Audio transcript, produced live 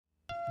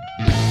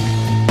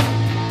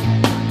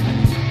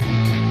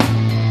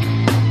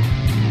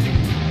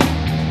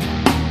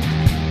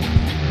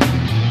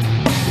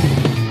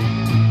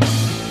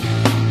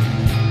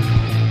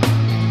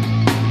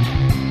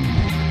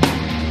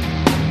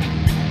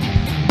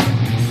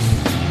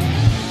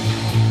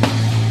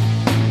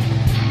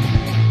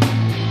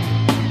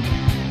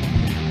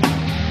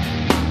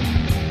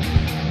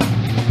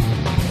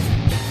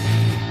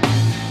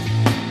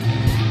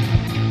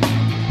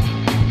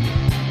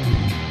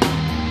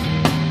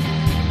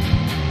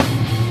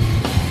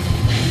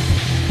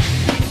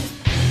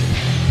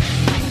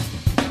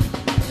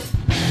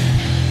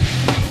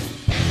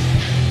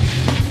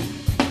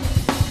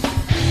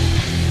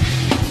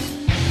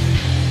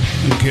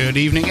Good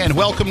evening and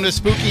welcome to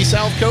Spooky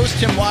South Coast.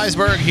 Tim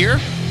Weisberg here,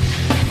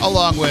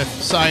 along with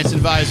science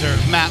advisor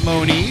Matt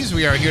Moniz.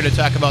 We are here to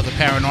talk about the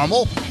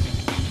paranormal,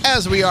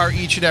 as we are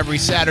each and every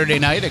Saturday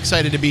night.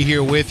 Excited to be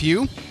here with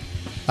you.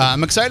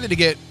 I'm excited to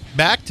get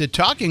back to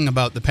talking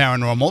about the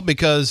paranormal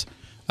because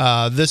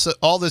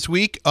this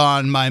week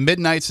on my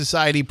Midnight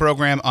Society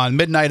program on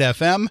Midnight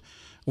FM,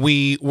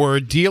 we were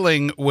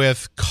dealing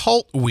with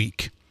Cult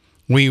Week.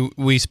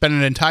 We spent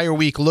an entire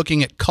week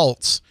looking at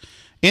cults,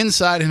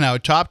 inside and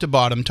out, top to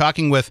bottom,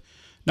 talking with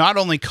not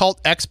only cult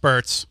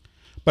experts,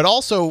 but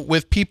also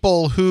with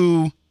people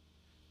who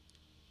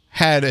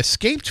had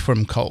escaped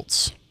from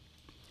cults,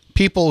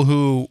 people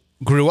who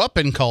grew up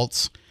in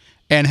cults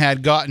and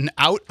had gotten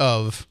out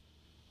of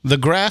the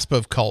grasp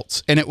of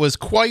cults. And it was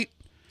quite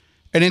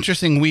an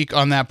interesting week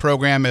on that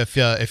program. If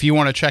you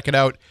want to check it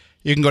out,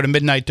 you can go to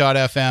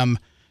midnight.fm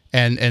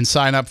and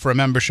sign up for a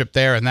membership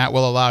there, and that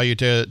will allow you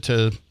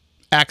to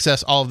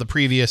access all of the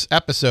previous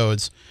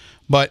episodes.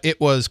 But it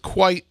was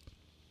quite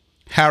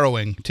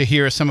harrowing to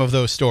hear some of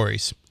those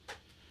stories,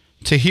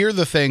 to hear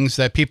the things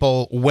that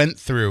people went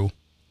through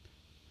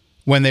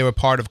when they were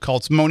part of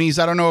cults. Moniz,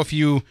 I don't know if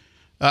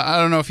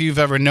you've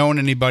ever known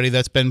anybody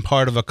that's been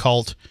part of a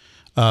cult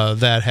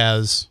that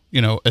has,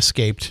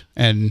 escaped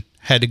and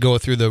had to go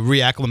through the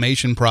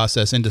reacclimation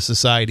process into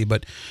society.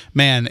 But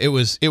man, it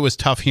was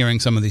tough hearing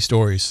some of these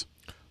stories.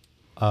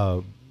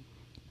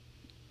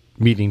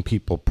 Meeting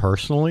people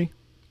personally.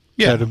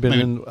 Yeah, that have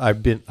been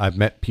I've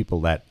met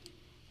people that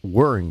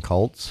were in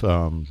cults,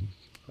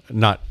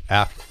 not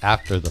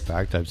after the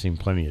fact. I've seen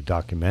plenty of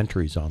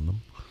documentaries on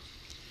them.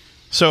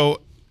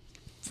 So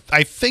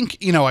I think,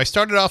 I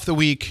started off the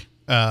week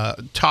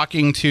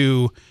talking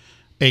to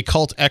a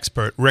cult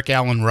expert, Rick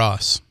Alan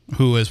Ross,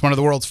 who is one of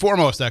the world's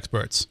foremost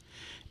experts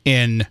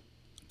in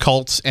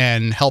cults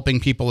and helping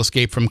people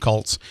escape from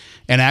cults,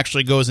 and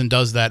actually goes and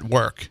does that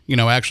work,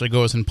 actually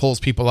goes and pulls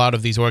people out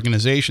of these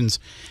organizations.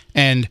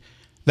 And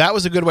that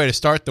was a good way to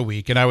start the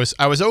week, and I was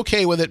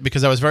okay with it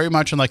because I was very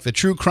much in like the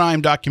true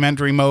crime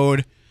documentary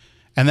mode.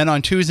 And then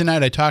on Tuesday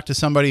night, I talked to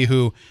somebody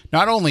who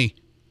not only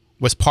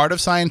was part of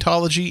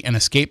Scientology and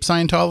escaped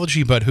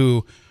Scientology, but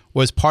who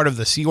was part of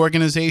the Sea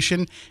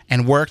Organization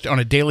and worked on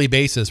a daily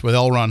basis with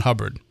L. Ron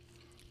Hubbard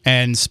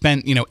and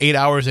spent 8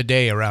 hours a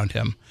day around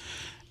him.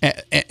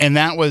 And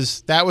that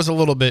was a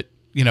little bit,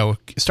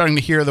 starting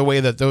to hear the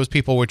way that those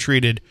people were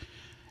treated.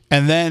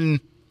 And then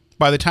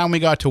by the time we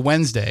got to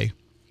Wednesday,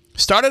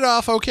 started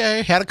off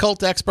okay, had a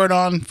cult expert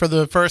on for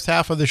the first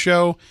half of the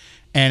show,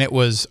 and it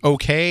was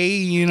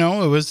okay,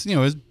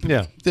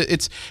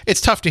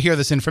 it's tough to hear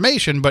this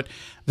information, but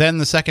then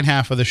the second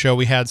half of the show,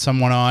 we had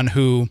someone on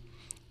who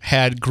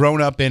had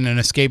grown up in and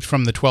escaped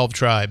from the 12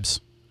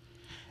 tribes,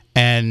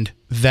 and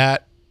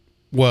that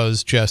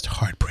was just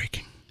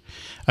heartbreaking.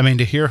 I mean,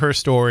 to hear her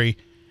story,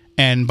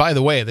 and by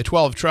the way, the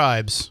 12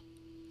 tribes,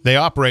 they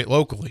operate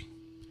locally.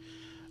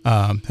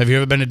 Have you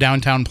ever been to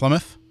downtown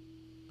Plymouth?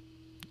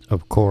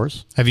 Of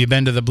course. Have you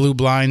been to the Blue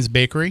Blinds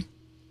Bakery?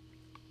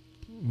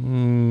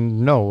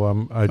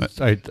 No.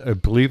 I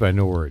believe I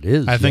know where it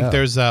is. I think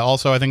there's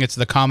also, I think it's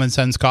the Common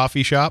Sense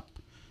Coffee Shop,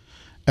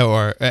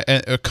 or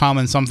a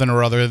Common something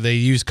or other. They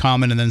use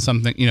Common and then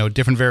something,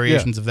 different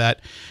variations of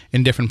that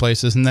in different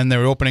places. And then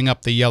they're opening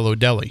up the Yellow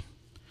Deli.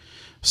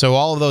 So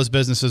all of those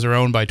businesses are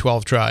owned by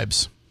 12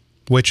 tribes,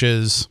 which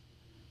is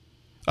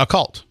a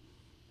cult.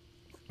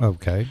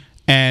 Okay.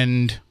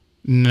 And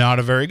not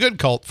a very good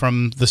cult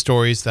from the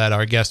stories that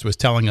our guest was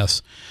telling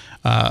us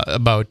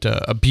about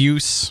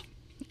abuse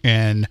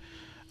and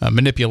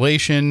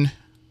manipulation.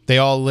 They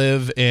all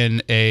live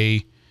in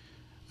they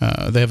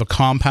have a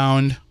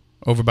compound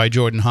over by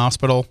Jordan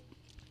Hospital.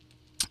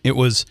 It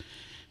was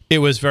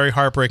very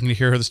heartbreaking to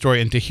hear her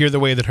story and to hear the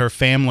way that her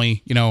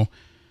family,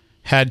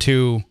 had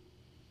to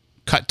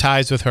cut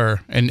ties with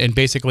her and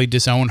basically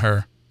disown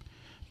her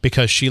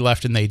because she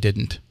left and they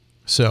didn't.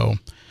 So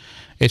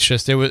it's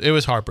just it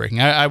was heartbreaking.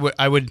 I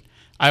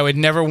would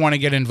never want to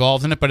get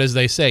involved in it, but as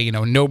they say,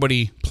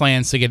 nobody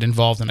plans to get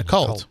involved in a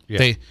cult.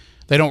 Yeah.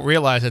 They don't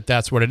realize that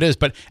that's what it is.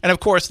 And of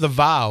course, The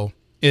Vow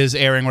is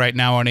airing right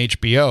now on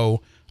HBO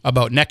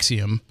about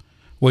NXIVM,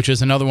 which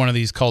is another one of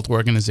these cult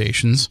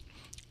organizations,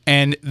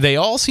 and they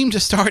all seem to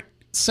start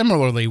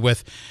similarly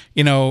with,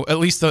 at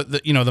least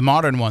the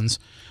modern ones,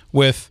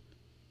 with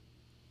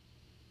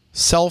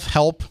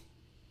self-help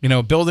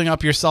building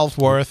up your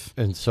self-worth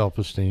and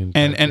self-esteem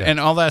and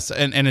all that.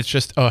 And it's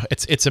just,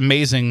 it's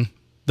amazing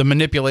the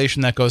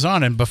manipulation that goes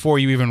on. And before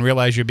you even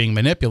realize you're being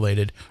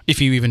manipulated, if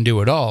you even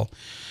do at all,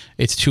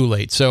 it's too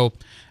late. So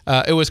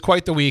it was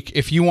quite the week.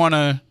 If you want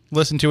to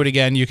listen to it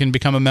again, you can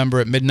become a member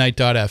at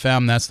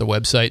midnight.fm. That's the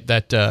website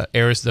that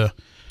airs the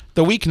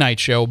weeknight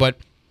show, but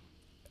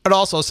it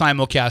also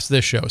simulcasts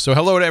this show. So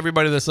hello to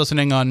everybody that's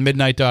listening on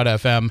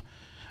midnight.fm.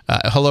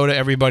 Hello to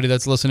everybody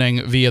that's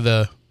listening via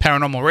the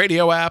Paranormal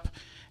Radio app.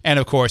 And,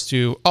 of course,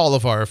 to all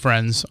of our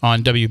friends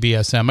on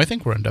WBSM. I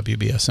think we're on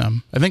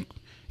WBSM. I think,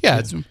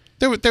 yeah.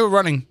 They were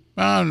running.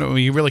 I don't know.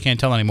 You really can't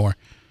tell anymore.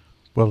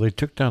 Well, they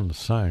took down the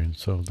sign,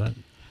 so that...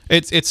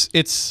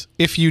 It's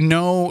if you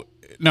know...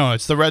 No,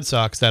 it's the Red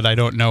Sox that I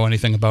don't know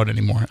anything about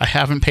anymore. I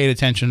haven't paid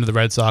attention to the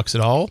Red Sox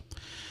at all.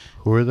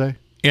 Who are they?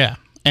 Yeah.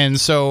 And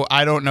so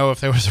I don't know if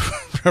there was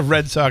a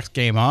Red Sox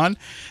game on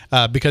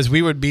because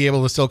we would be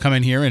able to still come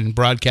in here and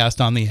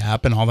broadcast on the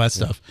app and all that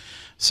stuff.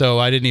 So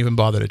I didn't even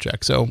bother to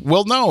check. So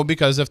we'll know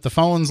because if the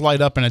phones light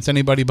up and it's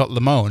anybody but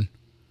Lamone,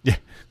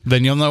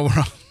 then you'll know we're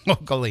on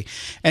locally.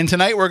 And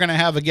tonight we're going to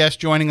have a guest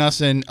joining us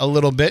in a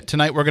little bit.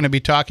 Tonight we're going to be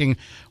talking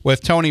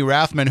with Tony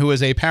Rathman, who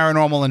is a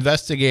paranormal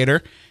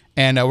investigator.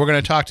 And we're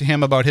going to talk to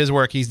him about his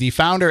work. He's the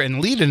founder and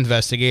lead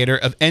investigator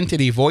of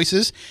Entity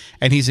Voices,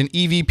 and he's an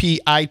EVP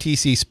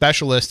ITC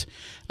specialist.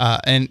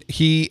 And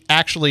he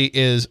actually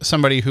is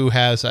somebody who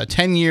has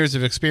 10 years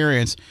of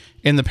experience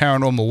in the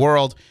paranormal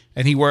world,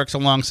 and he works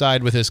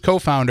alongside with his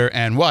co-founder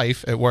and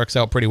wife. It works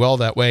out pretty well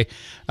that way,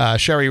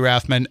 Sherry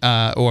Rathman,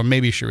 or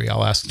maybe Sherry.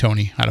 I'll ask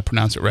Tony how to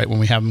pronounce it right when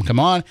we have him come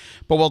on.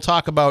 But we'll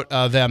talk about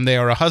them. They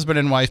are a husband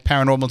and wife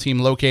paranormal team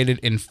located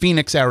in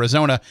Phoenix,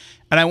 Arizona.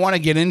 And I want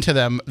to get into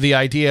them, the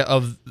idea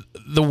of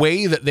the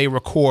way that they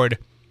record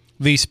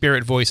these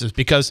spirit voices,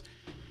 because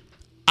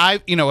a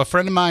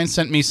friend of mine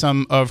sent me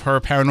some of her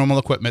paranormal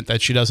equipment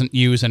that she doesn't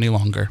use any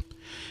longer.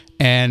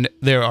 And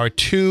there are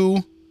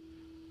two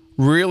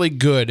really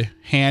good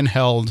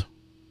handheld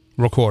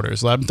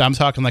recorders. I'm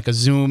talking like a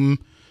Zoom,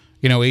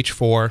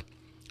 H4,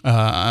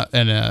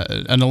 and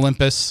an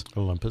Olympus.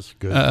 Olympus,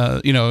 good.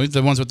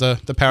 The ones with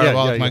the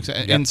parabolic mics.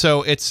 Yeah. And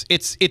so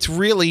it's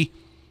really,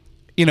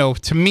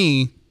 to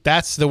me,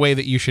 that's the way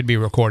that you should be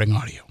recording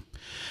audio.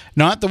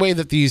 Not the way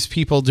that these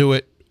people do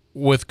it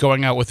with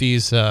going out with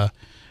these, the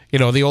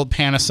old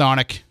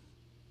Panasonic,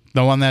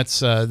 the one that's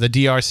the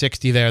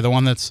DR60 there, the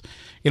one that's,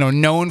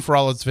 known for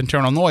all its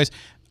internal noise.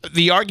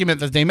 The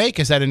argument that they make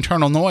is that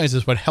internal noise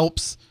is what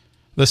helps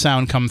the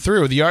sound come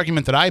through. The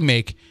argument that I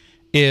make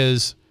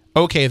is,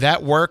 okay,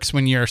 that works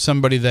when you're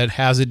somebody that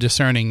has a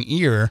discerning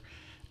ear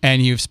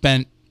and you've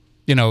spent,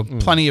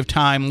 plenty of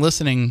time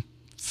listening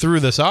through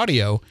this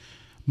audio.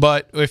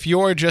 But if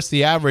you're just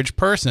the average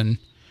person,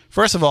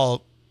 first of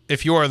all,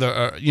 if you're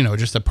the,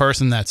 just a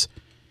person that's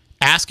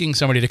asking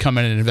somebody to come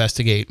in and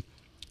investigate,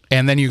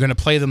 and then you're going to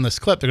play them this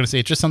clip, they're going to say,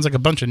 it just sounds like a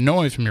bunch of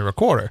noise from your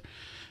recorder.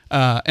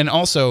 And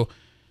also,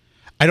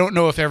 I don't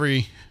know if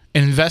every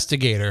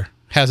investigator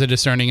has a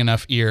discerning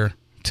enough ear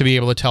to be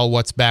able to tell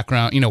what's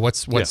background,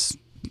 what's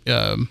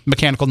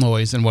mechanical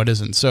noise and what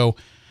isn't. So,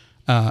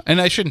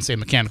 and I shouldn't say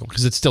mechanical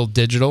because it's still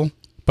digital,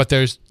 but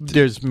there's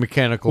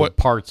mechanical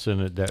parts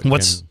in it that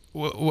what's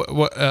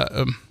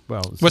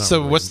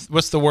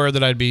the word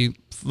that I'd be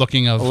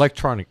looking of?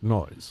 Electronic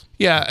noise.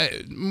 Yeah,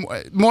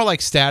 more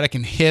like static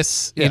and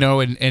hiss,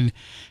 and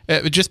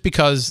just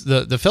because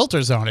the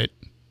filters on it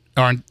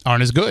aren't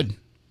as good.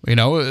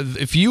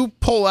 If you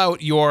pull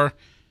out your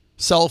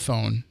cell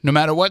phone, no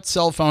matter what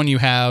cell phone you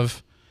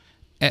have,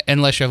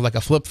 unless you have like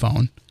a flip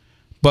phone,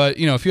 but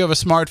if you have a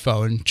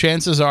smartphone,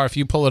 chances are if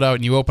you pull it out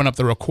and you open up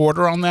the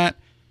recorder on that,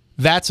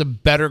 that's a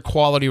better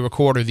quality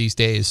recorder these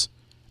days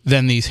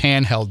than these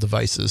handheld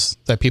devices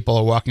that people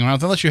are walking around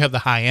with, unless you have the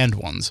high-end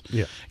ones.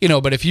 Yeah.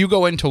 But if you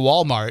go into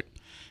Walmart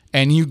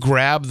and you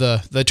grab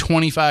the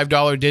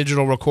 $25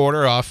 digital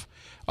recorder off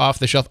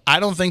the shelf, I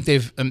don't think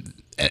they've,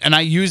 and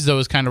I use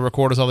those kind of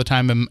recorders all the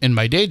time in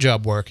my day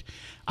job work,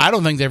 I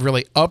don't think they've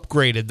really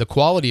upgraded the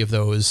quality of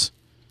those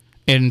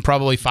in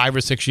probably 5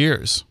 or 6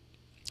 years,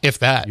 if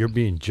that. You're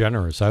being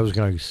generous. I was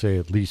going to say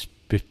at least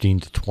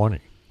 15 to 20.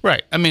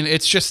 Right. I mean,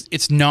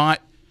 it's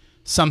not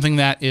something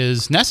that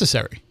is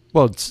necessary.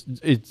 Well,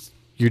 it's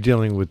you're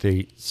dealing with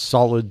a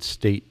solid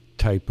state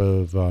type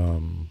of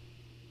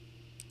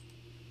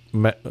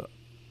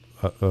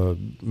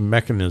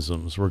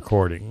mechanisms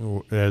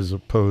recording, as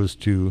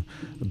opposed to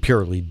a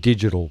purely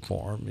digital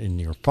form in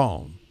your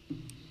phone.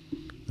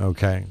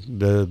 Okay,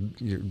 your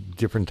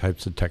different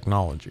types of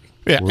technology.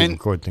 Yeah, will and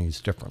record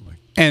things differently.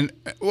 And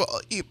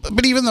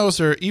but even those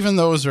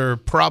are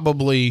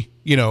probably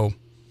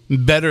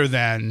better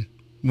than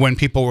when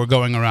people were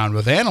going around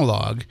with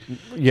analog.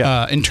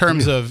 Yeah. In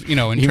terms of You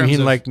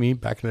mean like me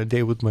back in the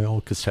day with my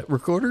old cassette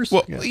recorders?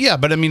 Well, yeah,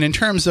 but I mean in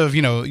terms of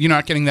you're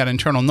not getting that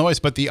internal noise.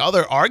 But the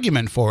other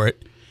argument for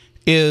it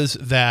is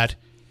that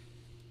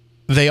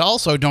they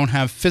also don't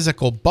have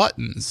physical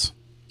buttons.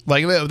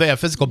 Like they have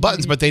physical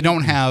buttons, but they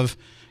don't have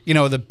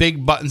the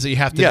big buttons that you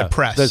have to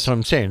depress. That's what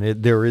I'm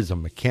saying. There is a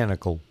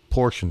mechanical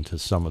portion to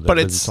some of that, But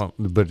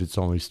it's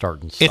only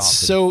starting. It's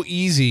so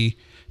easy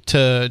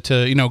to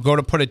go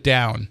to put it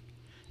down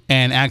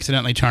and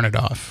accidentally turn it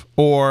off,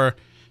 or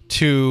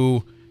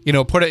to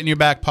put it in your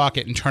back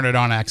pocket and turn it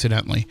on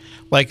accidentally.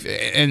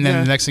 And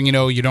then the next thing you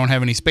know, you don't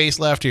have any space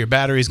left, or your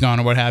battery's gone,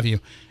 or what have you.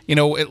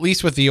 At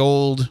least with the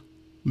old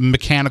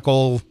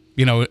mechanical,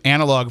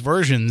 analog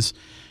versions,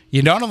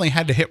 you not only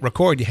had to hit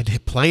record, you had to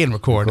hit play and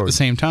record at the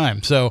same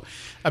time. So,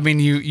 I mean,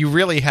 you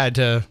really had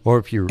to. Or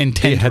if you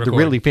had the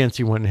really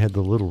fancy one, that had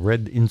the little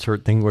red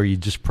insert thing where you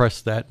just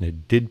press that and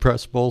it did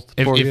press both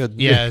for you.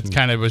 Yeah, it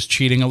kind of was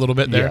cheating a little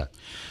bit there.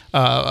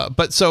 Yeah.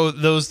 But so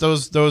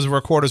those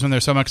recorders when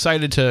they're so I'm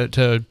excited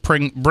to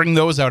bring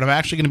those out. I'm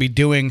actually going to be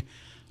doing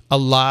a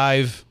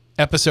live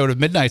episode of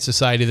Midnight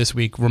Society this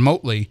week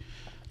remotely.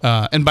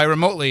 And by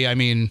remotely, I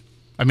mean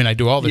I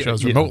do all the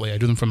shows remotely. I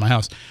do them from my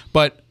house.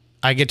 But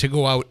I get to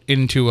go out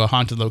into a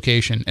haunted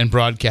location and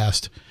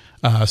broadcast.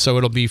 So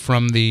it'll be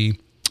from the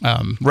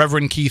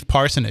Reverend Keith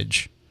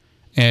Parsonage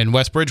in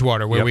West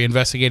Bridgewater, where we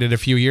investigated a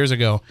few years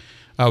ago.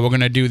 We're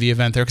going to do the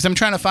event there because I'm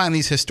trying to find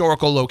these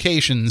historical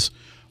locations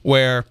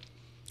where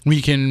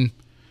we can,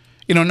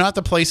 not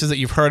the places that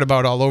you've heard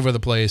about all over the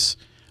place.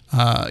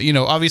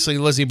 Obviously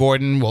Lizzie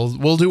Borden,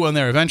 we'll do one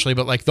there eventually,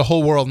 but like the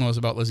whole world knows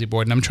about Lizzie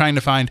Borden. I'm trying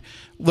to find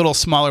little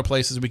smaller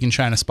places we can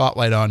shine a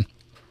spotlight on,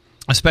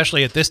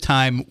 especially at this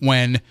time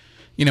when,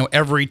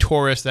 every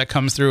tourist that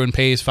comes through and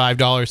pays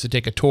 $5 to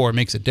take a tour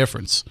makes a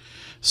difference.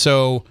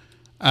 So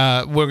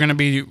we're going to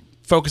be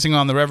focusing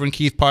on the Reverend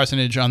Keith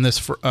Parsonage on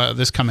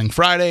this coming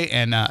Friday,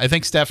 and I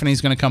think Stephanie's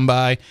going to come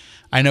by.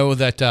 I know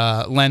that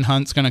Len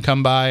Hunt's going to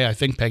come by. I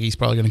think Peggy's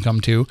probably going to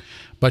come too.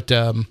 But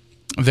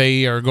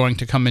they are going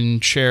to come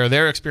and share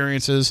their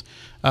experiences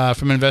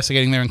from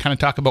investigating there and kind of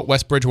talk about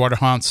West Bridgewater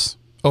haunts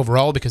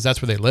overall, because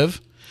that's where they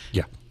live.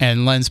 Yeah.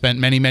 And Len spent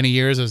many, many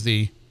years as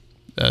the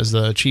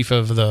chief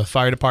of the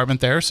fire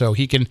department there, so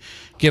he can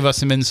give us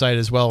some insight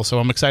as well. So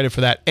I'm excited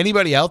for that.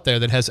 Anybody out there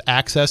that has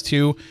access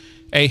to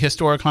a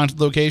historic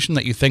haunted location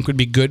that you think would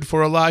be good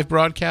for a live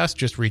broadcast,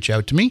 just reach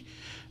out to me,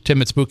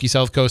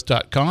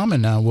 Tim@SpookySouthCoast.com,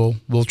 and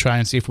we'll try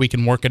and see if we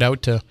can work it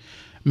out to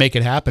make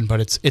it happen.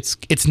 But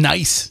it's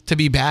nice to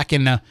be back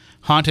in a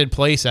haunted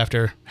place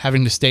after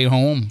having to stay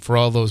home for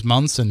all those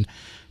months, and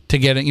to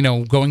get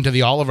going to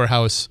the Oliver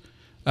House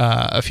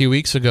a few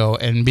weeks ago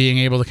and being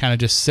able to kind of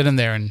just sit in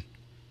there and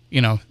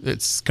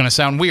it's going to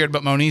sound weird,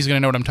 but Monique's going to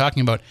know what I'm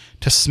talking about,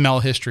 to smell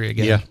history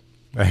again. Yeah.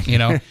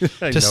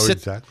 To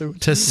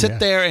sit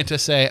there and to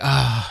say,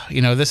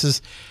 this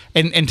is,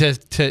 and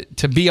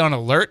to be on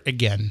alert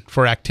again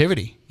for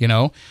activity.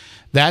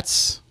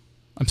 That's,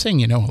 I'm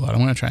saying a lot. I'm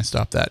going to try and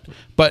stop that,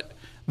 but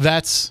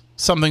that's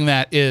something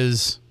that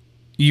is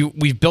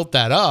we've built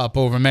that up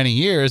over many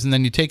years, and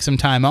then you take some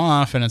time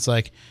off, and it's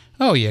like,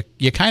 oh,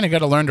 you kind of got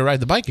to learn to ride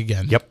the bike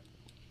again. Yep.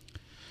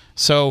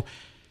 So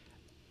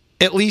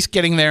at least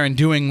getting there and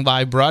doing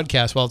live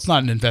broadcasts, well, it's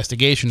not an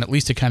investigation, at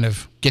least to kind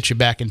of get you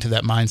back into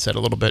that mindset a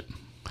little bit.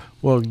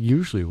 Well,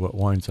 usually what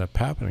winds up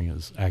happening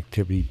is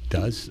activity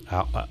does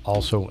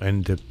also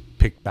end to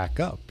pick back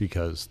up,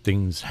 because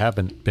things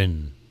haven't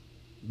been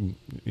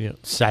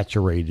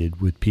saturated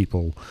with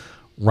people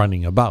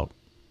running about.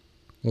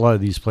 A lot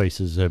of these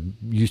places are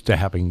used to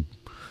having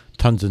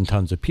tons and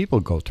tons of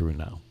people go through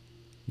now.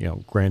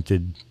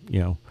 Granted,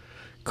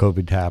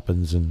 COVID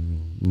happens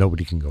and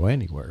nobody can go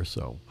anywhere,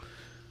 so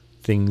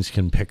things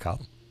can pick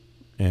up,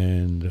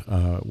 and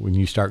when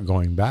you start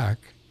going back,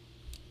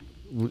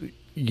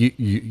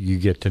 you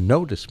get to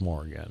notice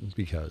more again,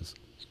 because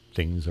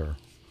things are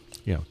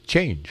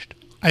changed.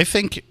 I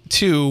think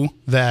too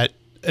that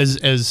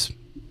as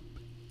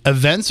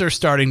events are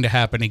starting to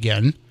happen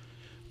again,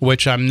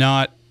 which I'm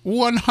not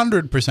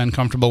 100%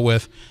 comfortable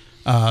with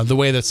the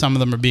way that some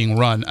of them are being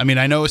run. I mean,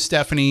 I know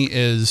Stephanie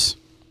is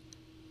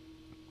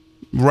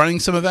running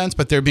some events,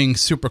 but they're being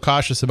super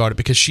cautious about it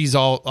because she's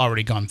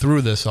already gone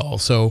through this all.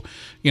 So,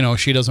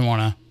 she doesn't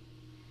want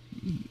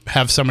to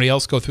have somebody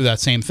else go through that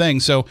same thing.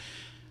 So,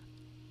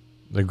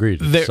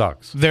 agreed. It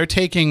sucks. They're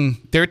taking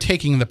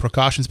the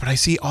precautions, but I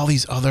see all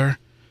these other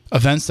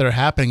events that are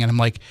happening, and I'm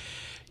like,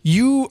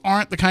 you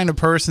aren't the kind of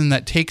person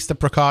that takes the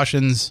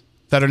precautions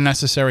that are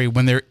necessary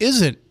when there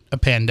isn't a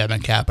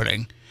pandemic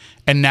happening.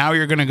 And now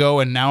you're going to go,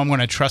 and now I'm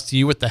going to trust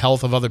you with the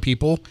health of other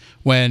people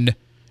when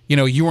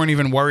you weren't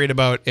even worried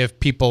about if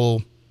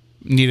people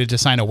needed to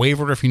sign a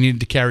waiver, or if you needed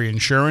to carry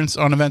insurance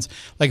on events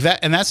like that.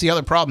 And that's the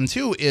other problem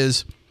too,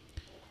 is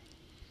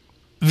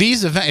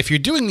if you're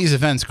doing these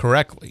events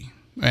correctly,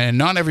 and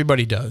not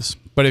everybody does,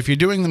 but if you're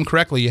doing them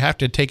correctly, you have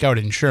to take out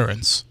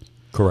insurance.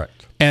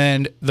 Correct.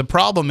 And the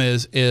problem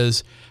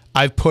is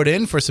I've put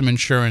in for some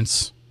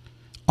insurance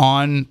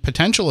on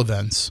potential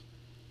events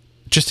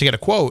just to get a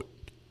quote,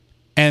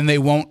 and they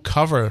won't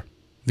cover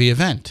the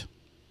event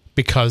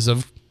because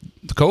of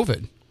the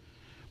COVID.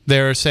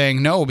 They're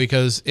saying no,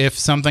 because if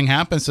something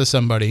happens to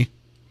somebody,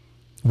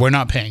 we're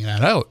not paying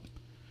that out.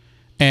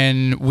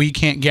 And we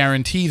can't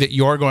guarantee that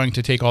you're going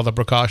to take all the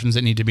precautions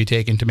that need to be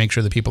taken to make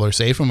sure that people are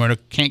safe, and we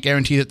can't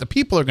guarantee that the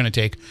people are going to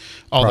take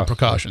all the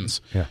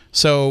precautions. Yeah.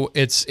 So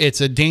it's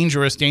a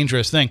dangerous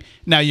thing.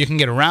 Now, you can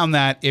get around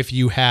that if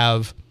you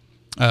have,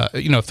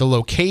 if the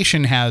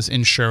location has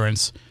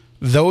insurance.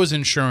 Those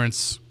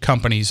insurance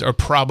companies are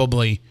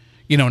probably,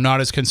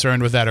 not as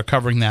concerned with that or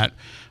covering that.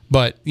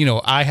 But,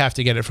 I have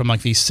to get it from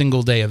like these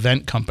single day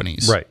event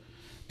companies. Right.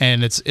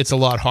 And it's a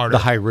lot harder. The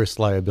high risk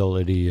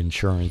liability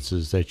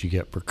insurances that you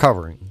get for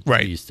covering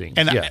these things.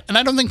 And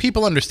I don't think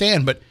people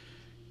understand, but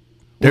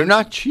they're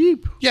not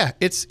cheap. Yeah,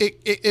 it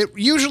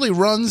usually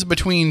runs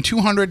between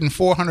 $200 and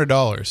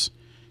 $400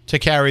 to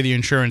carry the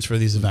insurance for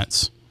these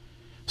events.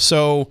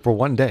 So for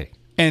one day.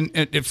 And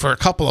for a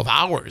couple of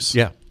hours.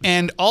 Yeah.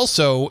 And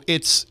also,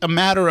 it's a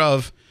matter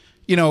of,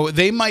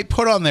 they might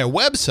put on their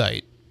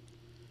website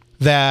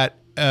that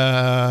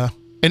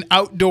an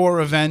outdoor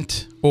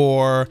event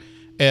or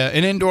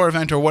an indoor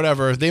event or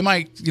whatever, they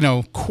might,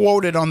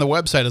 quote it on the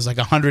website as like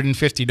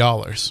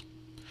 $150.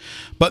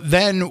 But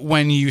then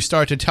when you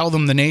start to tell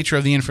them the nature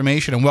of the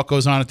information and what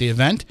goes on at the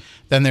event,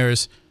 then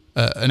there's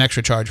an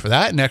extra charge for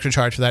that, an extra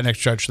charge for that, an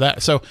extra charge for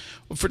that. So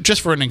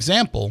just for an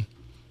example,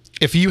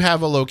 if you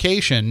have a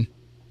location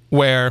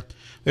where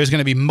there's going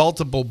to be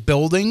multiple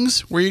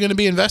buildings where you're going to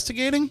be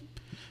investigating,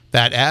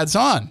 that adds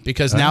on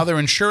because now they're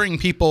insuring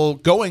people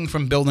going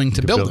from building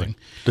to building.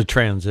 The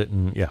transit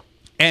and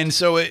And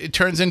so it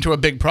turns into a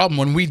big problem.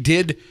 When we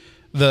did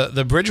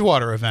the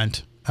Bridgewater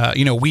event,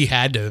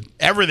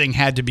 everything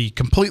had to be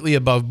completely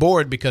above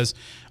board because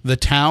the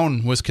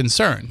town was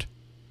concerned.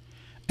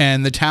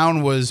 And the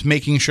town was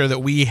making sure that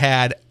we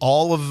had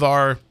all of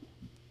our,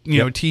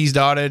 T's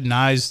dotted and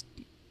I's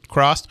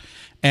crossed.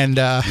 And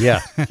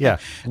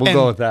we'll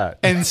go with that.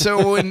 And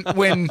so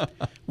when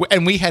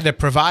we had to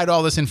provide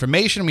all this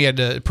information, we had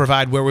to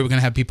provide where we were going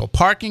to have people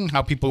parking,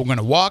 how people were going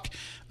to walk.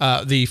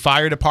 The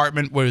fire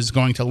department was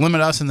going to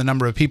limit us in the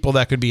number of people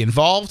that could be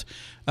involved.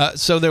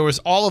 So there was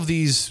all of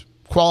these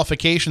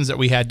qualifications that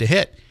we had to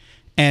hit.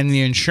 And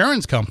the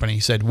insurance company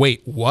said,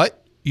 "Wait,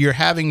 what? You're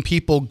having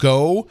people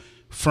go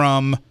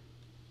from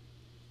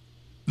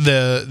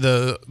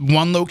the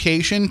one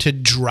location to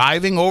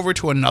driving over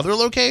to another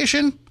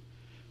location?"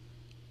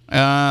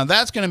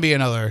 That's going to be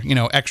another,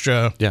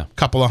 extra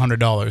couple of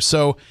 $100.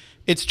 So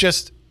it's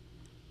just,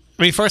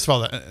 first of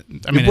all,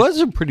 it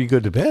was a pretty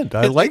good event.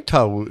 I liked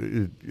how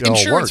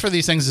insurance for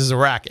these things is a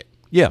racket.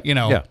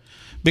 Yeah.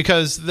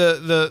 Because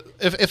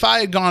if I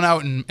had gone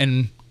out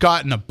and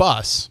gotten a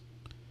bus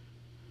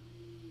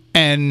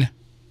and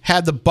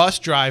had the bus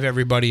drive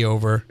everybody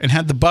over and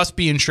had the bus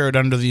be insured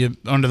under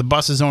the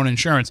bus's own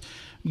insurance,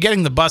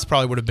 getting the bus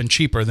probably would have been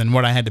cheaper than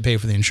what I had to pay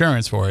for the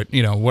insurance for it.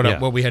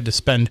 What we had to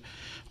spend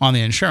on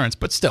the insurance.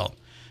 But still,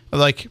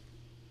 like,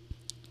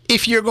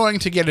 if you're going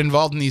to get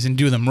involved in these and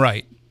do them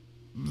right,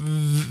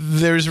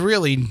 there's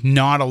really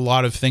not a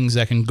lot of things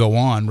that can go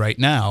on right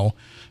now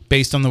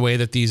based on the way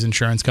that these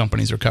insurance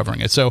companies are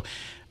covering it. So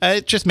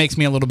it just makes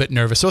me a little bit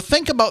nervous. So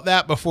think about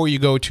that before you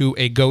go to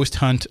a ghost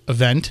hunt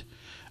event.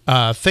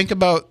 Think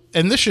about,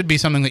 and this should be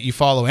something that you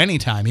follow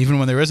anytime, even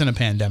when there isn't a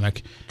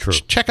pandemic. True.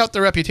 Check out the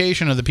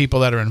reputation of the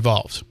people that are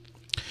involved.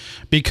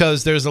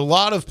 Because there's a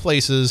lot of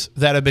places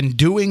that have been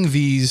doing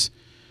these.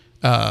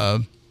 I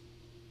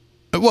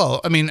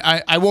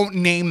won't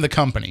name the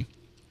company,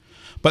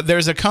 but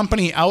there's a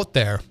company out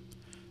there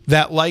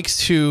that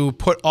likes to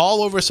put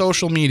all over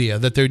social media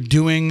that they're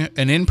doing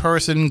an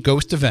in-person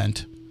ghost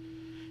event,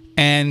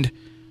 and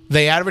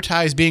they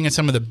advertise being at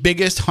some of the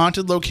biggest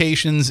haunted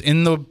locations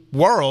in the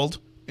world,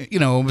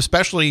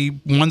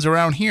 especially ones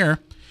around here,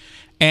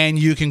 and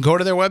you can go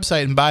to their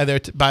website and buy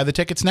the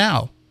tickets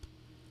now,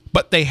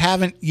 but they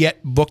haven't yet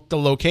booked the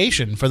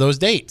location for those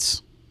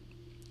dates.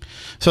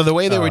 So the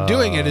way they were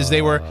doing it is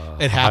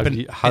it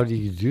happened. How do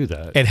you do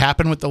that? It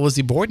happened with the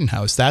Lizzie Borden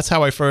house. That's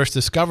how I first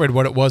discovered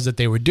what it was that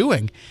they were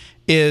doing.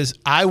 Is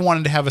I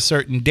wanted to have a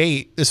certain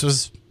date. This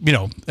was,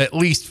 at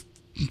least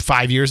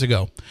 5 years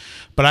ago,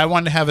 but I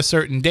wanted to have a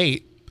certain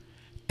date,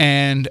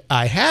 and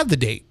I had the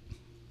date.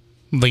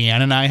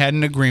 Leanne and I had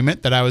an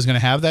agreement that I was going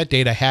to have that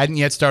date. I hadn't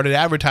yet started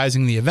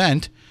advertising the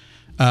event,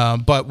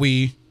 but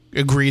we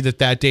agreed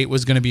that date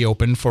was going to be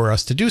open for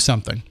us to do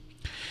something.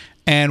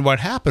 And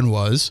what happened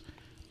was,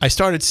 I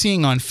started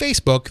seeing on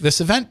Facebook this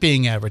event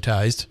being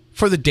advertised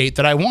for the date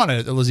that I wanted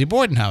at the Lizzie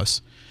Borden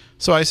house.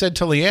 So I said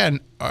to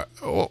Leanne, are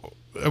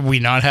we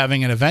not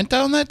having an event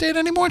on that date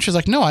anymore? And she's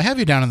like, "No, I have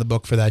you down in the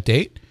book for that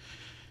date."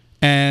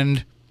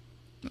 And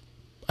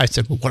I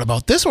said, "Well, what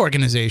about this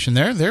organization?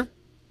 They're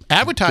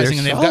advertising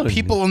and they've got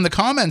people in the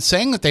comments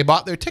saying that they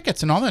bought their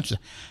tickets and all that." She's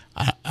like,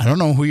 I don't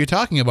know who you're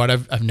talking about.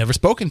 I've never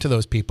spoken to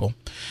those people.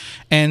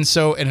 And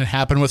it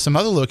happened with some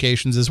other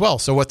locations as well.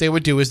 So what they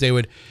would do is they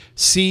would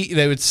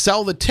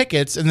sell the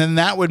tickets, and then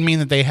that would mean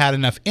that they had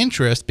enough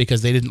interest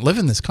because they didn't live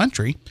in this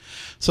country.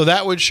 So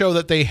that would show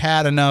that they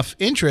had enough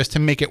interest to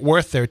make it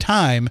worth their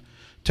time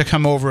to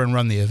come over and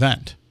run the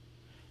event.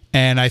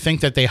 And I think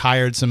that they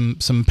hired some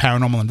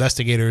paranormal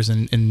investigators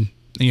in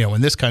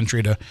this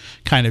country to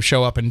kind of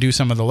show up and do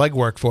some of the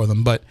legwork for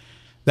them. But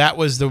That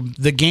was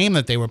the game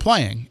that they were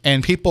playing.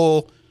 And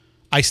people,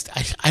 I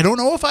don't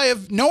know if I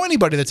know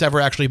anybody that's ever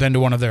actually been to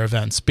one of their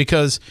events,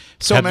 because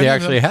have they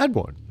actually had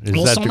one?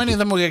 So many of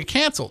them would get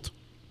canceled.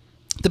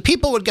 The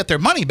people would get their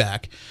money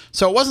back,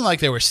 so it wasn't like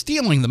they were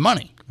stealing the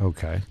money.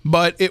 Okay.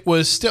 But it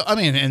was still, I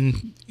mean,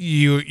 and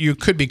you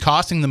could be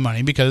costing them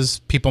money because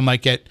people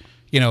might get,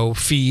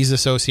 fees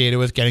associated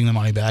with getting the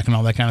money back and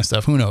all that kind of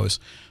stuff. Who knows?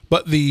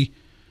 But the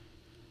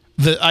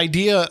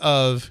idea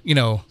of,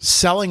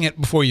 selling it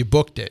before you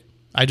booked it,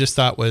 I just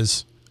thought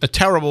was a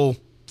terrible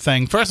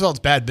thing. First of all, it's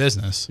bad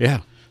business.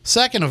 Yeah.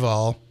 Second of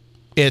all,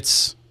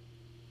 it's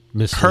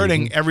Misleading.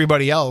 hurting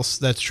everybody else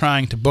that's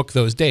trying to book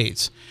those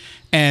dates.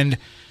 And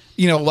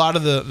a lot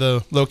of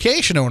the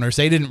location owners,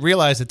 they didn't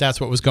realize that that's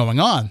what was going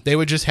on. They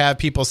would just have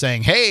people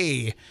saying,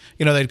 hey,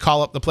 they'd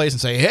call up the place and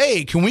say,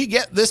 hey, can we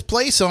get this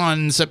place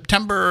on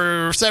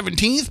September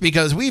 17th?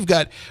 Because we've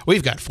got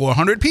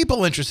 400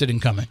 people interested in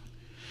coming.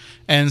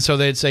 And so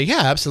they'd say,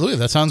 yeah, absolutely.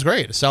 That sounds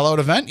great. A sellout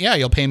event? Yeah,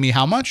 you'll pay me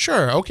how much?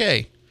 Sure.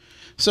 Okay.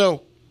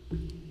 So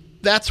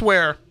that's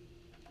where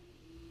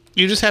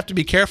you just have to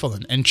be careful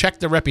and check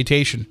the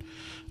reputation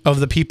of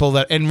the people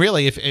that, and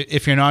really,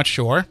 if you're not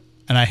sure,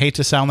 and I hate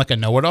to sound like a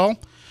know-it-all,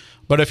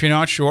 but if you're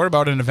not sure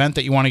about an event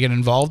that you want to get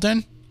involved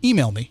in,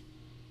 email me.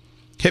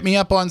 Hit me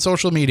up on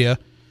social media.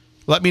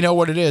 Let me know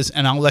what it is,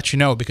 and I'll let you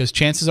know, because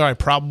chances are I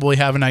probably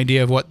have an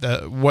idea of what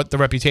the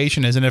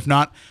reputation is, and if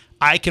not,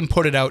 I can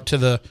put it out to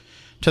the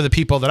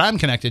people that I'm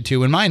connected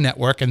to in my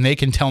network, and they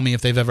can tell me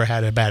if they've ever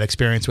had a bad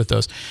experience with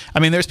those. I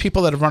mean, there's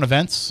people that have run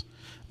events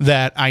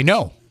that I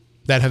know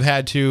that have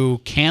had to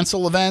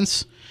cancel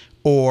events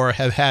or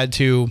have had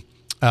to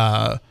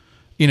not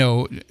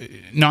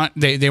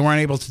they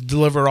weren't able to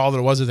deliver all that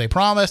it was that they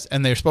promised,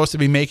 and they're supposed to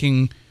be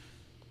making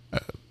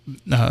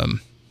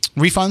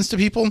refunds to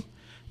people,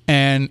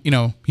 and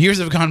years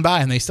have gone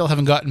by and they still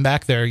haven't gotten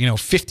back their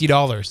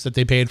 $50 that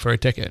they paid for a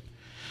ticket.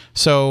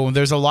 So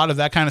there's a lot of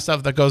that kind of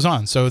stuff that goes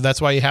on. So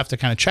that's why you have to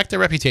kind of check the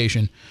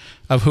reputation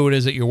of who it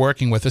is that you're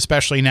working with,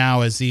 especially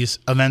now as these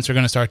events are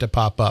going to start to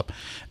pop up.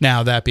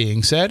 Now, that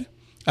being said,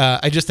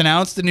 I just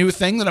announced the new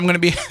thing that I'm going to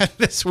be at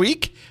this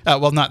week.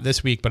 Well, not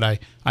this week, but I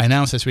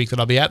announced this week that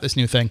I'll be at this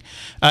new thing.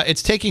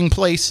 It's taking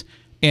place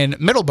in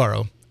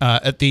Middleborough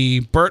at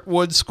the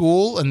Burtwood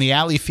School and the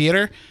Alley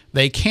Theater.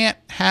 They can't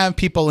have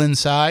people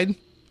inside.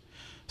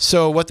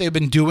 So what they've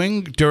been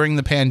doing during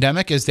the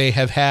pandemic is they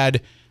have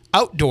had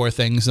outdoor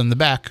things in the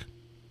back.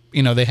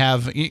 They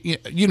have,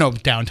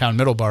 downtown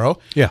Middleborough.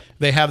 Yeah.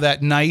 They have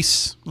that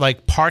nice,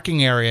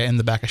 parking area in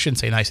the back. I shouldn't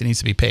say nice. It needs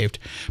to be paved.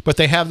 But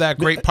they have that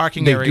great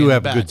parking area in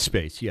the back. They do have good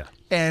space, yeah.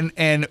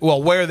 And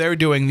where they're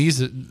doing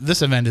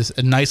this event is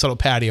a nice little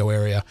patio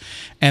area.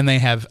 And they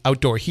have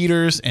outdoor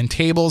heaters and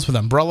tables with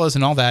umbrellas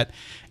and all that.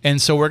 And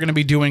so we're going to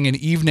be doing an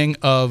evening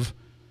of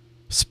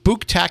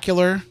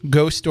spooktacular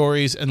ghost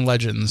stories and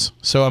legends.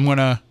 So I'm going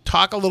to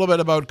talk a little bit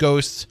about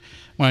ghosts.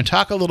 I'm going to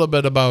talk a little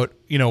bit about,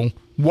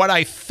 what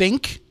I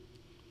think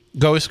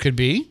ghosts could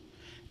be.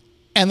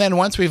 And then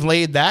once we've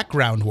laid that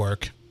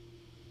groundwork,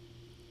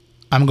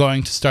 I'm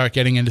going to start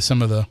getting into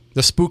some of the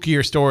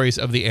spookier stories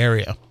of the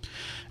area.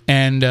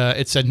 And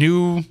it's a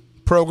new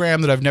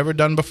program that I've never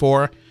done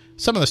before.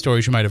 Some of the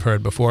stories you might have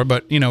heard before,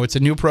 but, it's a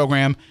new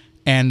program.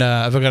 And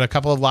I've got a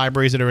couple of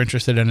libraries that are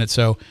interested in it.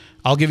 So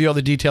I'll give you all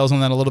the details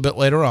on that a little bit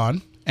later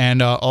on.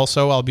 And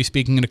also I'll be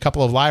speaking in a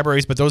couple of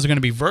libraries, but those are going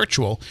to be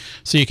virtual.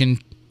 So you can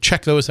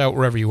check those out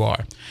wherever you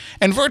are.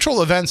 And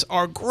virtual events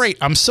are great.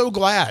 I'm so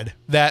glad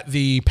that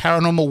the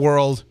paranormal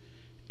world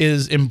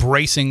is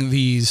embracing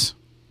these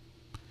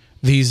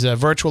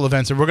virtual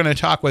events. And we're going to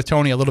talk with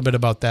Tony a little bit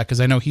about that, because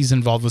I know he's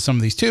involved with some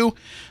of these too.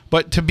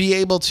 But to be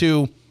able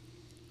to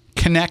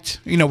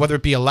connect, whether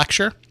it be a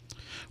lecture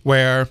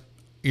where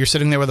you're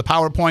sitting there with a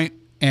PowerPoint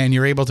and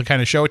you're able to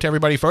kind of show it to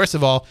everybody. First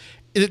of all,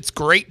 it's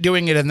great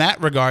doing it in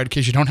that regard,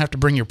 because you don't have to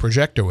bring your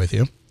projector with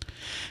you.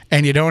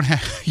 And you don't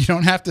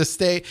have to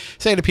say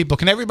to people,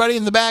 can everybody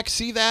in the back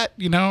see that?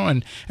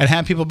 And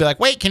have people be like,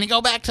 wait, can you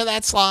go back to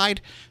that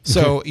slide?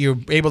 So you're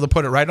able to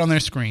put it right on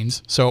their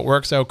screens. So it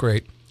works out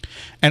great.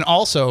 And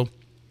also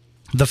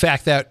the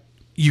fact that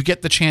you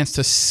get the chance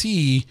to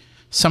see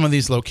some of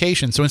these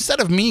locations. So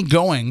instead of me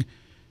going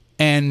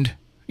and,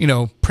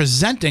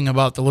 presenting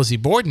about the Lizzie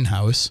Borden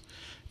house,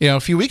 a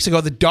few weeks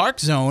ago, the Dark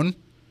Zone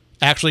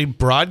actually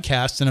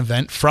broadcast an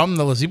event from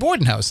the Lizzie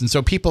Borden house. And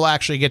so people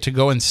actually get to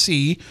go and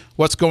see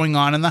what's going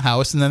on in the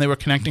house. And then they were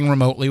connecting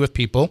remotely with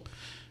people.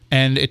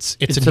 And it's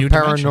a new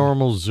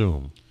paranormal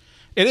Zoom.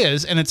 It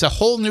is. And it's a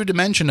whole new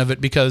dimension of it,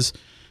 because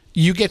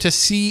you get to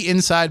see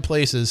inside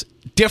places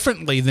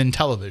differently than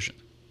television.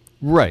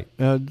 Right.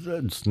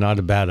 It's not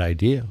a bad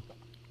idea.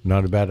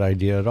 Not a bad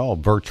idea at all.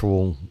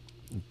 Virtual.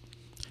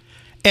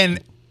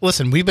 And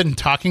listen, we've been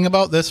talking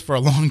about this for a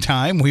long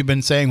time. We've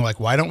been saying,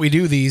 why don't we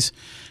do these,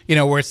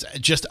 where it's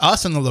just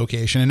us in the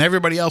location and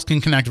everybody else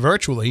can connect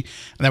virtually,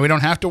 and then we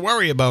don't have to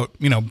worry about,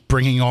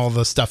 bringing all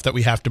the stuff that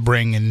we have to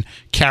bring and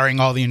carrying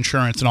all the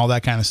insurance and all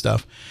that kind of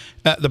stuff.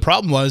 The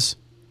problem was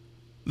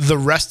the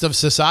rest of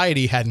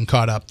society hadn't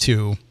caught up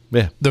to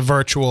the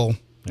virtual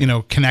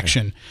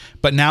connection.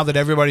 But now that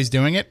everybody's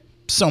doing it,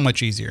 so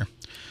much easier.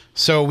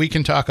 So we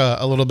can talk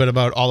a little bit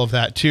about all of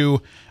that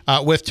too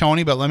with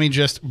Tony, but let me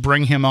just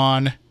bring him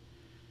on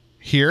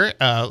here.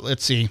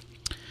 Let's see.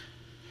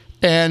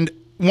 And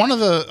one of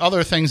the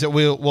other things that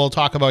we'll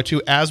talk about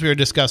too, as we were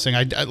discussing,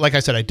 like I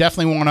said, I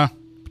definitely want to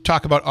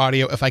talk about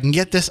audio. If I can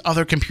get this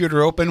other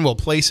computer open, we'll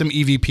play some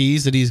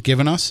EVPs that he's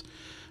given us.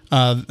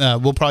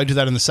 We'll probably do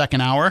that in the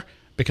second hour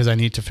because I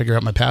need to figure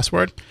out my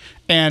password.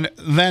 And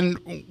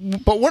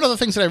then, but one of the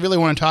things that I really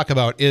want to talk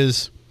about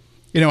is,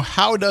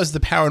 how does the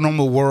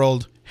paranormal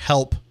world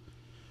help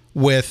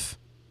with,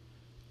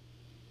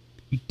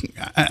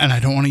 and I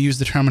don't want to use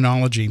the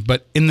terminology,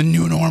 but in the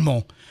new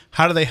normal,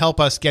 how do they help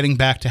us getting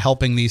back to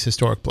helping these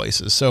historic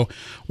places? So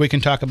we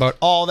can talk about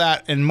all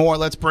that and more.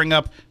 Let's bring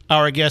up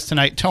our guest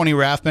tonight, Tony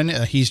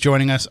Rathman. He's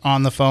joining us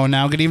on the phone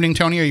now. Good evening,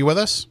 Tony. Are you with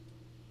us?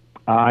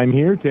 I'm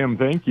here, Tim.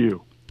 Thank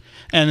you.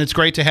 And it's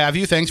great to have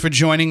you. Thanks for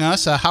joining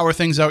us. How are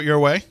things out your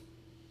way?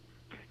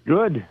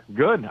 Good.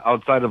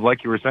 Outside of,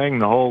 like you were saying,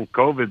 the whole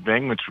COVID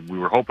thing, which we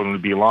were hoping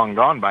would be long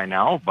gone by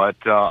now. But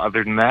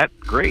other than that,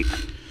 great.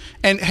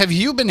 And have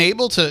you been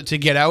able to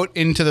get out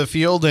into the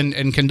field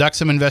and conduct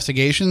some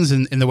investigations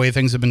in the way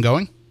things have been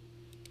going?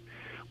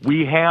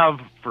 We have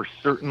for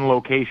certain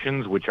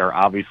locations, which are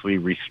obviously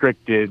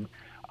restricted.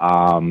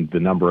 The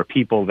number of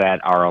people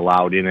that are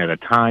allowed in at a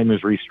time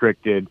is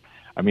restricted.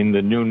 I mean,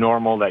 the new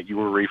normal that you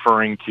were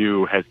referring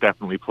to has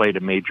definitely played a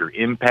major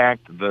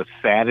impact. The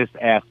saddest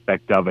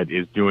aspect of it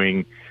is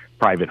doing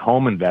private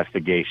home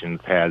investigations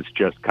has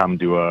just come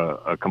to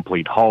a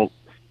complete halt,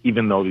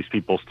 even though these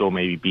people still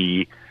may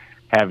be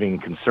having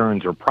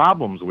concerns or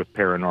problems with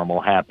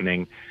paranormal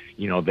happening.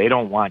 They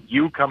don't want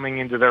you coming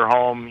into their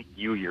home,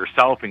 you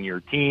yourself and your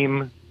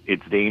team.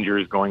 It's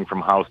dangerous going from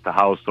house to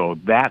house. So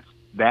that's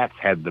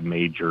had the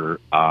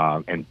major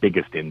and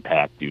biggest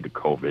impact due to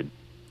COVID.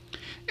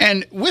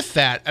 And with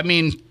that, I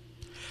mean,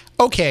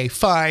 okay,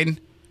 fine.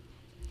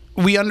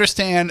 We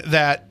understand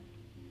that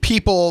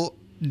people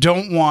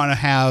don't want to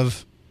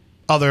have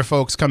other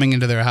folks coming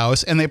into their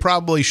house, and they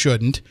probably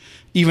shouldn't,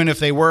 even if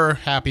they were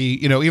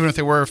happy, even if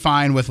they were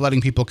fine with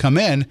letting people come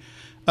in.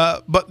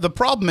 But the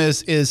problem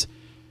is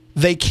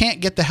they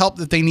can't get the help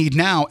that they need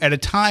now at a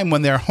time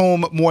when they're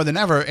home more than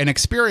ever and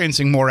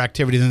experiencing more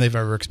activity than they've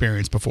ever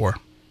experienced before.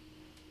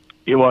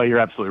 Yeah, well, you're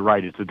absolutely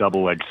right. It's a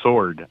double-edged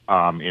sword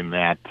in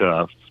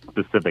that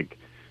specific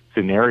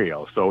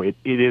scenario. So it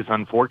is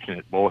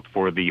unfortunate both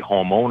for the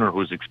homeowner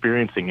who's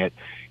experiencing it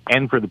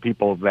and for the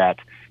people that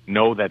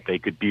know that they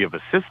could be of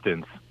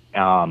assistance.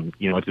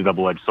 It's a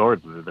double-edged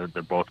sword.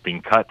 They're both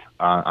being cut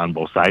on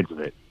both sides of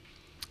it.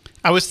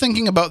 I was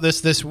thinking about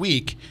this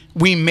week.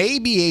 We may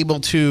be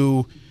able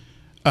to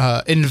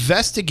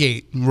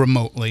investigate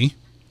remotely.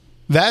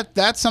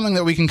 That's something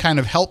that we can kind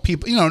of help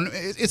people.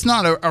 It's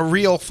not a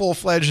real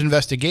full-fledged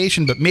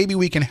investigation, but maybe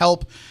we can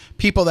help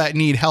people that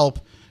need help,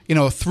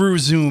 through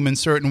Zoom in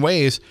certain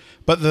ways.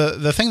 But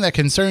the thing that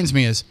concerns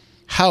me is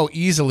how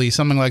easily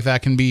something like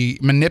that can be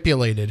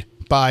manipulated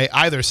by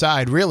either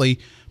side, really.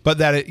 But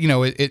that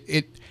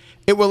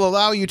it will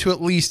allow you to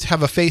at least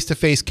have a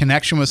face-to-face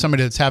connection with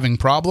somebody that's having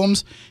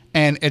problems,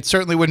 and it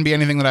certainly wouldn't be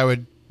anything that I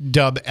would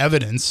dub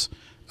evidence.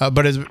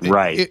 But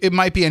it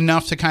might be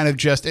enough to kind of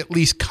just at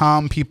least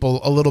calm people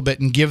a little bit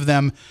and give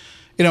them,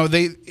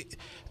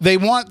 they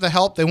want the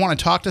help, they want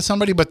to talk to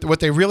somebody, but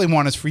what they really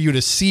want is for you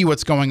to see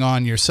what's going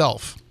on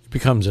yourself. It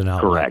becomes an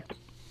outlet. Correct.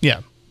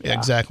 Yeah,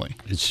 exactly.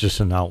 It's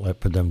just an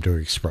outlet for them to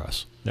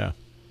express. Yeah.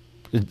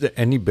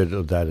 Any bit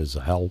of that is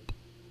a help.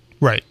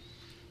 Right.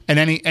 And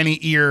any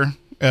ear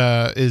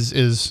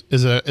is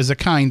a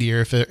kind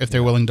ear if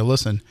they're willing to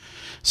listen.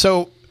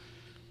 So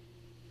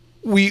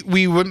we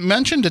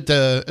mentioned at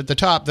the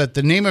top that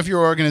the name of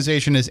your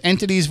organization is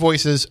Entities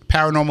Voices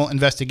Paranormal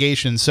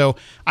Investigations. So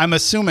I'm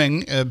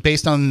assuming,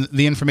 based on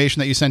the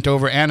information that you sent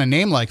over and a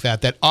name like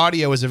that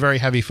audio is a very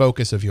heavy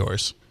focus of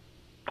yours.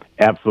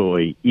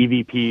 Absolutely.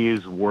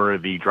 EVPs were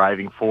the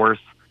driving force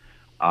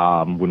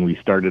when we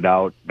started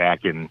out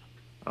back in,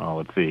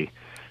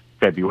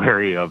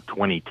 February of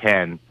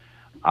 2010.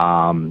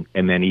 And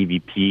then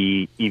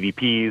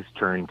EVPs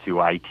turned to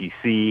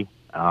ITC.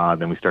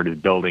 Then we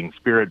started building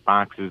spirit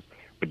boxes.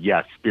 But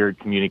yes, spirit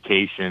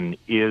communication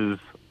is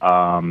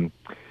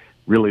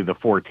really the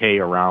forte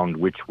around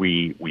which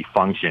we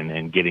function,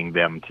 and getting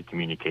them to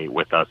communicate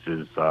with us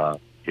is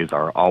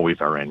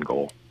always our end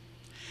goal.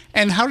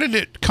 And how did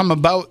it come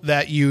about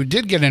that you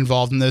did get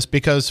involved in this?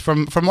 Because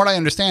from what I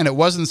understand, it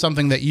wasn't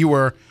something that you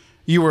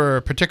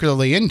were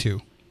particularly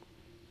into.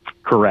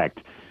 Correct.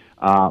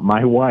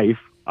 My wife,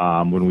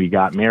 when we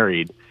got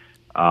married,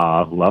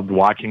 loved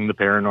watching the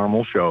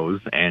paranormal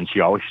shows, and she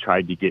always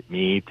tried to get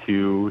me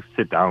to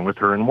sit down with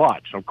her and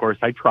watch. Of course,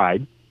 I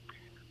tried,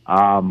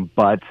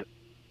 but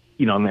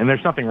and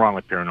there's nothing wrong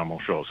with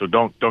paranormal shows, so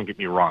don't get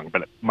me wrong.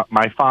 But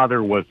my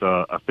father was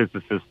a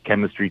physicist,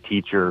 chemistry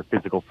teacher,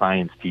 physical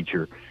science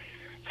teacher.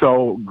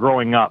 So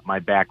growing up, my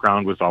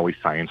background was always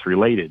science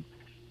related,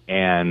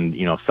 and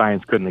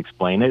science couldn't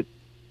explain it.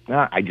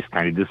 I just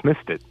kind of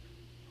dismissed it.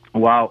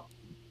 Well,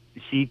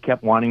 she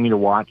kept wanting me to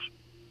watch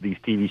these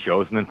TV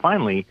shows. And then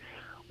finally,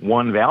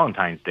 one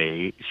Valentine's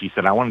Day, she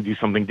said, I want to do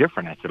something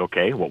different. I said,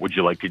 okay, what would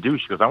you like to do?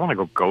 She goes, I want to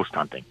go ghost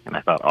hunting. And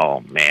I thought,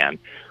 oh, man.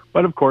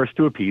 But, of course,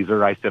 to appease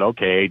her, I said,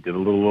 okay, did a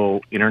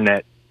little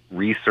internet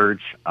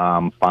research,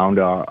 found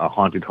a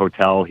haunted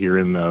hotel here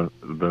in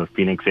the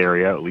Phoenix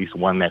area, at least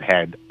one that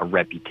had a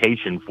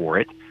reputation for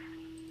it,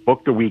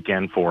 booked a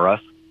weekend for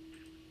us,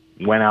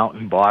 went out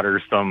and bought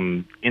her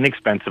some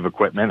inexpensive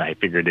equipment. I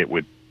figured it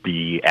would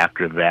be,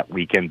 after that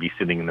weekend, be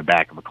sitting in the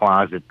back of a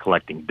closet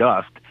collecting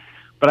dust.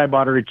 But I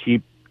bought her a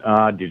cheap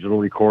digital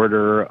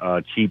recorder,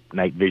 a cheap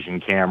night vision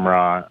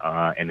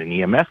camera, and an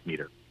EMS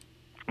meter.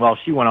 Well,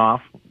 she went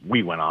off,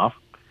 we went off,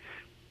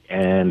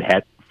 and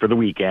had, for the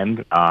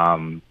weekend,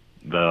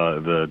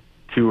 the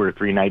 2 or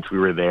 3 nights we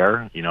were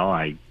there, you know,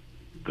 I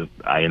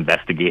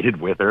investigated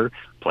with her,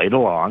 played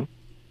along.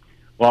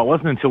 Well, it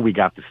wasn't until we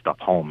got the stuff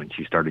home and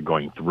she started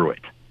going through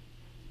it.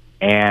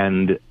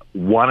 And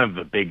one of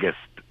the biggest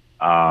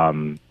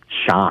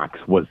shocks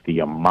was the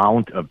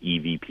amount of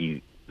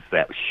EVPs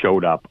that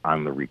showed up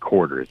on the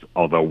recorders.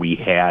 Although we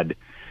had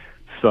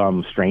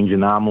some strange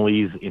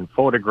anomalies in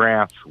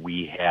photographs,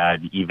 we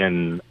had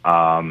even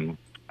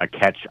a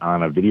catch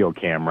on a video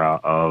camera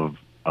of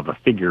a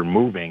figure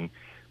moving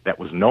that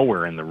was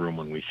nowhere in the room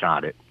when we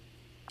shot it.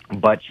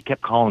 But she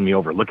kept calling me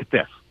over, look at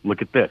this,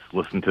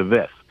 listen to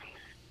this.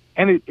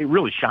 And it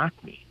really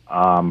shocked me.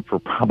 For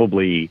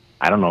probably,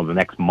 I don't know, the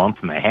next month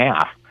and a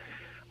half,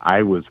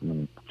 I was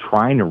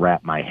trying to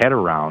wrap my head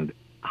around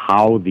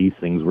how these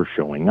things were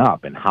showing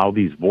up and how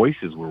these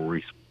voices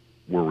were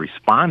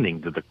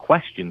responding to the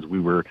questions we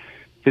were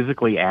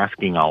physically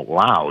asking out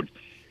loud.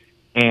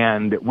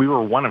 And we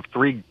were one of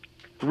three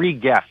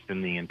guests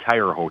in the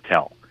entire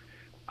hotel.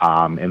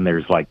 And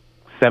there's like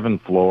 7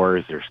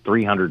 floors, there's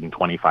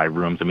 325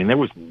 rooms. I mean, there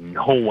was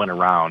no one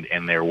around,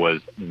 and there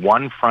was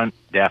one front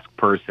desk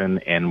person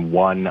and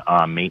one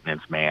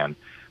maintenance man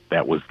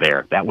that was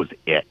there. That was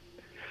it.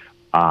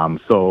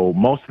 So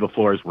most of the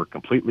floors were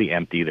completely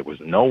empty. There was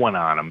no one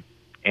on them.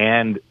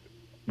 And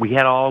we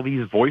had all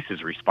these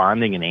voices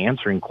responding and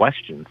answering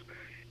questions.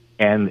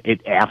 And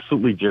it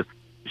absolutely just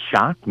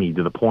shocked me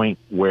to the point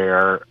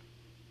where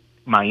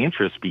my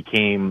interest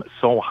became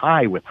so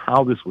high with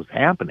how this was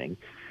happening.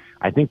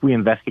 I think we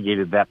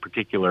investigated that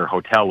particular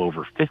hotel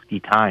over 50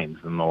 times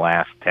in the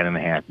last 10 and a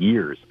half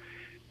years,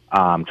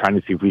 trying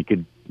to see if we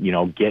could, you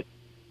know,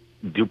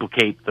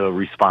 duplicate the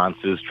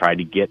responses, try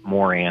to get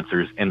more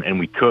answers, and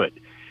we could.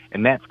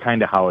 And that's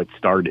kind of how it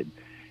started.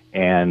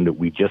 And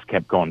we just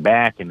kept going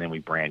back, and then we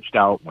branched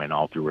out, went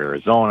all through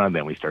Arizona,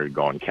 then we started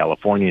going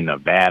California,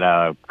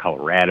 Nevada,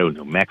 Colorado,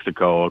 New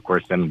Mexico. Of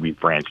course, then we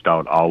branched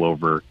out all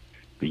over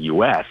the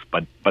U.S.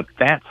 But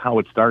that's how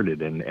it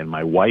started, and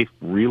my wife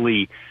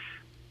really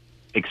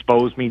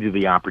exposed me to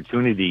the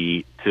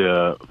opportunity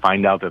to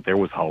find out that there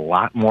was a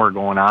lot more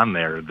going on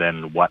there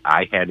than what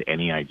I had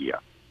any idea.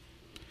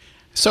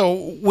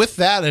 So with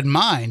that in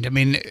mind, I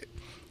mean,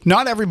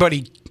 not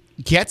everybody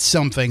gets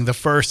something the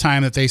first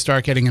time that they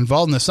start getting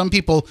involved in this. Some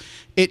people,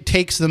 it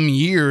takes them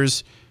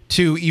years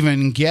to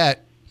even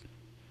get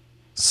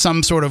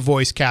some sort of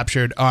voice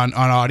captured on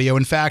audio.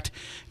 In fact,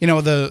 you know,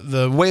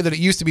 the way that it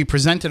used to be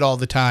presented all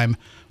the time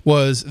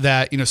was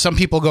that, you know, some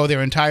people go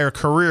their entire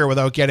career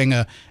without getting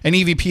an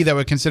EVP that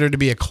would consider to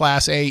be a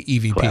Class A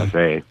EVP. Class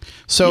A.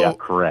 So, yeah,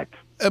 correct.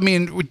 I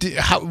mean,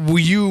 how were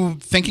you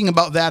thinking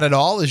about that at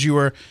all as you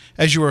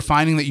were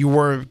finding that you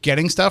were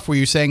getting stuff? Were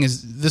you saying,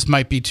 this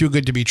might be too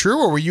good to be true,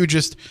 or were you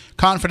just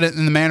confident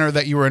in the manner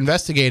that you were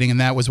investigating,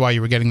 and that was why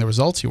you were getting the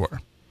results you were?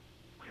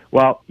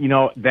 Well, you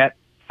know, that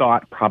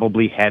thought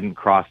probably hadn't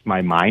crossed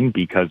my mind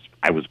because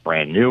I was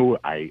brand new.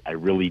 I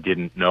really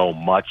didn't know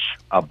much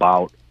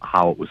about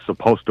how it was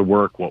supposed to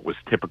work, what was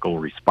typical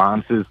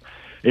responses.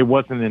 It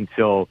wasn't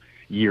until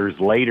years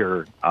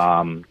later,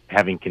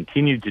 having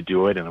continued to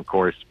do it, and of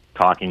course,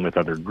 talking with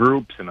other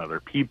groups and other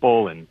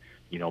people and,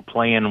 you know,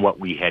 playing what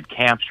we had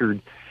captured,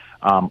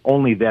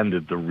 only then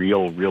did the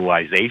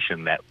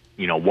realization that,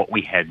 you know, what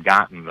we had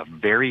gotten the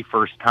very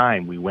first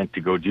time we went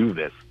to go do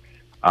this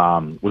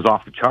was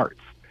off the charts.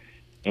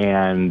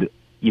 And,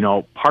 you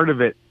know, part of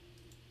it,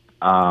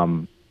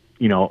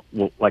 you know,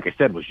 well, like I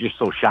said, was just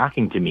so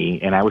shocking to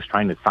me, and I was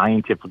trying to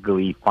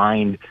scientifically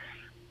find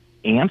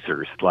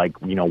answers, like,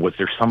 you know, was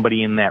there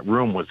somebody in that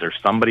room? Was there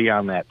somebody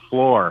on that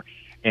floor?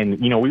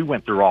 And, you know, we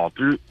went through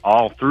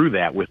all through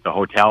that with the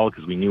hotel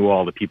because we knew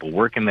all the people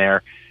working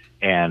there,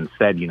 and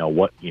said, you know,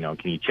 what, you know,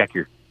 can you check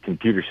your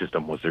computer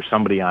system? Was there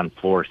somebody on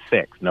floor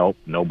 6? Nope,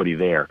 nobody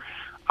there.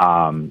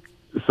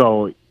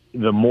 So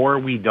the more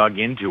we dug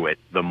into it,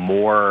 the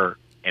more,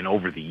 and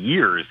over the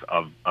years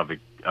of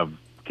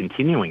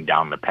continuing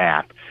down the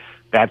path,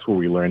 that's where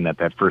we learned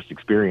that first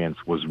experience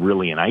was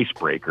really an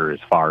icebreaker as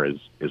far as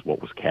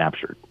what was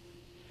captured.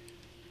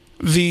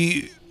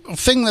 The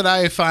thing that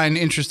I find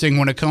interesting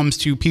when it comes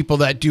to people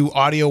that do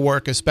audio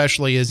work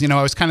especially is, you know,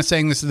 I was kind of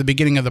saying this at the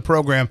beginning of the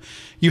program,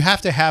 you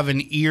have to have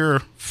an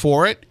ear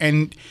for it.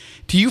 And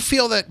do you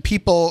feel that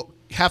people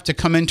have to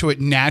come into it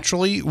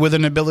naturally with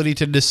an ability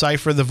to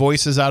decipher the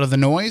voices out of the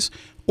noise?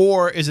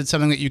 or is it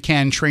something that you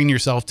can train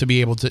yourself to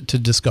be able to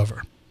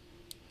discover?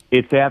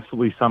 It's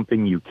absolutely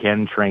something you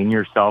can train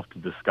yourself to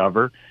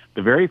discover.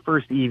 The very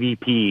first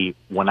EVP,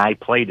 when I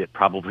played it,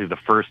 probably the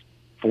first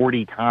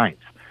 40 times,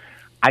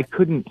 I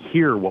couldn't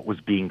hear what was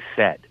being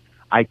said.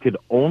 I could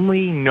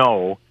only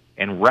know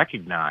and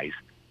recognize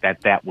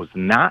that that was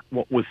not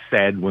what was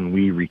said when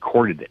we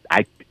recorded it.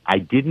 I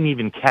didn't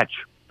even catch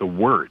the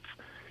words.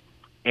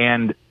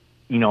 And,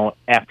 you know,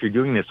 after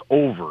doing this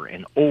over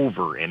and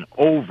over and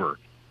over,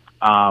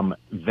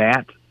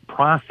 that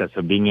process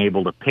of being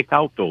able to pick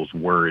out those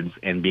words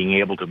and being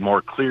able to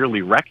more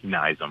clearly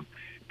recognize them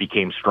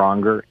became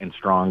stronger and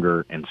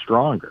stronger and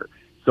stronger.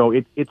 So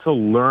it's a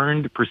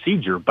learned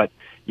procedure. But,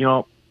 you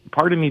know,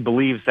 part of me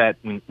believes that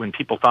when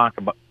people talk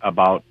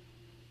about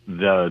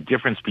the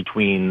difference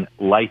between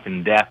life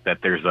and death,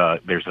 that there's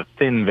a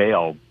thin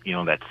veil, you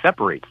know, that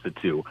separates the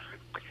two.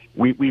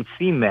 We've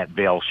seen that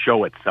veil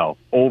show itself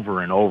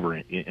over and over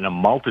in a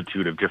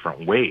multitude of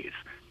different ways.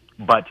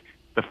 But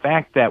the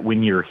fact that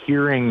when you're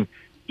hearing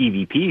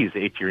EVPs,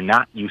 if you're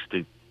not used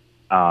to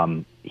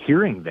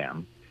hearing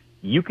them,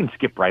 you can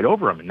skip right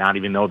over them and not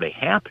even know they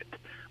happened.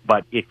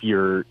 But if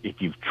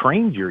you've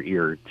trained your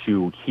ear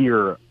to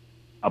hear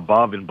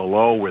above and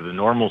below where the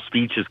normal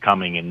speech is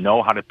coming and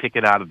know how to pick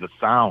it out of the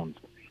sounds,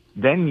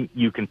 then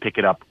you can pick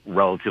it up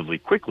relatively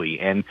quickly.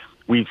 And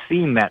we've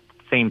seen that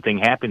same thing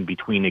happen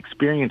between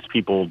experienced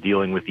people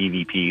dealing with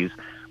EVPs,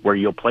 where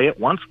you'll play it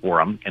once for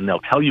them and they'll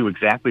tell you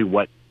exactly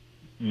what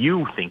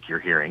you think you're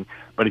hearing.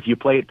 But if you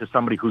play it to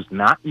somebody who's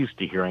not used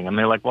to hearing them,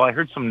 they're like, well, I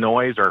heard some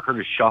noise or I heard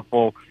a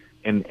shuffle,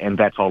 and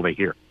that's all they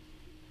hear.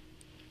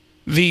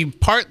 The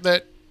part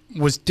that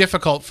was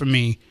difficult for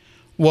me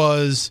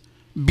was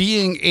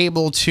being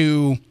able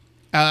to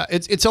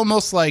it's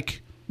almost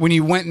like when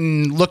you went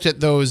and looked at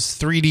those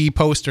 3D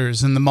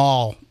posters in the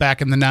mall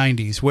back in the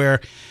 90s,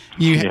 where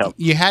you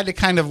had to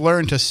kind of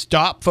learn to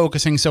stop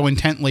focusing so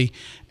intently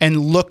and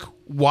look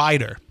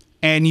wider.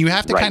 And you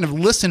have to kind of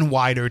listen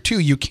wider too.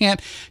 You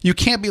can't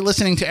be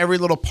listening to every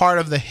little part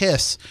of the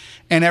hiss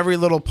and every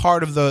little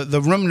part of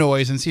the room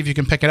noise and see if you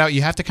can pick it out.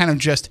 You have to kind of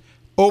just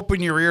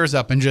open your ears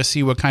up and just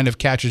see what kind of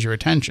catches your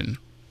attention.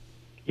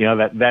 You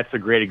know, that's a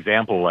great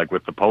example, like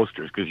with the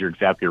posters, because you're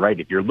exactly right.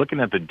 If you're looking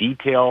at the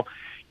detail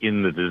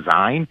in the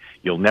design,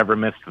 you'll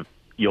miss the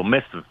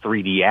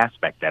 3D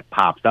aspect that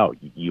pops out.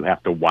 You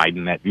have to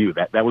widen that view.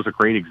 That was a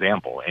great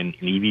example, and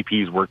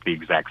EVPs work the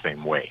exact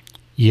same way.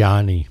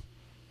 Yanni.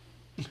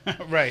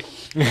 Right.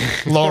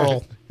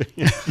 Laurel.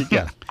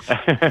 Yeah.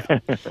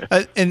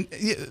 And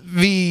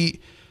the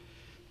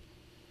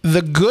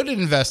good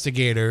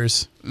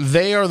investigators,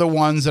 they are the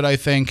ones that I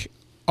think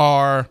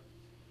are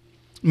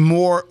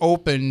more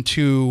open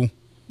to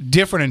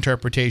different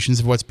interpretations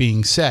of what's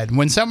being said.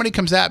 When somebody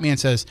comes at me and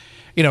says,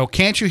 you know,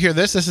 can't you hear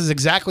this? This is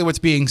exactly what's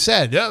being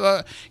said. You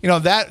know,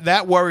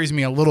 that worries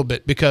me a little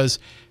bit, because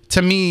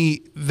to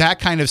me, that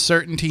kind of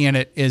certainty in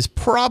it is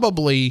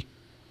probably,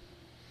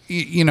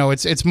 you know,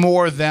 it's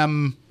more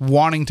them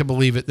wanting to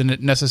believe it than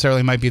it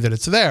necessarily might be that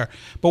it's there.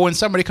 But when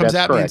somebody comes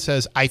at me and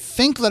says, I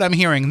think that I'm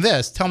hearing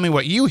this, tell me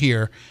what you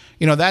hear,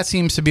 you know, that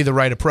seems to be the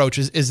right approach.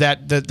 Is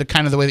that the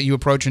kind of the way that you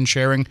approach in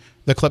sharing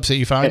the clips that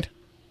you find?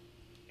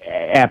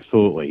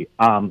 Absolutely.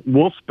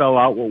 We'll spell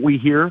out what we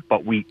hear,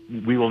 but we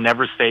will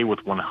never say with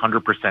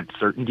 100%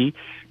 certainty.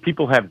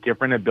 People have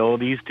different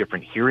abilities,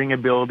 different hearing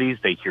abilities.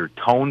 They hear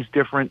tones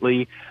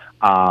differently.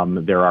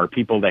 There are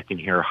people that can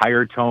hear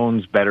higher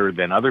tones better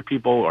than other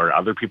people, or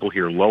other people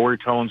hear lower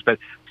tones. But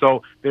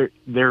so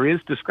there is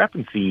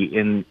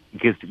discrepancy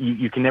because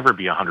you can never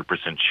be 100%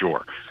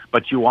 sure.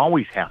 But you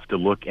always have to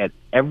look at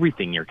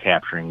everything you're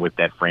capturing with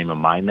that frame of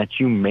mind that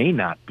you may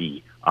not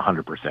be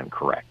 100%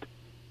 correct.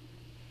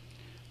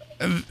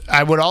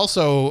 I would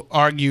also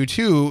argue,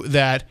 too,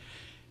 that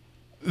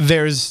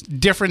there's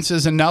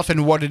differences enough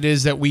in what it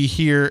is that we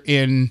hear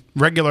in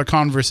regular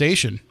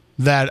conversation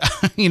that,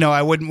 you know,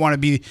 I wouldn't want to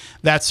be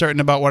that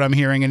certain about what I'm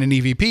hearing in an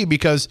EVP,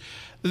 because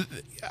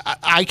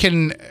I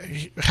can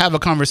have a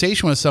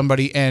conversation with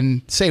somebody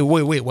and say,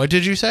 wait, what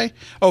did you say?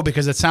 Oh,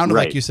 because it sounded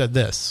like you said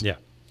this. Yeah.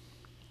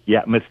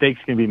 Yeah, mistakes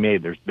can be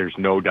made. There's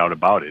no doubt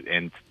about it.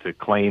 And to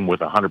claim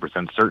with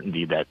 100%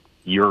 certainty that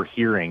you're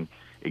hearing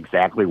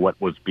exactly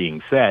what was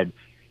being said,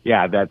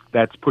 yeah,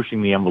 that's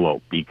pushing the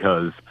envelope,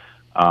 because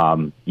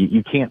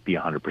you can't be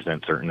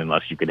 100% certain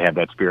unless you could have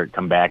that spirit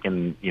come back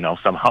and, you know,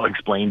 somehow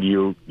explain to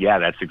you, yeah,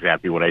 that's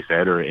exactly what I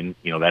said, and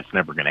you know, that's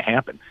never going to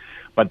happen.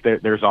 But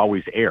there's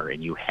always error,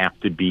 and you have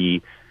to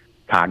be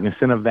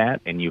cognizant of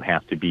that, and you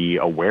have to be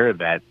aware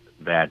that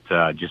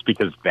just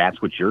because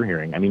that's what you're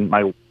hearing. I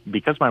mean,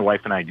 because my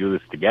wife and I do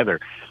this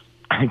together,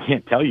 I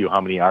can't tell you how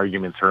many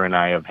arguments her and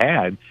I have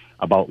had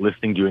about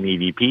listening to an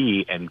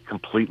EVP and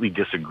completely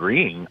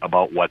disagreeing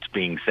about what's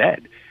being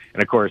said.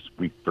 And of course,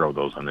 we throw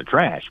those in the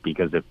trash,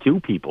 because if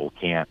two people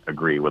can't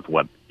agree with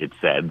what it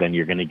said, then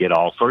you're going to get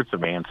all sorts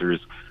of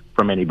answers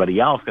from anybody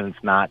else, and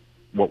it's not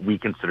what we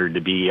consider to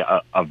be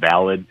a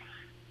valid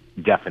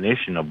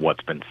definition of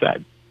what's been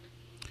said.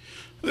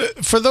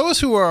 For those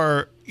who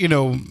are, you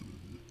know,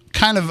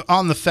 kind of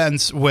on the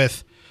fence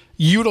with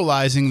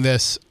utilizing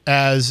this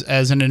as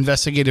an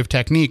investigative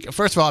technique.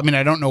 First of all, I mean,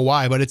 I don't know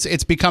why, but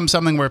it's become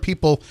something where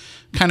people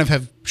kind of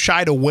have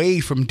shied away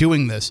from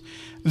doing this.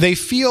 They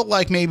feel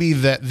like maybe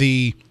that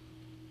the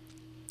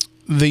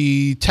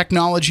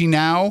technology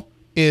now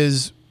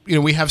is,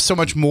 we have so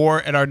much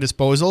more at our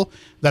disposal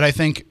that I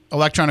think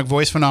electronic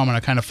voice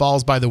phenomena kind of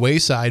falls by the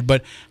wayside.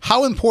 But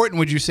how important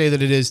would you say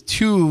that it is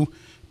to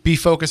be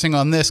focusing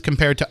on this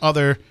compared to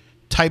other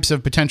types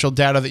of potential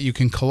data that you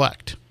can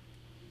collect?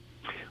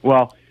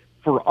 Well,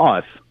 for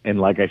us, and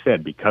like I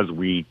said, because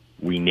we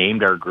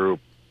named our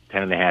group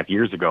 10.5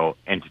 years ago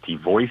Entity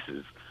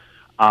Voices,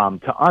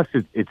 to us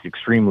it's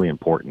extremely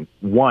important.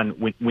 One,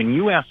 when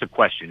you ask a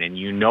question and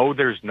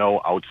there's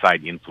no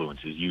outside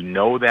influences,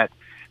 that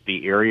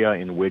the area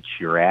in which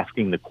you're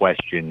asking the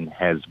question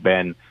has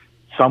been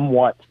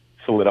somewhat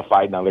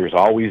solidified. Now, there's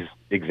always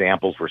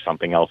examples where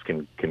something else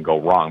can go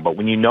wrong, but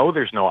when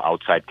there's no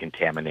outside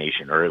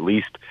contamination, or at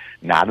least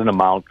not an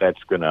amount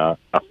that's going to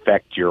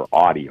affect your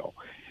audio,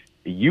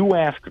 you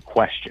ask a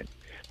question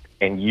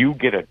and you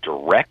get a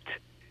direct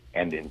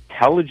and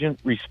intelligent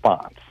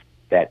response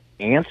that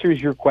answers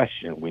your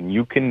question, when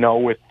you can know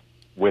with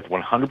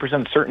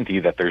 100% certainty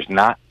that there's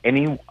not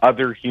any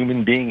other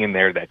human being in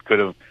there that could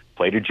have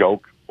played a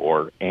joke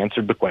or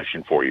answered the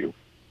question for you.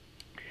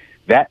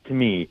 That, to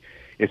me,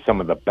 is some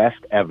of the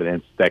best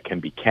evidence that can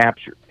be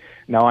captured.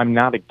 Now, I'm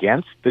not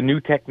against the new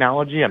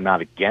technology. I'm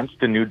not against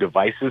the new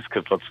devices,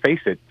 because let's face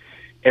it,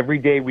 every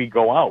day we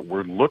go out,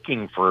 we're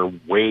looking for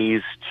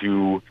ways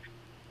to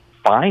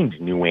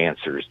find new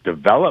answers,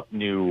 develop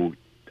new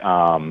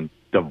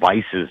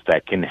devices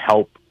that can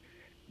help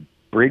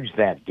bridge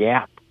that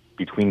gap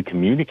between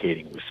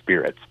communicating with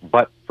spirits.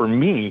 But for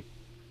me,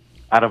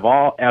 out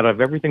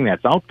of everything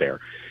that's out there,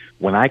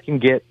 when I can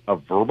get a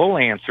verbal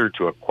answer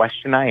to a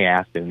question I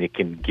asked, and it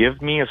can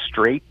give me a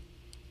straight,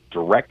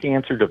 direct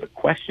answer to the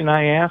question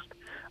I asked,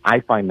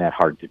 I find that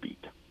hard to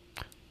beat.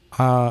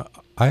 I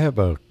have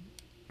a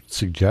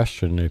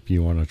suggestion if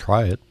you want to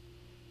try it.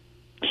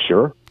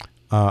 Sure.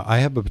 I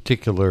have a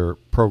particular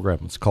program.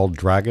 It's called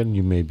Dragon.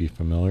 You may be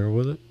familiar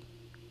with it.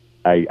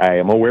 I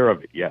am aware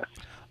of it, yes.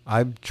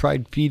 I've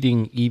tried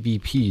feeding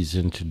EVPs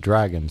into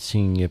Dragon,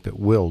 seeing if it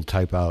will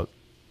type out,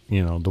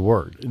 the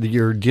word.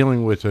 You're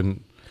dealing with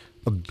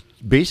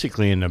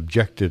basically an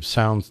objective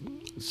sound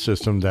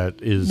system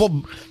that is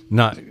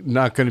not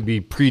going to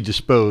be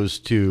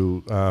predisposed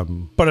to.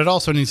 But it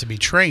also needs to be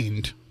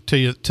trained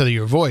to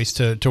your voice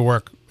to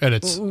work at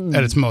its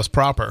most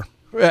proper.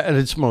 At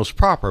its most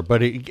proper,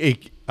 but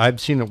I've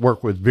seen it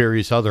work with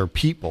various other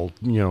people,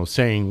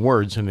 saying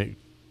words, and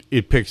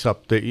it picks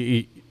up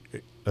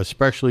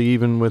especially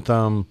even with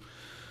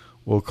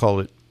we'll call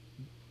it,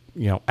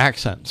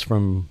 accents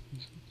from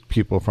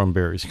people from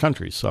various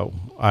countries. So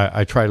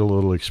I tried a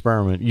little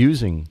experiment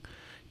using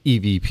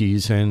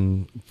EVPs,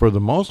 and for the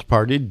most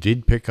part, it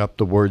did pick up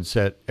the words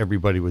that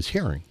everybody was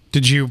hearing.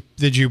 Did you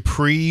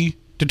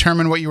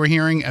predetermine what you were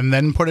hearing and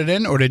then put it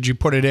in, or did you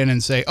put it in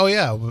and say, oh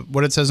yeah,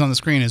 what it says on the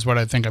screen is what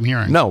I think I'm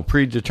hearing? No,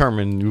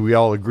 predetermined. We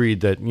all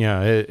agreed that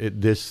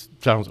this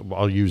sounds.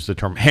 I'll use the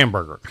term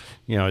hamburger.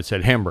 It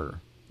said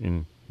hamburger,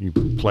 and you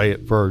play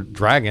it for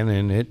Dragon,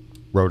 and it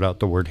wrote out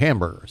the word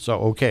hamburger. So,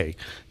 okay,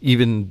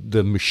 even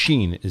the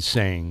machine is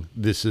saying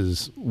this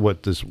is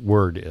what this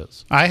word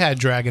is. I had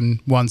Dragon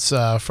once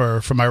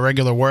for my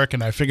regular work,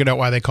 and I figured out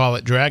why they call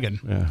it Dragon.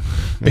 Yeah.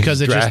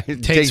 Because it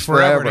just takes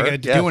forever to get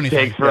it to do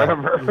anything. Takes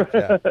forever.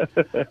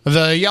 Yeah.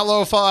 The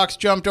yellow fox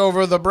jumped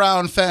over the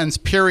brown fence,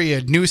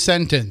 period, new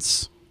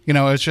sentence.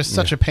 It's just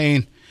such a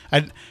pain.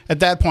 At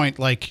that point,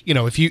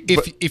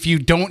 if you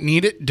don't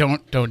need it,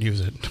 don't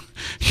use it.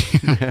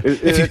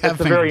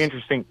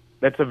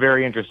 That's a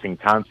very interesting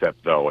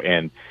concept, though,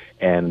 and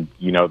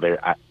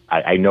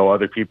I know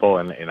other people,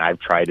 and I've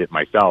tried it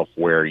myself,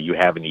 where you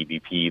have an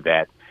EVP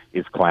that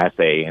is Class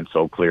A and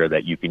so clear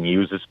that you can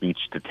use a speech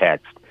to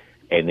text,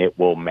 and it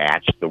will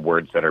match the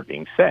words that are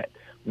being said.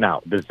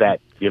 Now, does that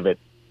give it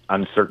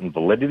uncertain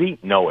validity?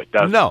 No, it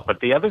doesn't. No. But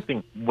the other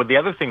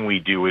thing we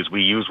do is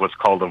we use what's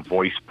called a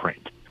voice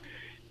print,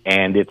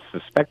 and it's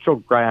the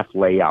spectrograph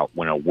layout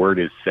when a word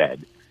is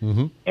said.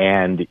 Mm-hmm.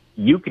 And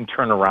you can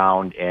turn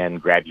around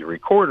and grab your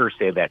recorder,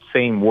 say that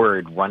same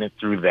word, run it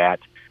through that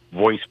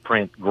voice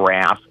print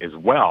graph as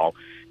well.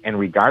 And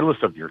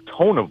regardless of your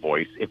tone of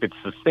voice, if it's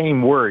the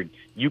same word,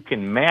 you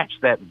can match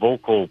that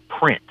vocal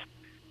print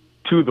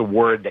to the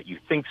word that you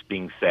think's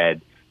being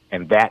said,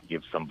 and that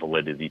gives some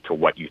validity to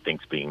what you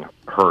think's being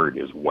heard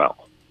as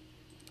well.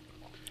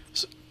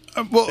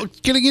 Well,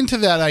 getting into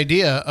that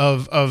idea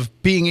of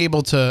being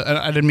able to, and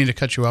I didn't mean to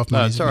cut you off.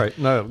 No, it's all right.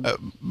 No,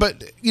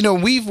 but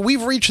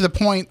we've reached the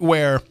point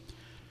where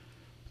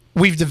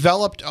we've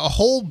developed a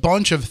whole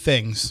bunch of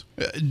things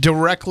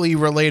directly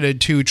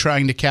related to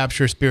trying to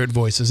capture spirit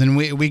voices, and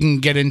we can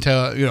get into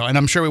and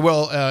I'm sure we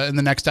will in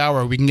the next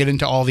hour. We can get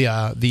into all the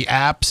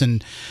apps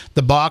and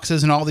the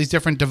boxes and all these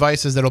different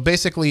devices that'll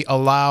basically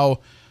allow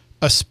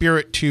a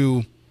spirit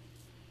to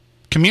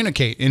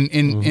communicate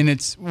in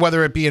its,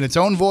 whether it be in its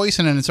own voice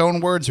and in its own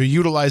words, or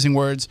utilizing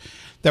words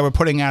that we're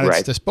putting at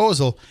its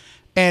disposal.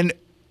 And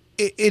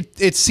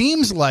it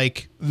seems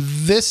like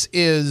this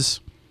is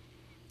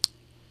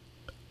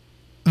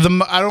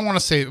I don't want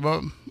to say,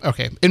 well,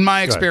 okay. In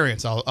my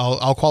experience,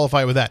 I'll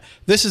qualify it with that.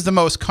 This is the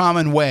most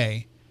common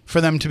way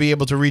for them to be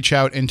able to reach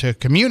out and to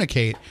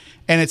communicate,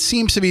 and it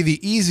seems to be the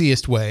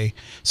easiest way.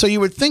 So you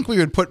would think we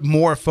would put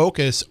more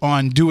focus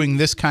on doing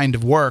this kind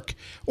of work,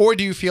 or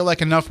do you feel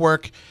like enough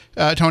work,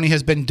 Tony,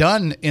 has been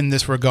done in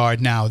this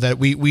regard now that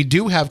we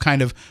do have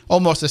kind of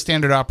almost a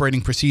standard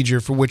operating procedure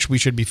for which we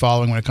should be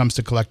following when it comes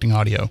to collecting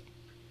audio?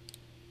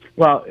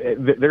 Well,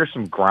 there are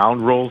some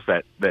ground rules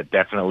that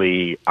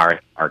definitely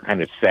are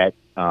kind of set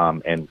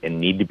and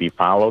need to be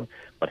followed.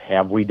 But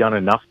have we done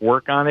enough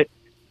work on it?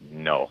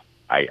 No,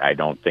 I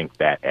don't think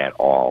that at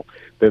all.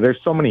 There's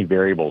so many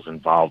variables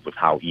involved with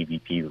how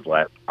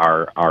EVPs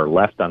are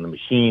left on the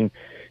machine.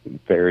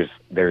 There's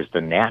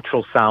the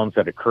natural sounds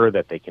that occur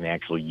that they can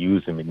actually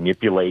use and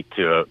manipulate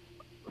to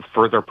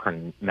further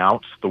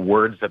pronounce the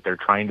words that they're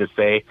trying to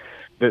say.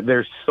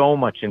 There's so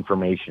much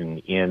information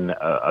in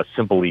a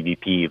simple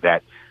EVP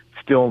that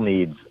still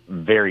needs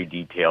very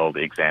detailed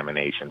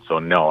examination. So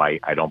no,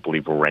 I don't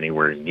believe we're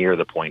anywhere near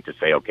the point to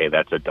say, okay,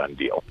 that's a done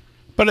deal.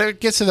 But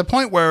it gets to the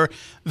point where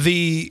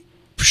the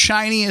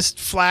shiniest,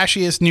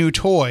 flashiest new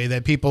toy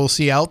that people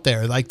see out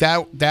there, like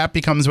that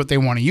becomes what they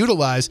want to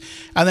utilize.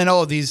 And then,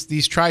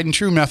 these tried and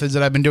true methods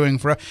that I've been doing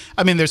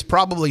there's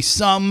probably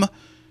some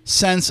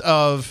sense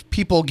of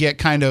people get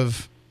kind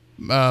of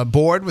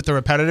bored with the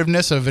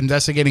repetitiveness of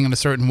investigating in a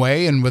certain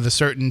way and with a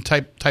certain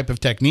type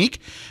of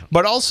technique.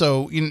 But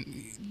also,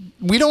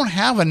 we don't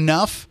have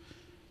enough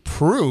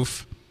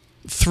proof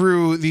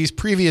through these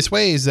previous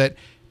ways that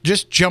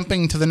just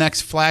jumping to the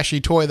next flashy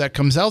toy that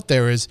comes out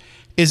there is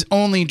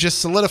only just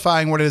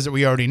solidifying what it is that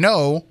we already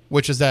know,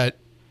 which is that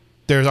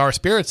there's our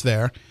spirits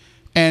there,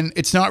 and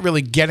it's not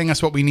really getting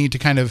us what we need to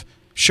kind of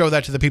show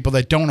that to the people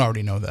that don't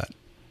already know that.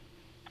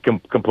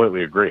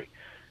 Completely agree.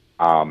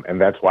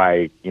 And that's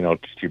why,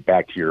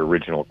 back to your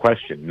original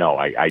question, no,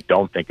 I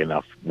don't think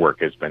enough work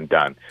has been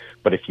done.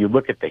 But if you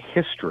look at the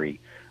history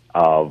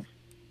of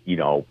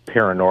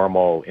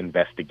paranormal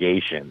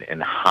investigation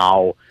and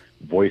how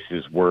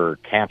voices were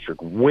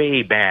captured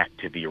way back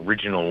to the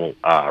original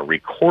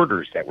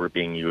recorders that were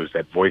being used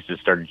that voices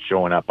started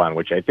showing up on,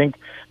 which I think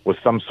was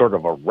some sort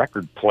of a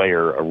record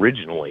player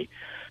originally.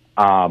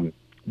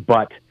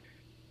 But,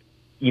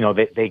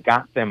 they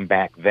got them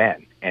back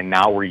then, and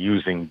now we're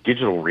using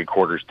digital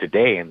recorders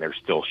today, and they're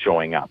still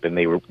showing up. And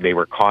they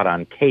were caught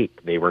on tape.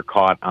 They were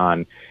caught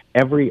on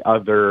every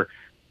other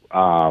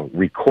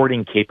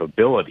recording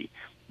capability.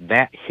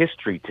 That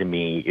history to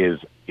me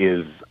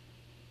is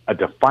a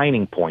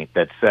defining point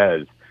that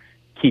says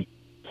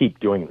keep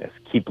doing this,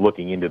 keep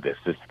looking into this.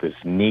 This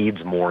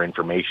needs more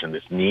information.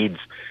 This needs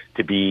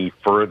to be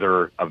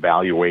further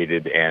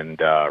evaluated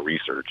and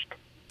researched.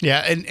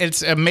 Yeah, and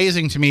it's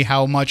amazing to me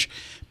how much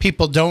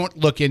people don't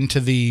look into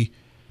the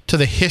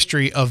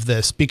history of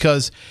this,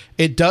 because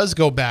it does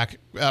go back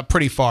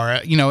pretty far.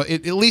 At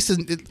least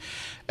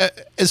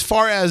as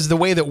far as the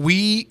way that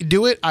we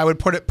do it, I would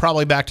put it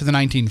probably back to the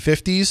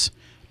 1950s.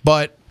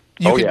 But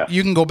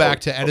you can go back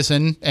to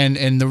Edison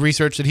and the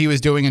research that he was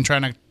doing and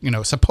trying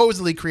to,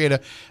 supposedly create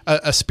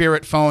a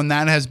spirit phone.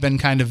 That has been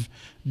kind of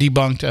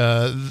debunked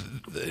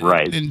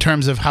right, in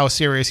terms of how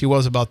serious he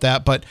was about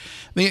that. But,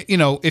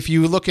 if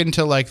you look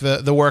into like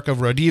the work of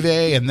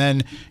Rodive, and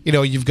then,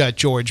 you've got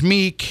George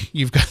Meek,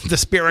 you've got the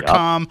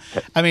Spiritcom.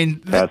 Yep. I mean,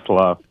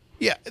 Tesla.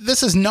 Yeah,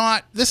 this is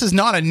not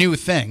a new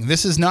thing.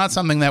 This is not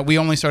something that we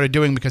only started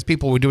doing because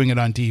people were doing it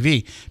on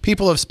TV.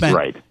 People have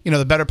spent,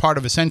 the better part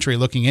of a century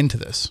looking into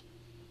this.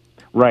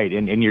 Right,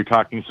 and you're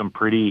talking some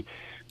pretty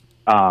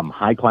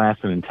high-class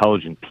and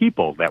intelligent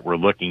people that were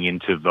looking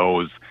into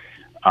those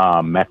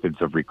methods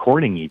of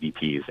recording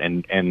EVPs.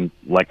 And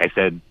like I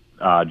said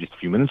just a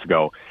few minutes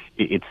ago,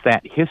 it's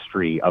that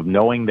history of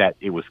knowing that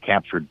it was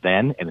captured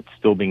then and it's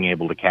still being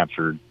able to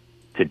capture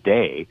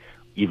today,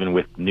 even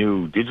with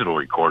new digital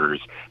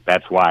recorders.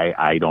 That's why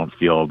I don't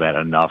feel that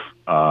enough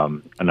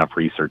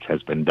research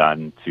has been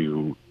done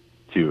to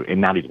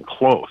and not even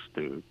close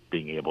to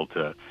being able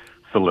to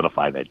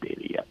solidify that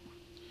data yet.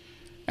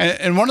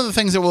 And one of the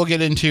things that we'll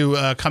get into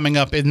coming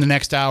up in the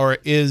next hour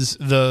is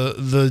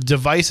the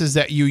devices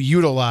that you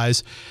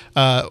utilize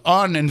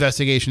on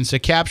investigations to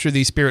capture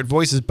these spirit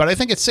voices. But I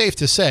think it's safe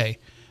to say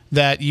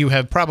that you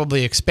have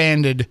probably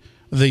expanded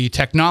the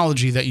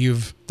technology that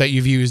you've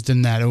used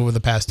in that over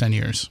the past 10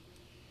 years.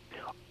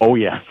 Oh,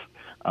 yes.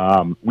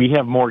 We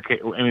have more.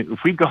 If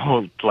we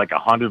go to like a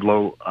haunted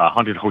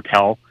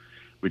hotel,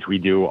 which we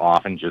do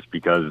often just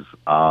because,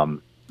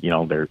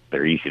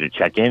 they're easy to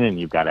check in and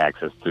you've got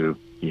access to,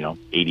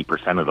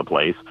 80% of the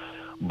place.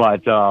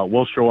 But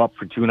we'll show up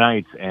for 2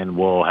 nights and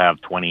we'll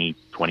have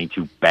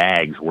 22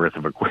 bags worth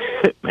of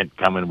equipment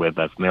coming with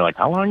us. And they're like,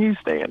 how long are you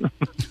staying?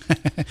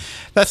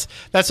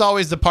 That's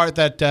always the part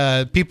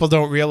that people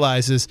don't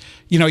realize is,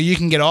 you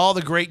can get all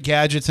the great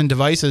gadgets and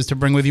devices to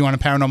bring with you on a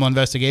paranormal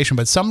investigation,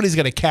 but somebody's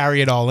got to carry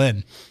it all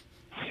in.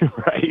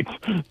 Right.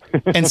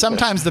 And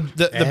sometimes the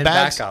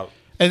bags...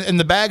 and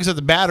the bags of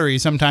the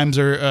batteries sometimes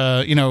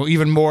are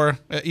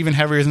even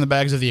heavier than the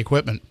bags of the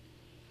equipment.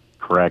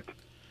 Correct.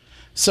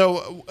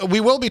 So we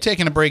will be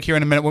taking a break here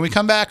in a minute. When we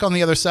come back on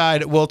the other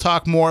side, we'll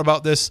talk more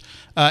about this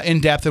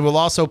in depth, and we'll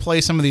also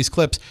play some of these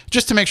clips.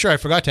 Just to make sure, I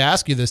forgot to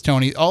ask you this,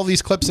 Tony. All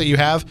these clips that you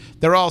have,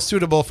 they're all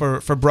suitable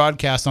for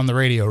broadcast on the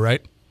radio,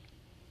 right?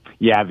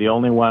 Yeah, the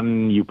only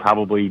one you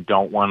probably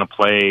don't want to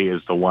play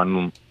is the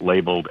one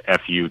labeled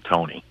 "F.U.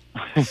 Tony,"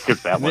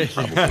 because that one's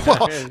probably.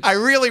 Well, I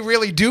really,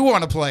 really do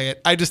want to play it.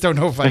 I just don't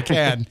know if I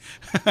can.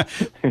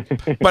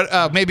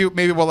 But maybe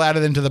we'll add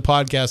it into the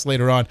podcast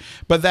later on.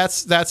 But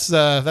that's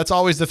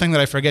always the thing that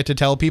I forget to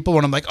tell people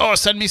when I'm like, oh,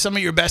 send me some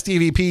of your best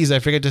EVPs. I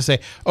forget to say,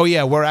 oh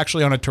yeah, we're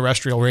actually on a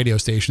terrestrial radio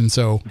station,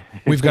 so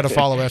we've got to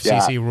follow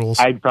FCC rules.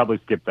 I'd probably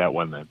skip that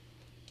one then.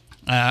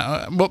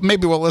 Well,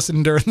 maybe we'll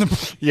listen during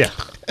the. Yeah.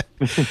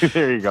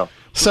 There you go.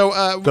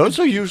 So those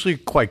are usually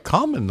quite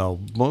common, though.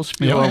 Most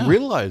people don't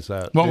realize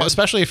that. Well,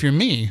 especially if you're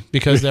me,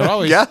 because they're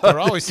always they're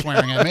always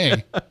swearing at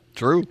me.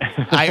 True.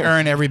 I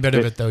earn every bit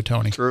of it, though,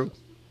 Tony. True.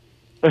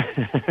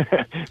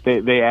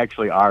 They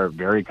actually are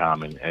very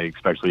common,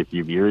 especially if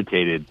you've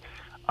irritated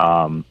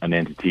an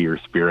entity or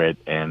spirit,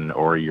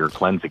 or you're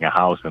cleansing a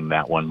house, and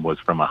that one was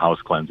from a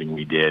house cleansing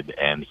we did,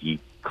 and he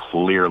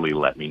clearly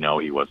let me know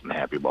he wasn't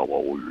happy about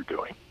what we were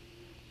doing.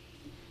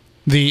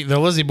 The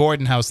Lizzie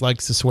Borden house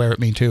likes to swear at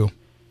me too.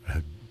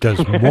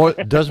 Does more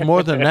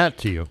than that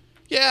to you.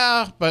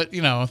 Yeah, but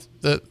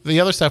the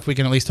other stuff we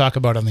can at least talk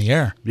about on the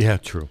air. Yeah,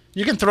 true.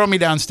 You can throw me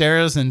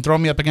downstairs and throw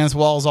me up against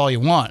walls all you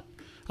want.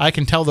 I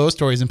can tell those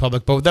stories in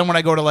public. But then when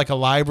I go to like a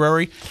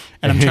library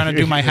and I'm trying to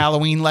do my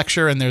Halloween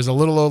lecture and there's a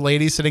little old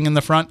lady sitting in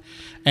the front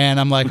and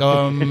I'm like,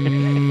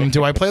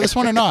 do I play this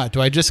one or not?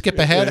 Do I just skip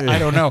ahead? I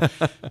don't know.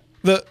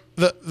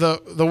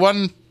 The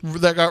one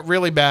that got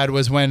really bad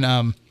was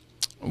when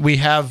we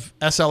have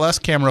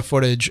SLS camera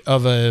footage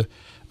of a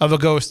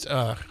ghost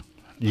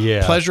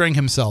pleasuring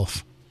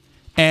himself.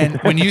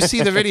 And when you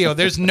see the video,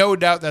 there's no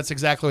doubt that's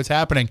exactly what's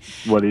happening.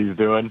 What he's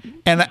doing.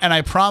 And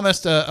I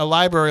promised a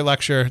library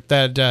lecture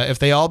that if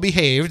they all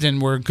behaved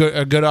and were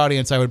a good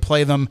audience, I would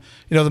play them,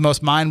 the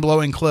most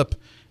mind-blowing clip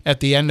at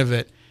the end of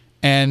it.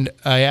 And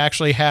I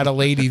actually had a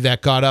lady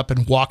that got up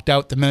and walked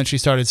out the minute she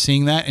started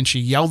seeing that, and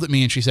she yelled at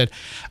me and she said,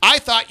 "I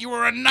thought you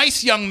were a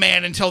nice young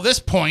man until this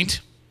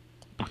point."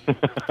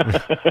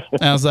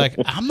 And I was like,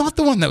 I'm not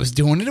the one that was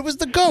doing it. It was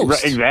the ghost.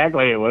 Right,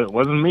 exactly. It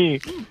wasn't me.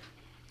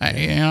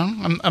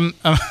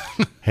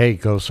 Hey,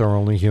 ghosts are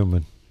only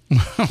human.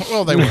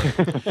 Well, they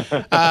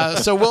were.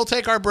 So we'll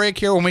take our break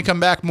here. When we come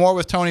back, more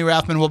with Tony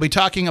Rathman. We'll be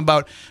talking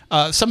about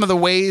some of the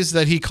ways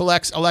that he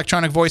collects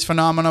electronic voice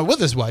phenomena with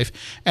his wife,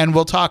 and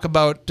we'll talk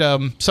about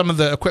some of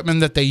the equipment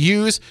that they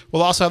use.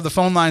 We'll also have the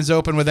phone lines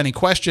open with any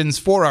questions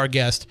for our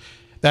guest.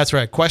 That's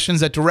right, questions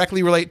that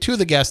directly relate to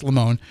the guest,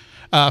 Lamone.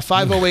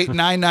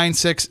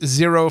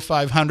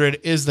 508-996-0500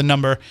 is the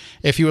number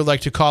if you would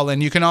like to call in.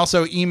 You can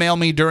also email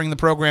me during the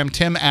program,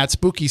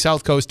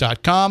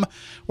 tim@spookysouthcoast.com,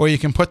 or you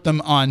can put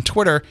them on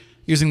Twitter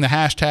using the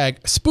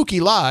hashtag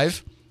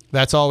SpookyLive.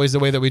 That's always the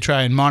way that we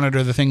try and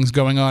monitor the things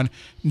going on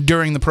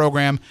during the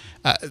program.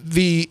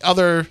 The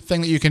other thing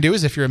that you can do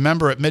is if you're a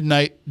member at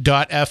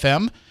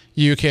midnight.fm,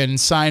 you can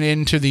sign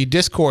into the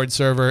Discord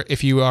server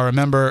if you are a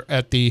member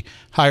at the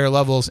higher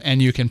levels,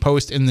 and you can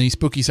post in the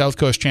Spooky South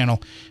Coast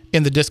channel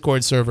in the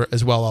Discord server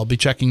as well. I'll be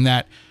checking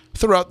that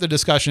throughout the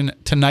discussion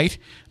tonight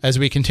as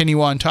we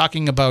continue on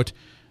talking about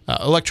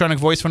electronic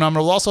voice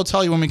phenomena. We'll also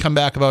tell you when we come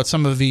back about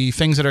some of the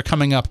things that are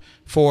coming up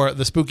for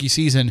the spooky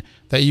season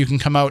that you can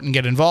come out and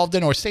get involved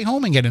in, or stay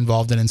home and get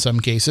involved in some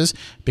cases,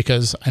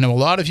 because I know a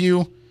lot of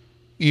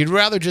you'd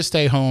rather just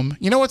stay home.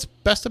 You know what's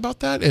best about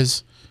that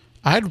is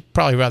I'd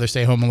probably rather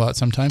stay home a lot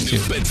sometimes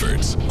too.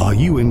 Are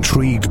you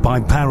intrigued by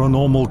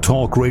Paranormal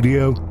Talk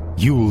Radio?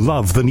 You'll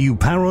love the new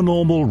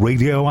Paranormal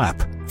Radio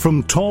app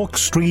from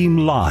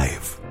TalkStream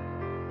Live.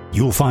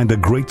 You'll find a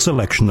great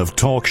selection of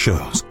talk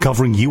shows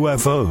covering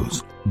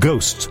UFOs,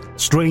 ghosts,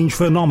 strange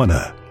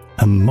phenomena,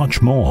 and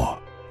much more.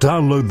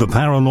 Download the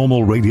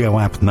Paranormal Radio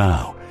app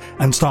now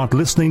and start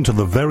listening to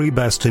the very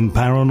best in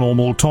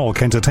paranormal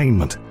talk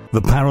entertainment.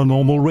 The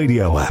Paranormal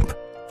Radio app,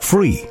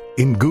 free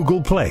in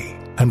Google Play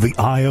and the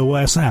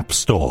iOS App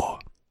Store.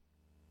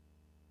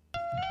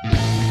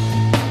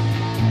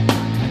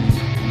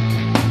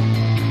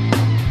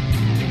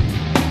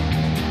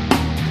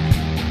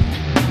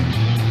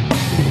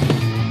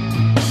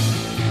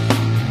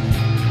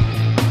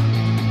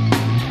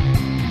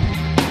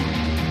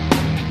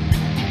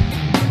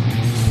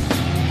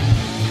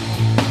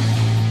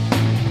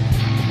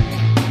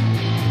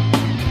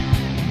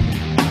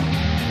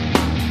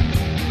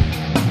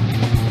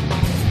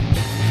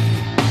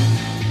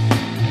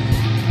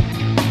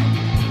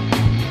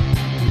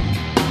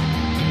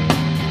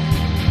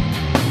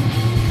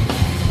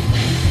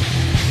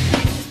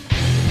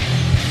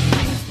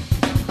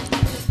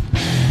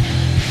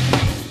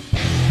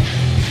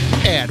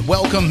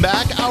 Welcome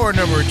back. Hour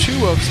number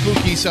 2 of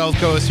Spooky South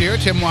Coast here.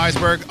 Tim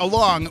Weisberg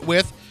along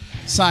with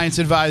science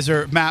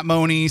advisor Matt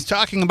Moniz,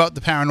 talking about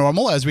the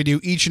paranormal as we do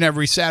each and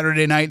every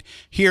Saturday night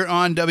here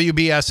on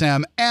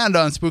WBSM and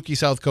on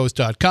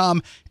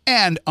SpookySouthCoast.com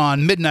and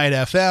on Midnight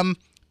FM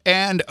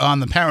and on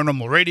the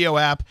Paranormal Radio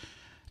app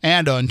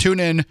and on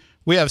TuneIn.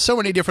 We have so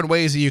many different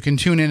ways that you can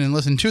tune in and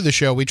listen to the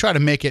show. We try to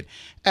make it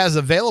as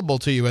available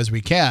to you as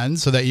we can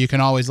so that you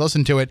can always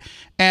listen to it.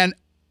 And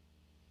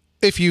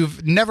if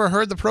you've never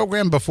heard the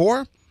program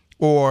before,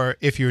 or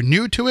if you're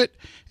new to it,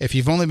 if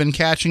you've only been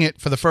catching it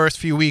for the first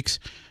few weeks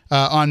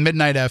on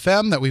Midnight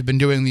FM that we've been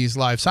doing these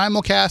live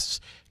simulcasts,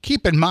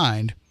 keep in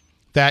mind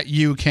that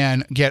you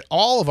can get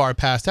all of our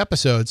past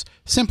episodes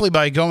simply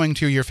by going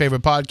to your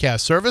favorite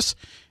podcast service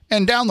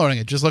and downloading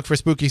it. Just look for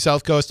Spooky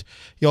South Coast.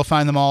 You'll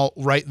find them all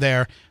right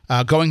there,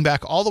 going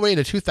back all the way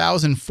to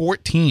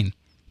 2014,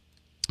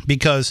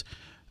 because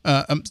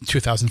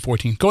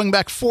 2014, going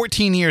back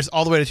 14 years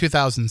all the way to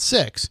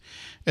 2006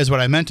 is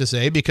what I meant to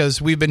say,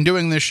 because we've been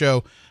doing this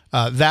show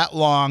that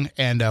long,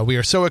 and we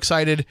are so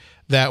excited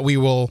that we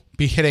will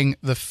be hitting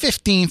the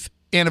 15th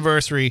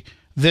anniversary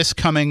this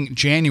coming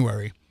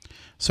January.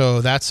 So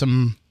that's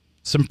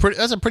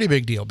that's a pretty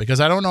big deal, because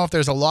I don't know if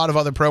there's a lot of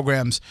other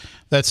programs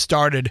that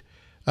started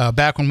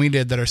back when we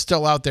did that are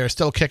still out there,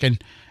 still kicking,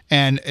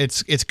 and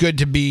it's good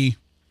to be,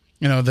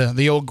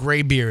 the old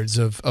graybeards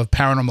of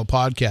paranormal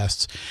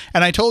podcasts.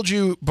 And I told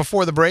you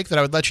before the break that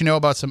I would let you know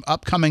about some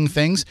upcoming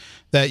things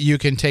that you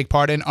can take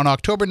part in. On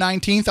October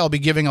 19th, I'll be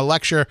giving a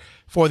lecture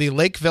for the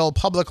Lakeville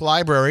Public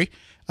Library.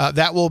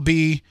 That will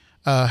be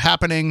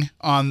happening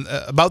on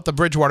about the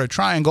Bridgewater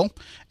Triangle,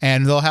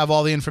 and they'll have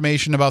all the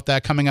information about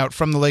that coming out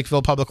from the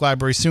Lakeville Public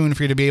Library soon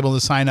for you to be able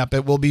to sign up.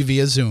 It will be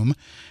via Zoom.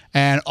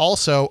 And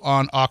also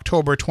on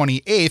October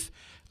 28th,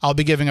 I'll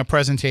be giving a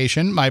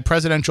presentation, my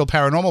presidential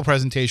paranormal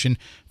presentation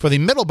for the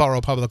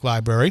Middleborough Public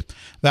Library.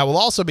 That will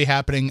also be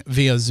happening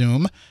via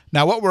Zoom.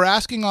 Now, what we're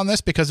asking on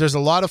this, because there's a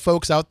lot of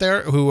folks out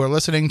there who are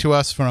listening to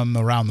us from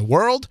around the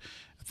world.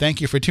 Thank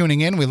you for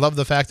tuning in. We love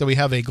the fact that we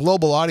have a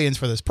global audience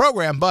for this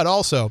program, but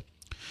also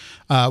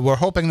we're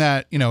hoping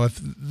that, if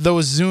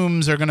those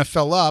Zooms are going to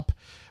fill up,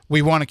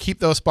 we want to keep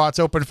those spots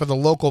open for the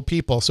local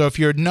people. So if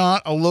you're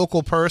not a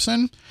local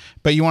person,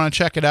 but you want to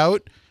check it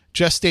out,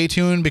 just stay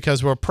tuned,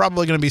 because we're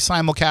probably going to be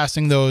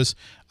simulcasting those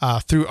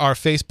through our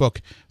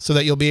Facebook so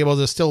that you'll be able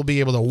to still be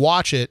able to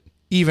watch it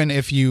even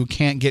if you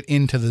can't get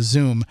into the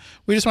Zoom.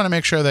 We just want to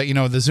make sure that,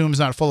 the Zoom's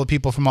not full of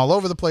people from all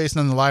over the place, and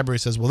then the library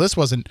says, well, this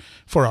wasn't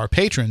for our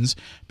patrons,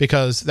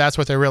 because that's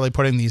what they're really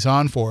putting these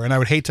on for. And I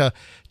would hate to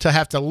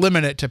have to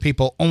limit it to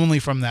people only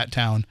from that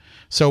town.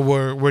 So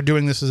we're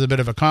doing this as a bit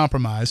of a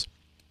compromise.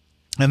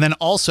 And then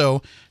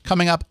also,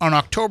 coming up on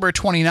October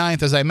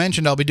 29th, as I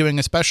mentioned, I'll be doing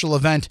a special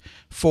event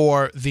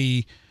for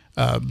the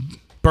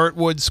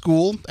Burtwood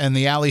School and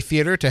the Alley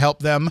Theater to help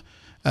them.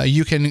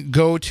 You can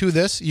go to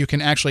this. You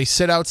can actually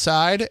sit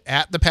outside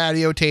at the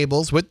patio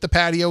tables with the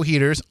patio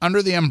heaters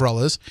under the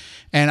umbrellas,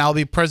 and I'll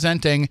be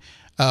presenting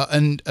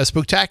a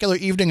spectacular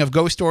evening of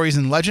ghost stories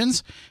and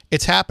legends.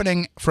 It's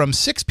happening from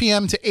 6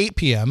 p.m. to 8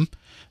 p.m.,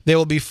 There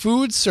will be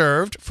food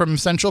served from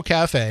Central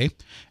Cafe,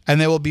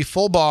 and there will be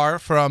full bar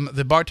from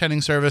the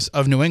bartending service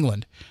of New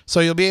England. So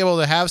you'll be able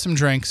to have some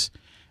drinks,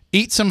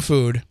 eat some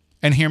food,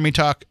 and hear me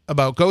talk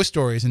about ghost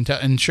stories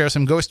and share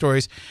some ghost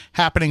stories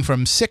happening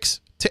from 6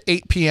 to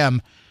 8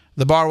 p.m.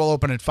 The bar will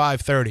open at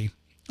 5:30,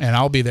 and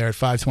I'll be there at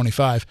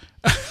 5:25.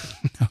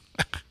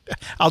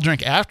 I'll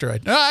drink after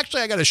it. No,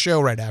 actually, I got a show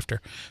right after,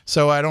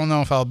 so I don't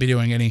know if I'll be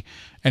doing any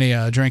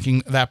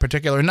drinking that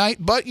particular night.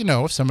 But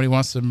if somebody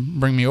wants to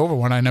bring me over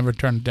one, I never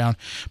turn it down.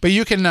 But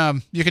you can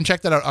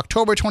check that out,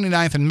 October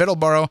 29th in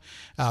Middleborough.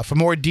 For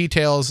more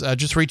details,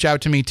 just reach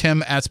out to me,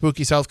 Tim at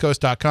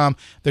SpookySouthCoast.com.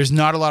 There's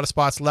not a lot of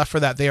spots left for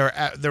that.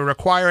 They're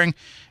requiring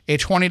a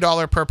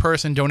 $20 per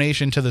person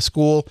donation to the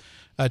school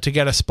to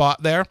get a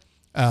spot there.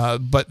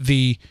 But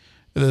the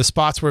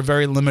spots were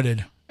very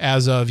limited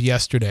as of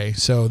yesterday,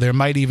 so they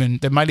might even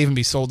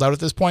be sold out at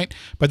this point,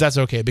 but that's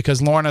okay,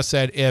 because Lorna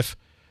said if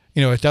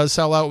it does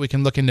sell out, we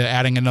can look into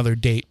adding another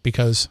date,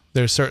 because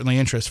there's certainly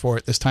interest for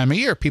it this time of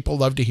year. People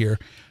love to hear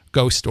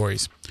ghost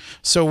stories,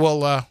 so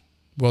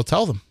we'll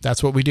tell them.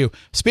 That's what we do.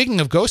 Speaking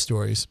of ghost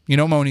stories,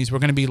 Moniz, we're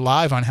going to be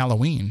live on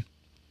Halloween.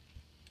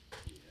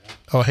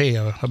 Oh, hey,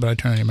 how about I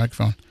turn on your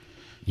microphone?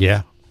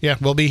 Yeah,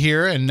 we'll be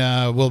here, and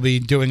we'll be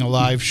doing a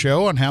live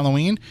show on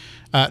Halloween.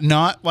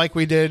 Not like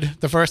we did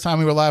the first time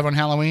we were live on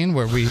Halloween,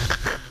 where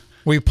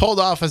we pulled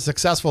off a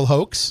successful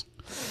hoax.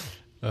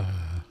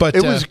 But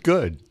it was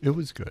good. It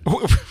was good.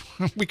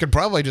 We could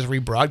probably just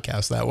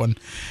rebroadcast that one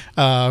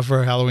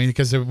for Halloween,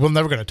 because we're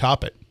never going to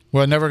top it.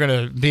 We're never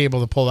going to be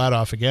able to pull that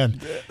off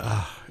again.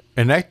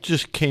 And that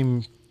just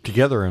came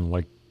together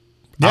in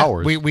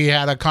hours. We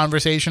had a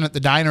conversation at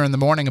the diner in the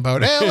morning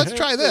about, hey, let's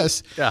try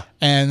this. Yeah.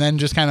 And then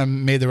just kind of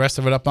made the rest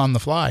of it up on the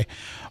fly.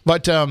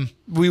 But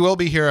we will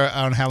be here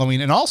on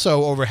Halloween, and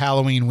also over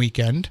Halloween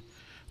weekend.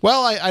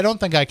 Well, I don't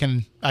think I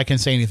can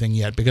say anything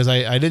yet, because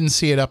I didn't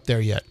see it up there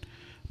yet.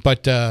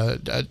 But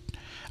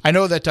I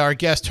know that our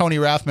guest, Tony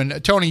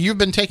Rathman. Tony, you've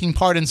been taking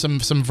part in some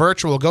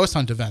virtual ghost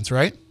hunt events,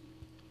 right?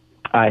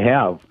 I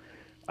have.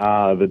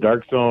 the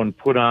Dark Zone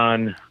put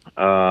on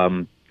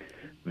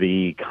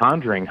the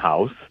Conjuring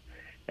House,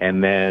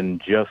 and then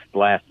just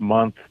last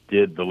month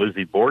did the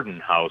Lizzie Borden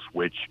House,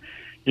 which,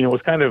 you know,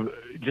 was kind of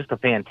just a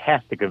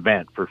fantastic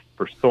event for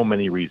so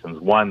many reasons.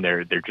 One,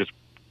 they're just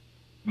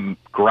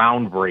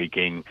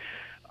groundbreaking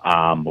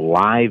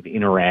live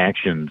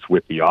interactions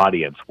with the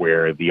audience,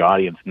 where the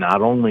audience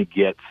not only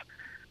gets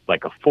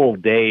like a full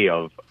day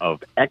of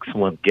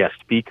excellent guest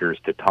speakers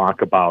to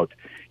talk about,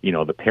 you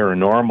know, the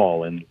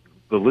paranormal. And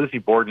the Lizzie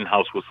Borden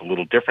House was a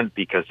little different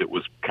because it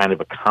was kind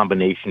of a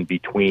combination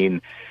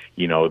between,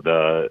 you know,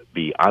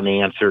 the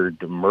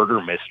unanswered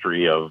murder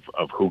mystery of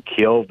who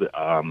killed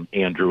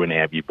Andrew and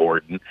Abby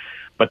Borden,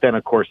 but then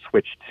of course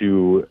switched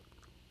to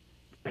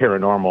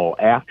paranormal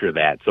after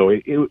that. So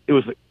it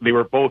was, they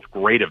were both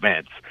great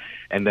events.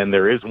 And then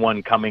there is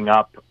one coming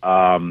up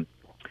in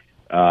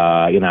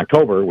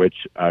October,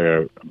 which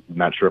I'm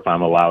not sure if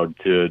I'm allowed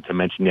to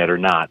mention yet or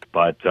not,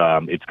 but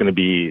it's going to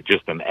be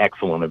just an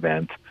excellent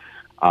event.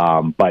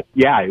 But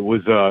yeah, it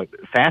was a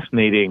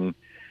fascinating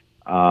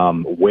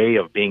way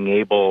of being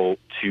able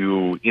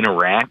to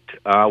interact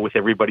with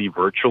everybody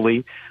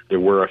virtually.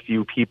 There were a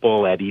few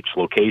people at each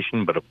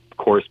location, but of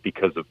course,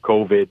 because of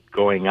COVID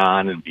going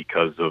on and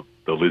because of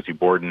the Lizzie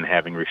Borden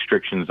having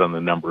restrictions on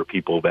the number of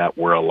people that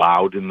were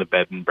allowed in the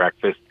bed and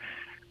breakfast,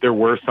 there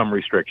were some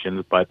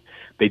restrictions, but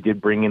they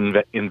did bring in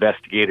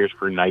investigators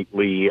for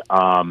nightly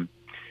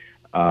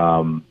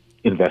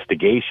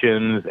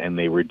investigations, and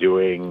they were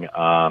doing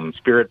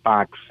spirit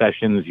box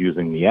sessions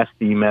using the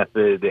SD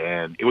method,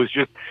 and it was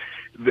just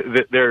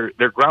they're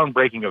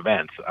groundbreaking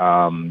events,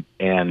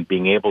 and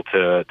being able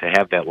to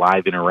have that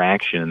live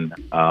interaction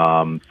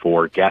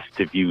for guests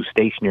to view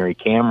stationary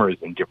cameras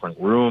in different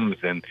rooms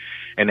and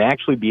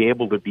actually be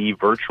able to be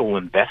virtual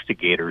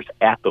investigators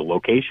at the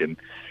location.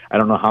 I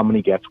don't know how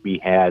many guests we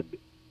had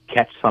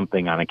catch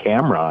something on a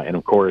camera and,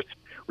 of course,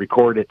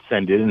 record it,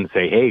 send it in, and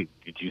say, "Hey,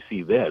 did you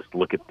see this?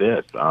 Look at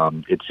this."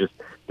 It's just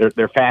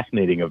they're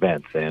fascinating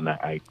events, and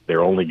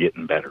they're only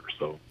getting better.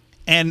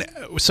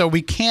 So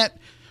we can't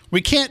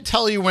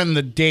tell you when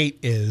the date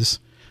is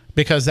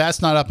because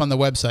that's not up on the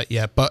website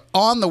yet. But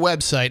on the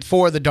website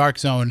for the Dark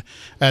Zone,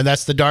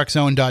 that's the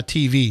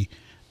darkzone.tv.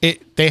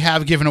 They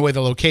have given away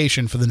the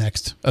location for the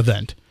next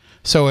event,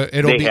 so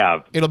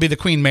it'll be the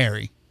Queen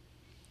Mary.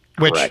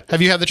 Which Correct.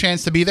 Have you had the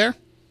chance to be there?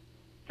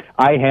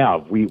 I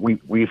have.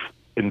 We've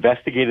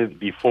investigated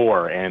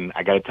before, and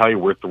I got to tell you,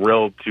 we're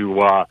thrilled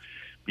to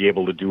be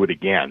able to do it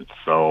again.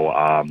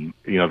 So,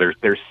 you know,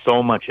 there's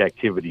so much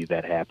activity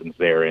that happens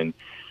there, and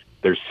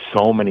there's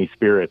so many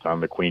spirits on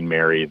the Queen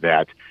Mary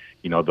that,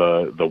 you know,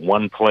 the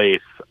one place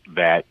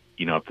that,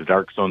 you know, if the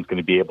Dark Zone's going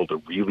to be able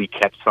to really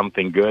catch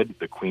something good,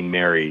 the Queen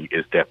Mary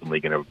is definitely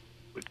going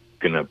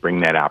to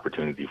bring that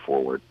opportunity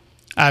forward.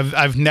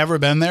 I've never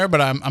been there,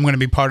 but I'm going to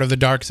be part of the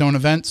Dark Zone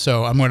event,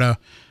 so I'm going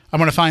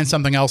to find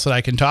something else that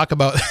I can talk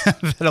about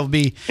that'll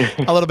be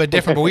a little bit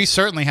different. But we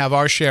certainly have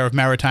our share of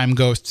maritime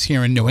ghosts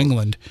here in New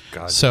England.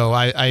 God. So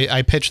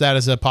I pitch that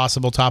as a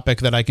possible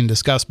topic that I can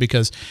discuss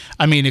because,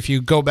 I mean, if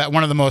you go back,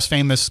 one of the most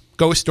famous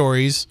ghost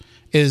stories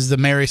is the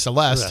Mary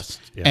Celeste.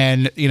 Yeah.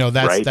 And, you know,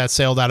 that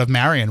sailed out of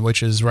Marion,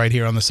 which is right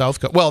here on the south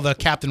coast. Well, the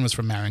captain was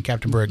from Marion,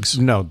 Captain Briggs.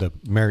 No,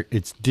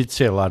 it did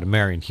sail out of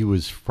Marion. He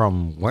was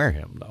from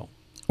Wareham, though.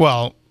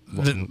 Well,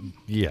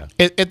 yeah.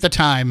 At the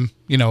time,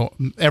 you know,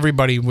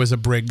 everybody was a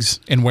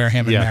Briggs in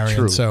Wareham and Marion.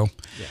 True. So,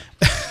 yeah.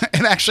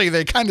 And actually,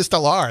 they kind of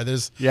still are.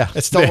 It's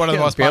still one of the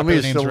most popular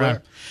names around.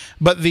 There.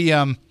 But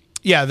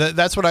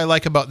that's what I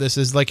like about this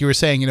is, like you were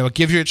saying, you know, it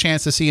gives you a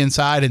chance to see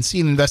inside and see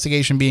an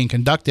investigation being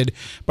conducted,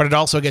 but it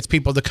also gets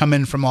people to come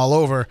in from all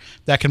over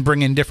that can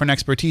bring in different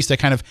expertise that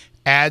kind of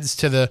adds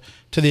to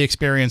the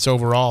experience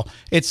overall.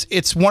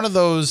 It's one of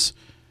those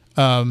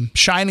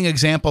shining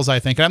examples, I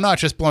think. And I'm not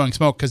just blowing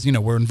smoke because, you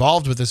know, we're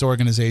involved with this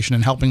organization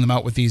and helping them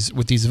out with these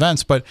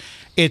events, but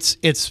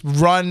it's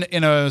run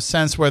in a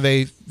sense where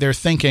they're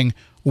thinking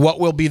what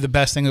will be the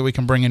best thing that we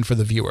can bring in for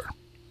the viewer,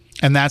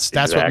 and that's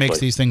what makes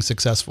these things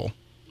successful.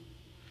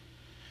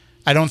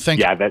 I don't think.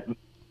 Yeah.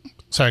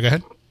 Sorry, go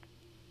ahead.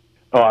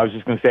 Oh, I was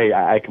just going to say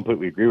I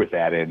completely agree with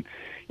that, and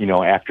you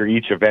know, after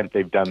each event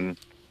they've done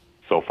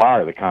so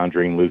far, The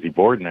Conjuring, Lizzie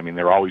Borden, I mean,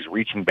 they're always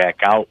reaching back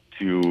out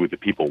to the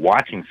people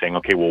watching saying,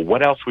 okay, well,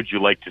 what else would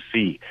you like to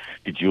see?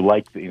 Did you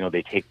like, you know,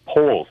 they take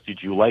polls.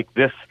 Did you like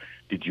this?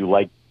 Did you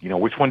like, you know,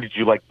 which one did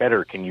you like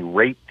better? Can you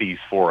rate these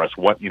for us?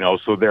 What, you know,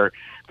 so they're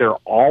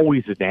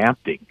always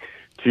adapting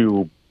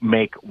to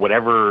make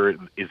whatever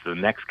is the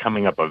next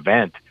coming up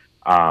event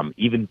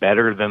even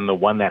better than the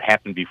one that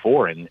happened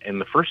before. And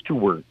the first two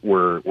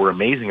were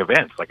amazing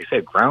events. Like I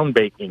said,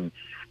 groundbreaking,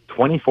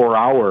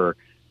 24-hour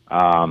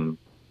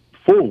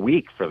full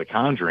week for The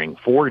Conjuring,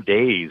 4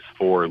 days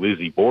for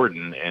Lizzie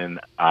Borden, and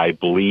I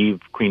believe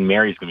Queen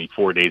Mary's going to be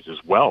 4 days as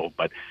well,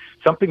 but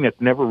something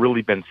that's never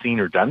really been seen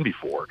or done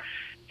before.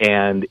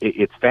 And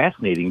it's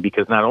fascinating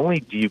because not only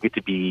do you get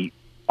to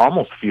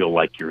almost feel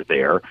like you're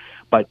there,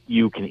 but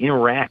you can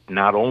interact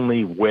not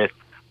only with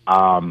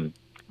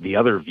the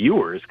other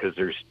viewers, because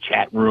there's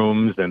chat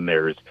rooms and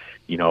there's,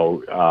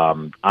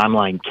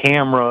 online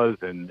cameras,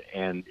 and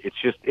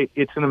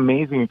it's an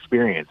amazing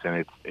experience.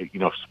 And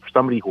for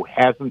somebody who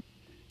hasn't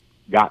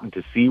gotten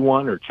to see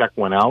one or check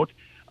one out,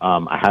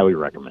 I highly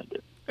recommend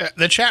it.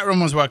 The chat room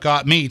was what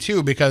got me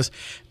too, because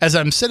as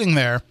I'm sitting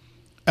there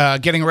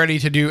getting ready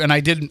to do, and I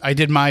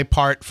did my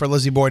part for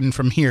Lizzie Borden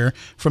from here,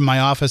 from my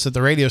office at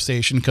the radio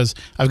station, because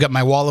I've got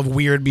my wall of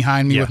weird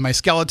behind me with my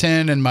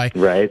skeleton and my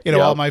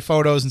all my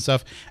photos and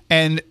stuff.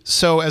 And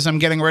so as I'm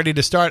getting ready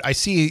to start, I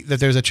see that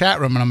there's a chat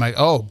room, and I'm like,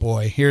 oh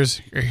boy, here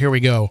we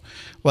go.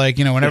 Like,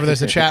 whenever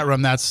there's a chat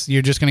room,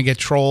 you're just going to get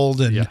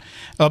trolled. And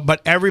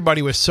but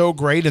everybody was so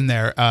great in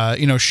there,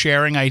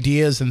 sharing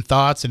ideas and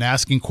thoughts and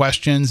asking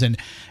questions, and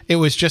it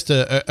was just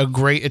a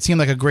great. It seemed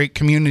like a great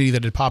community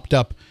that had popped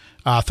up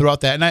throughout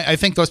that. And I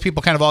think those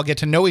people kind of all get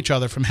to know each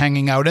other from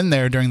hanging out in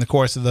there during the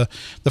course of the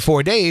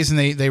 4 days, and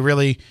they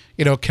really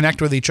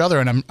connect with each other.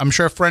 And I'm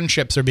sure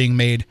friendships are being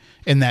made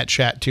in that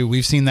chat too.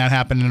 We've seen that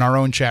happen in our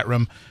own chat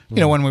room,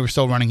 when we were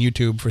still running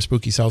YouTube for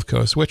Spooky South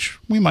Coast, which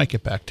we might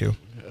get back to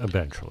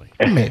eventually.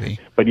 Maybe.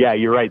 But yeah,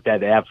 you're right.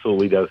 That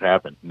absolutely does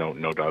happen. No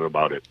doubt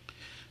about it.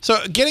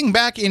 So getting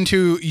back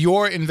into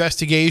your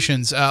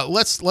investigations,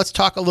 let's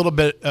talk a little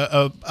bit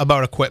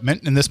about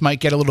equipment, and this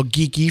might get a little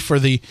geeky for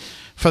the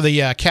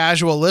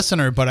casual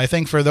listener, but I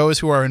think for those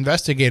who are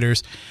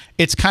investigators,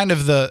 it's kind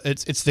of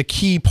it's the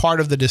key part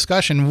of the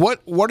discussion.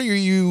 What are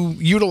you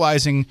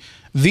utilizing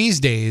these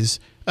days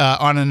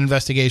on an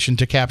investigation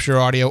to capture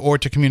audio or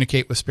to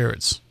communicate with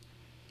spirits?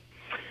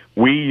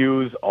 We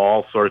use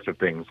all sorts of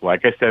things.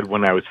 Like I said,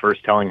 when I was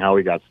first telling how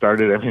we got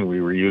started,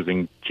 we were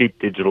using cheap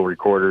digital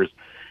recorders.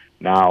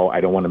 Now,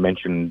 I don't want to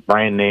mention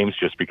brand names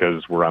just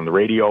because we're on the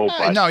radio.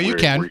 But no, you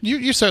can.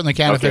 You certainly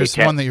can if there's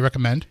one that you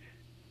recommend.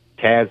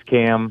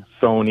 Tascam,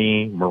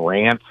 Sony,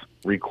 Marantz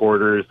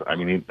recorders.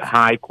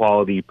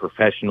 High-quality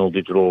professional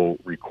digital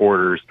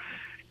recorders.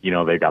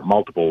 They've got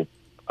multiple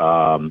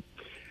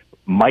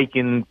mic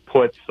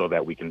inputs so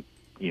that we can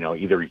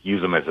either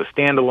use them as a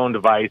standalone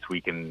device.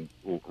 We can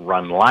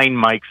run line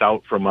mics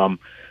out from them.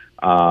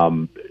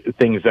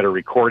 Things that are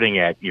recording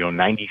at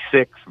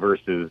 96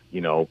 versus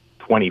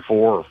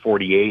 24 or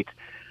 48.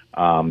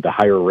 The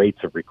higher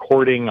rates of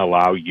recording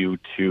allow you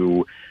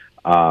to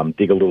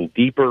dig a little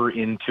deeper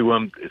into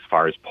them as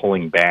far as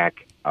pulling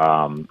back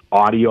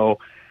audio.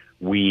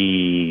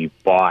 We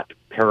bought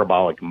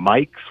parabolic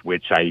mics,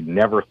 which I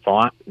never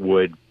thought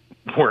would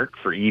work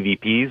for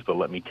EVPs, but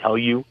let me tell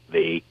you,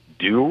 they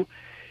do.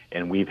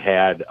 And we've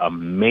had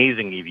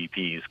amazing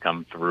EVPs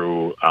come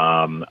through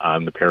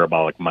on the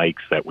parabolic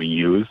mics that we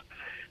use.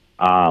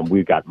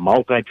 We've got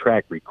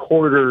multi-track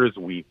recorders.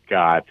 We've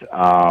got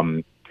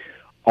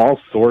all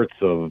sorts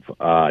of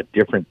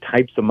different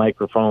types of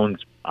microphones,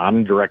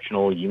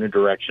 omnidirectional,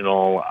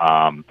 unidirectional,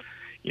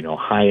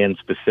 high-end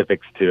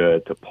specifics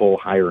to pull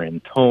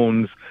higher-end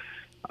tones.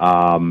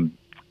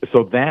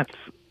 So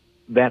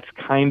that's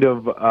kind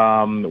of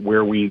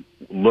where we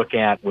look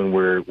at when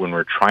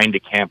we're trying to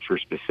capture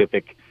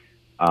specific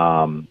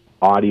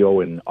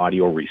audio and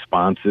audio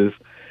responses.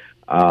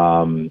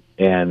 And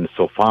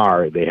so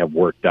far, they have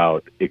worked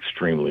out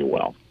extremely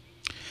well.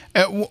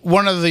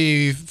 One of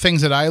the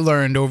things that I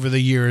learned over the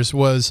years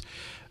was,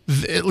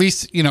 at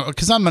least,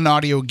 because I'm an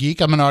audio geek,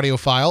 I'm an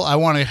audiophile, I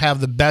want to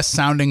have the best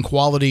sounding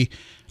quality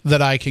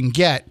that I can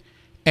get.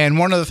 And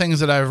one of the things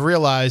that I've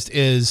realized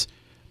is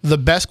the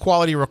best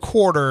quality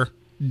recorder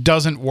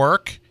doesn't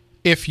work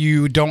if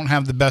you don't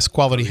have the best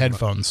quality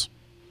headphones.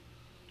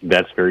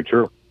 That's very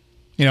true.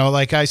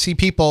 Like I see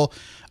people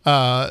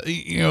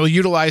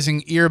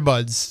utilizing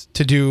earbuds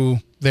to do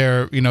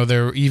their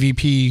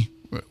EVP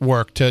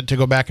work, to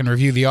go back and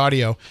review the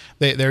audio.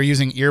 They're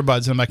using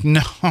earbuds. I'm like,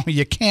 no,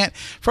 you can't.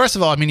 First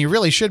of all, you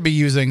really should be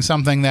using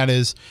something that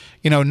is,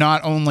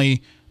 not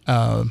only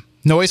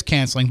noise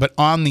canceling, but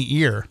on the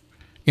ear.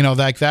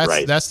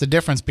 That's the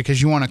difference,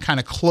 because you want to kind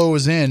of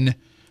close in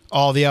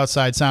all the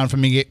outside sound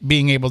from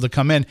being able to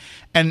come in.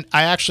 And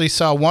I actually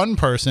saw one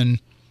person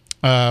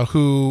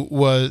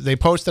they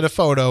posted a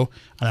photo,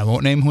 and I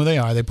won't name who they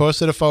are. They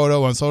posted a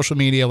photo on social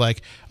media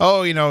like,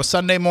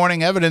 Sunday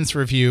morning evidence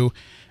review,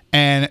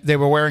 and they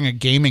were wearing a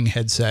gaming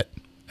headset.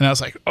 And I was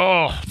like,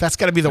 oh, that's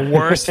got to be the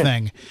worst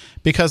thing,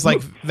 because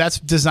that's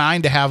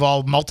designed to have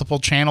all multiple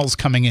channels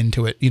coming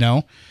into it,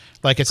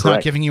 Like it's Correct.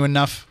 Not giving you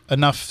enough.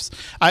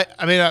 I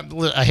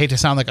hate to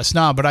sound like a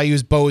snob, but I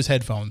use Bose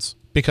headphones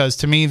because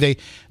to me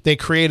they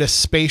create a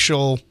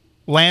spatial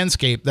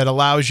landscape that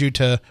allows you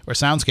to, or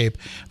soundscape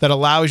that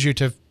allows you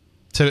to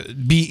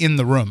be in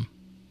the room.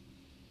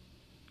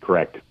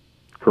 Correct.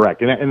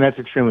 And that's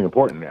extremely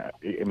important.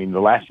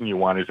 The last thing you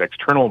want is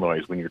external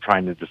noise when you're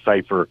trying to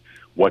decipher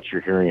what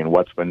you're hearing and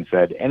what's been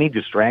said. Any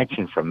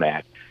distraction from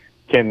that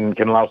can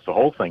louse the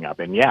whole thing up.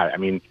 And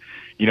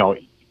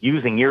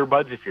using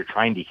earbuds if you're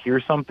trying to hear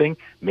something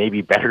may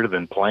be better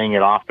than playing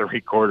it off the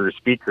recorder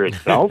speaker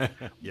itself.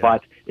 Yeah.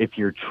 But if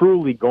you're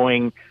truly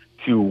going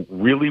to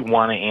really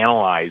want to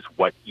analyze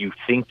what you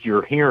think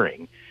you're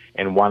hearing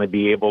and want to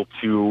be able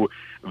to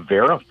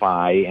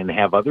verify and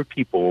have other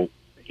people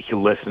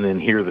listen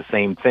and hear the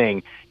same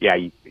thing,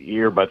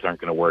 earbuds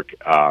aren't going to work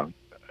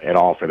at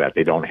all for that.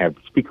 They don't have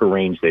speaker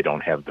range. They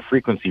don't have the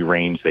frequency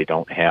range. They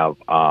don't have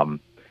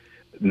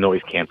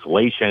noise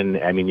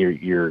cancellation. I mean,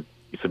 you're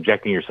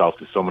subjecting yourself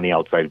to so many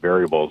outside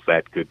variables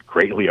that could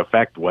greatly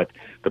affect what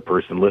the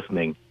person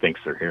listening thinks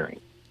they're hearing.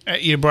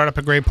 You brought up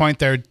a great point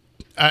there.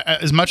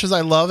 As much as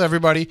I love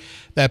everybody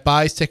that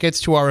buys tickets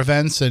to our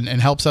events and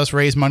helps us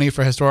raise money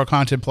for historic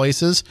haunted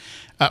places,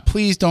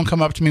 please don't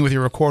come up to me with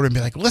your recorder and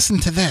be like, listen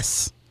to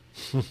this.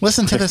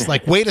 Listen to this.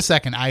 Like, wait a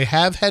second. I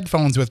have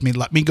headphones with me.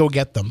 Let me go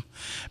get them.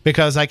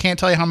 Because I can't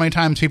tell you how many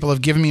times people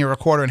have given me a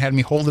recorder and had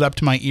me hold it up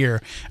to my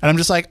ear. And I'm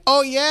just like,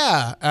 oh,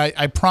 yeah.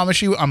 I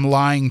promise you I'm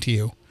lying to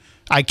you.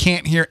 I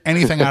can't hear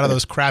anything out of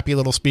those crappy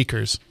little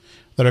speakers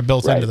that are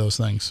built into those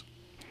things.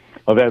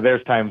 Well,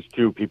 there's times,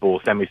 too, people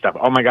will send me stuff.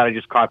 Oh, my God, I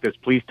just caught this.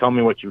 Please tell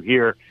me what you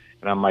hear.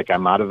 And I'm like,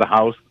 I'm out of the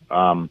house.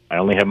 I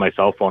only have my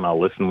cell phone. I'll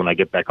listen when I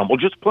get back home. Well,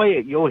 just play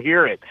it. You'll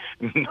hear it.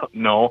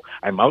 No,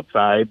 I'm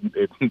outside.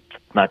 It's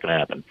not going to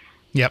happen.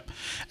 Yep.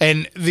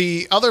 And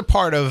the other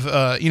part of,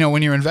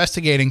 when you're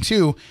investigating,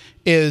 too,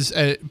 is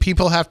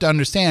people have to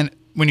understand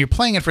when you're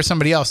playing it for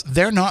somebody else,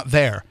 they're not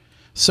there.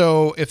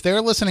 So if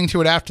they're listening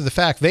to it after the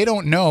fact, they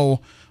don't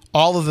know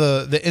all of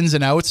the ins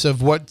and outs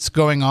of what's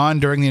going on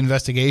during the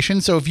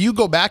investigation. So if you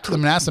go back to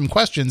them and ask them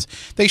questions,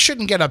 they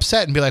shouldn't get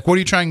upset and be like, what are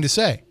you trying to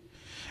say?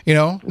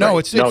 No,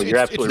 it's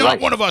not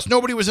one of us.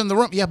 Nobody was in the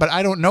room. Yeah, but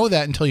I don't know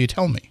that until you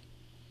tell me.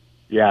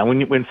 Yeah,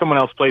 when someone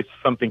else plays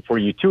something for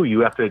you, too, you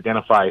have to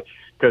identify,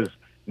 because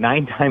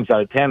 9 times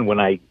out of 10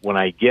 when I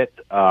get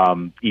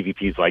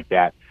EVPs like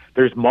that,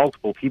 there's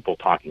multiple people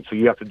talking. So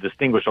you have to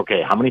distinguish,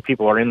 okay, how many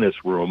people are in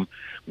this room?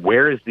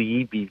 Where is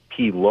the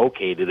EVP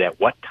located? At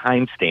what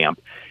timestamp?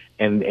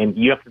 And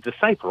you have to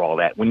decipher all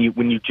that. When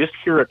you just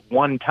hear it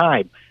one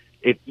time,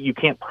 you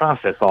can't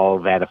process all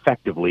of that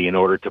effectively in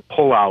order to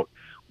pull out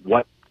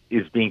what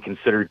is being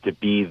considered to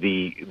be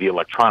the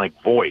electronic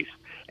voice,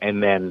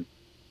 and then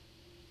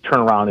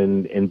turn around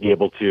and be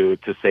able to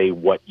say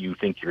what you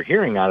think you're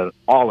hearing on it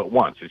all at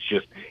once.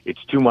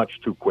 It's too much,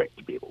 too quick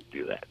to be able to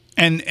do that.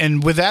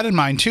 And with that in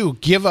mind, too,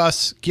 give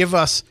us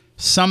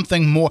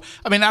something more.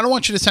 I mean, I don't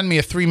want you to send me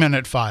a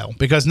 3-minute file,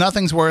 because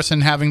nothing's worse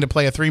than having to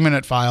play a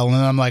 3-minute file, and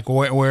then I'm like,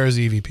 where is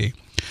EVP?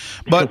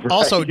 But Right.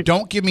 Also,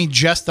 don't give me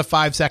just the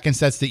 5 seconds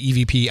that's the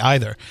EVP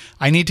either.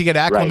 I need to get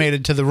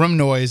acclimated to the room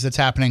noise that's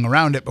happening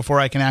around it before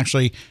I can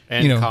actually,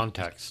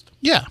 context.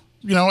 Yeah,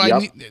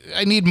 Yep.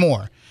 I need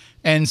more.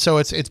 And so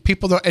it's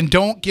people and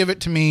don't give it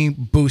to me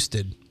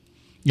boosted.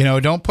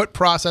 Don't put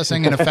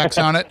processing and effects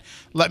on it.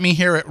 Let me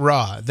hear it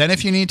raw. Then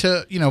if you need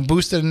to,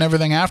 boost it and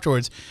everything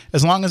afterwards,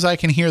 as long as I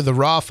can hear the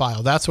raw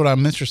file, that's what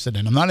I'm interested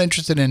in. I'm not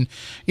interested in,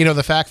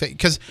 the fact that,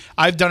 because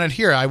I've done it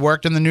here. I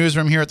worked in the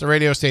newsroom here at the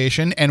radio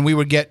station, and we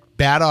would get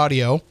bad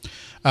audio,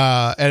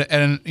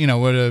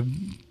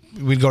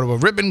 we'd go to a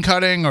ribbon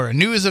cutting or a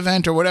news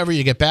event or whatever.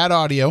 You get bad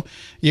audio.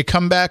 You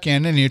come back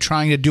in and you're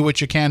trying to do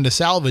what you can to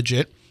salvage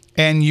it,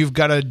 and you've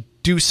got to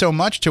do so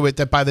much to it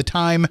that by the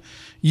time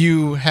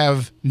you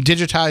have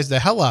digitized the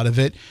hell out of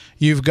it,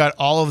 you've got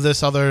all of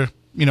this other,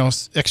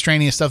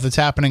 extraneous stuff that's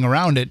happening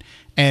around it,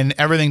 and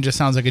everything just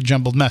sounds like a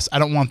jumbled mess. I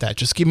don't want that.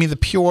 Just give me the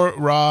pure,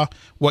 raw,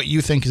 what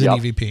you think is an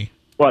EVP.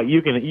 Well,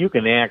 you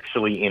can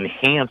actually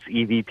enhance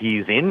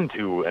EVPs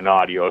into an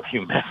audio if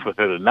you mess with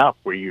it enough,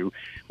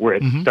 where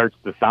it starts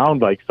to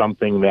sound like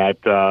something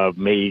that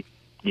may,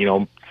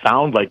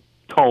 sound like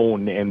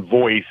tone and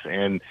voice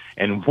and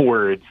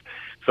words.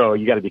 So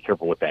you got to be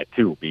careful with that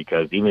too,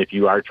 because even if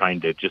you are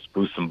trying to just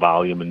boost some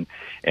volume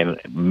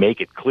and make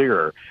it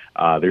clearer,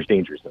 there's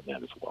dangers in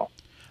that as well.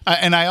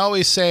 And I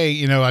always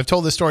say, I've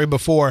told this story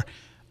before,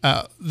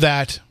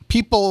 that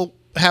people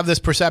have this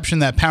perception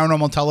that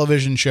paranormal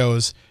television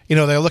shows,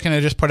 they're looking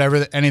to just put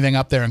anything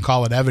up there and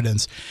call it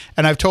evidence.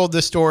 And I've told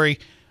this story,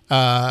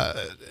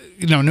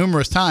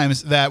 numerous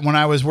times, that when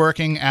I was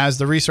working as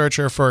the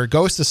researcher for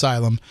Ghost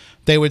Asylum,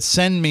 they would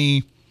send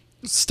me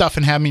stuff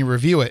and have me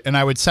review it, and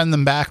I would send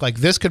them back like,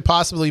 this could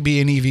possibly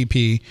be an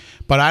EVP,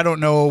 but I don't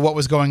know what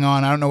was going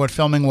on. I don't know what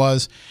filming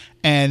was.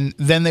 And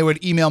then they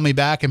would email me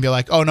back and be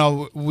like, oh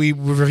no, we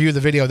reviewed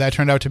the video. That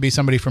turned out to be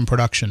somebody from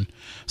production.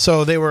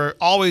 So they were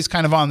always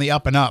kind of on the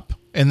up and up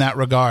in that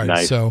regard.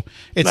 Nice. So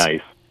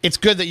it's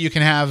good that you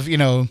can have,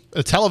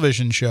 a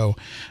television show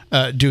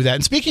do that.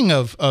 And speaking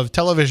of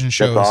television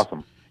shows, that's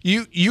awesome.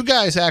 You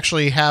guys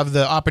actually have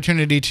the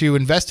opportunity to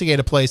investigate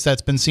a place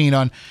that's been seen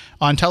on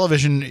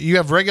television. You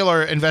have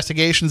regular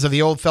investigations of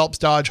the old Phelps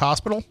Dodge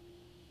Hospital?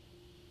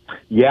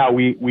 Yeah,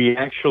 we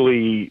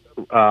actually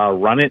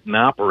run it and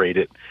operate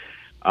it.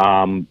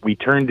 We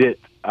turned it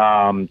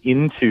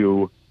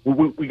into...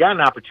 We got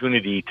an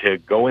opportunity to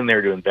go in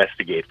there to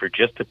investigate for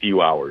just a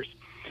few hours.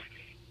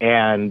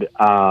 And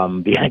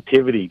the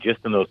activity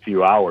just in those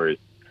few hours,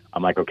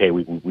 I'm like, okay,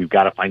 we've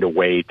got to find a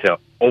way to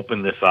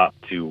open this up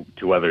to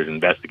other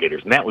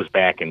investigators. And that was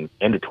back in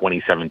end of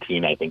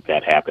 2017, I think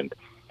that happened.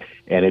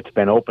 And it's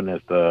been open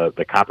as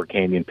the Copper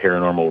Canyon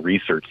Paranormal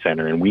Research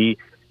Center. And we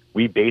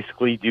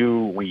basically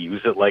we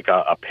use it like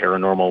a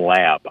paranormal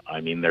lab. I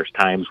mean, there's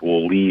times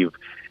we'll leave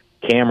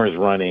cameras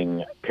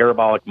running,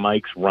 parabolic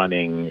mics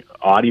running,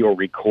 audio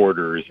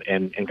recorders,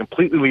 and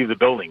completely leave the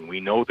building. We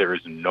know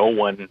there's no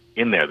one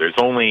in there. There's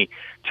only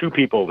 2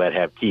 people that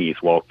have keys.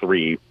 Well,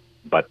 3,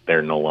 but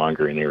they're no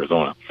longer in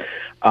Arizona.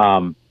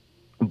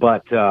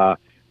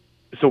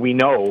 So we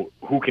know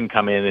who can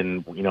come in,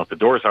 and if the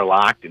doors are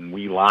locked and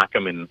we lock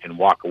them and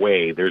walk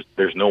away,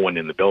 there's no one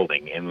in the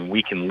building, and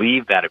we can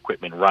leave that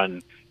equipment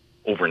run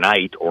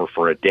overnight or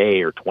for a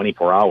day or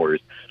 24 hours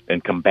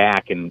and come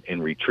back and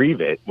retrieve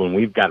it. When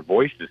we've got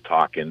voices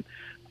talking,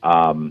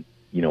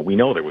 we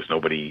know there was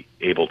nobody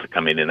able to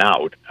come in and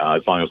out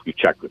as long as we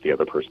checked with the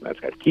other person that's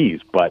got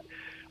keys. But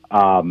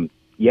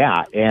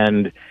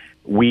and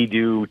we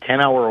do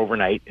 10-hour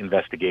overnight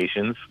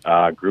investigations.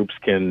 Groups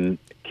can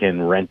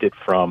rent it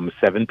from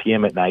 7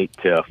 p.m. at night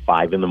to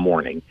 5 in the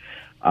morning,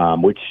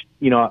 which,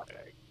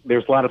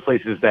 there's a lot of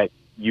places that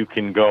you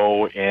can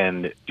go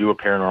and do a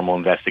paranormal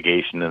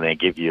investigation and they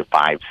give you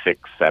 5,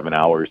 6, 7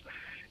 hours.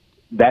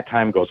 That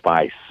time goes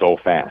by so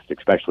fast,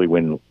 especially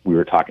when we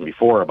were talking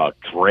before about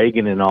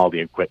dragging in all the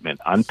equipment,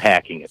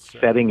 unpacking it,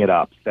 setting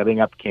up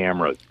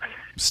cameras.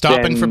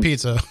 Stopping for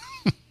pizza.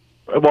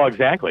 Well,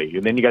 exactly.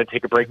 And then you got to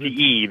take a break to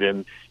eat,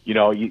 and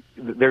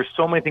there's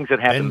so many things that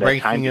happen. And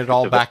breaking it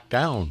all back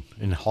down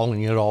and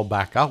hauling it all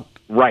back out.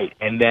 Right,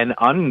 and then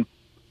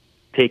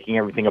taking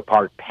everything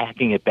apart,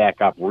 packing it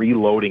back up,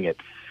 reloading it.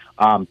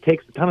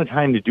 Takes a ton of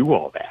time to do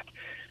all that.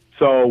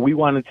 So we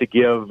wanted to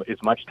give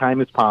as much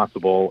time as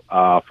possible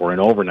for an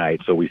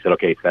overnight. So we said,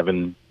 okay,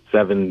 7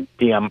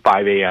 p.m.,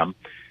 5 a.m.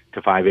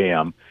 to 5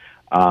 a.m.,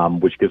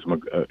 which gives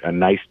them a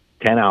nice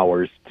 10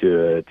 hours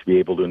to be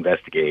able to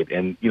investigate.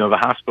 And, the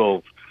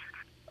hospital's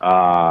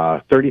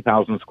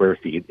 30,000 square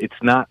feet. It's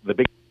not the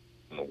biggest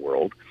in the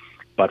world,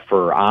 but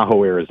for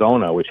Ajo,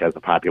 Arizona, which has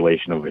a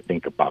population of, I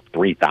think, about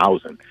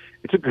 3,000,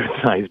 it's a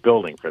good-sized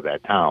building for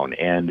that town.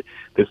 And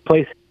this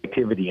place has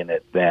activity in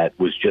it that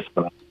was just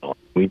phenomenal.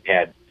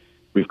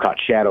 We've caught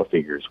shadow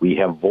figures. We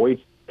have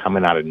voices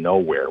coming out of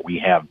nowhere. We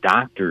have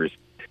doctors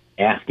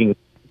asking,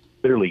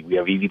 literally, we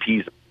have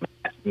EVPs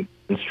asking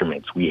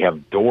instruments. We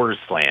have doors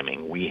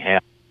slamming. We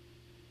have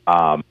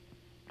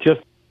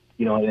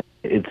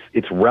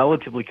it's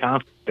relatively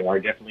constant. There are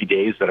definitely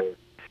days that are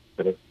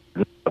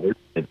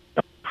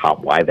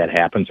why that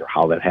happens or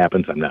how that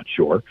happens, I'm not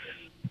sure.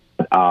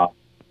 But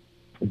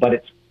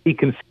it's pretty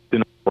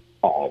consistent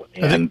overall,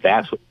 and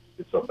that's what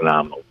is so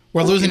phenomenal.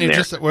 We're losing you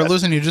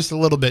just a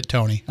little bit,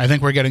 Tony. I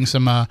think we're getting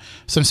some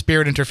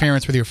spirit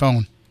interference with your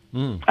phone.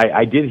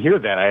 I did hear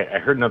that. I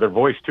heard another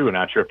voice too.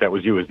 Not sure if that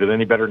was you. Is it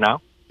any better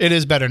now? It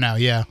is better now,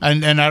 yeah.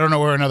 And I don't know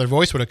where another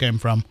voice would have came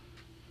from.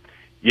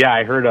 Yeah,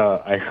 I heard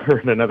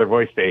another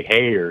voice say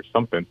 "hey" or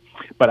something,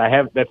 but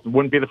that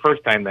wouldn't be the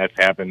first time that's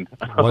happened.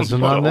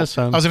 Wasn't on this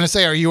one. I was going to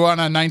say, are you on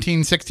a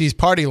 1960s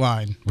party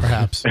line,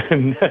 perhaps?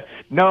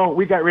 No,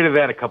 we got rid of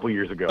that a couple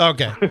years ago.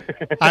 Okay.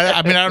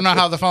 I don't know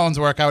how the phones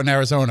work out in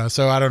Arizona,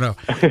 so I don't know.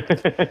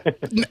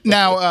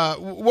 Now,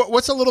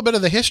 what's a little bit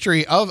of the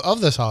history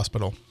of this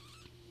hospital?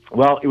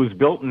 Well, it was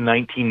built in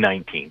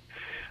 1919. It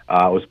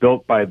was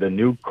built by the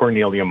New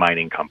Cornelia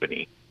Mining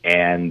Company,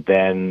 and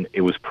then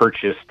it was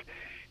purchased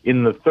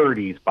in the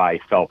 30s by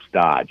Phelps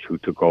Dodge, who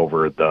took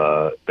over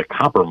the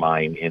copper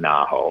mine in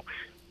Ajo.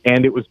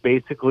 And it was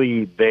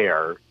basically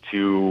there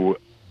to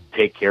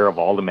take care of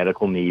all the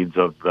medical needs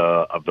of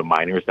the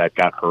miners that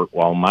got hurt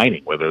while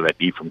mining, whether that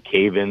be from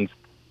cave-ins,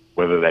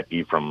 whether that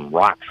be from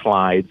rock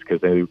slides,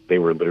 because they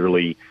were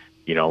literally,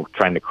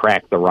 trying to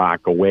crack the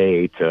rock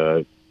away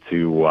to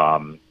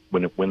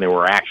when there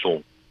were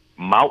actual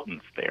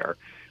mountains there.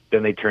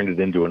 Then they turned it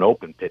into an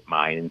open pit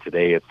mine, and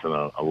today it's an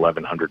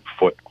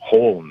 1,100-foot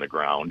hole in the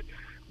ground.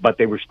 But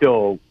they were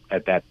still,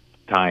 at that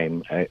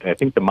time, I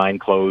think the mine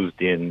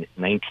closed in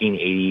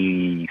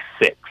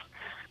 1986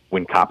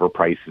 when copper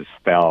prices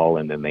fell,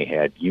 and then they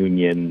had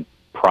union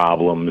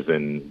problems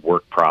and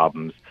work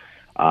problems.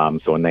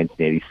 So in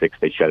 1986,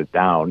 they shut it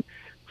down.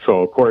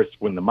 So, of course,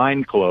 when the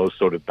mine closed,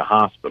 so did the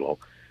hospital.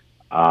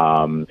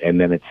 And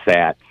then it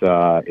sat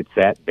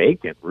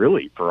vacant,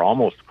 really, for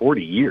almost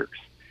 40 years.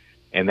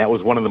 And that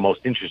was one of the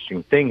most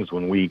interesting things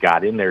when we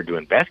got in there to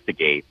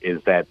investigate,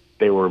 is that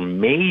there were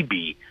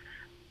maybe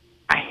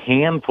a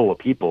handful of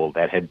people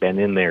that had been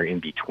in there in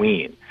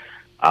between.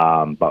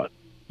 But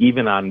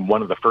even on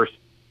one of the first...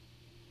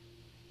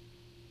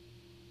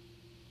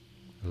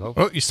 Hello?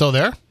 Oh, you still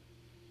there?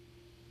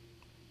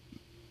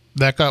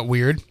 That got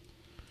weird.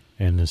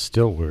 And it's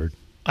still weird.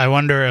 I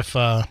wonder if...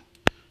 let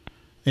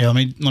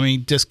me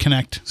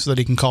disconnect so that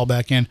he can call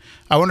back in.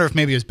 I wonder if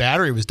maybe his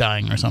battery was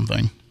dying or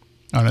something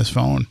on his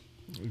phone.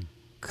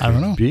 I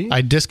don't know. Be?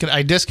 I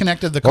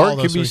disconnected the call. Or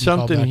it could be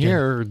something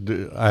here.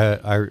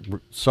 I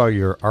saw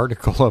your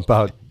article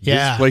about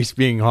this place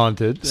being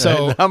haunted.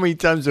 So and how many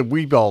times have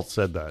we all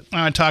said that?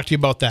 I'm going to talk to you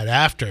about that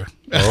after.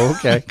 Oh,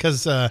 okay.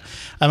 Because I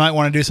might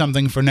want to do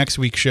something for next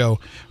week's show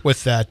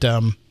with that.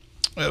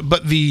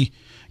 But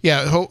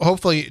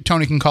hopefully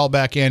Tony can call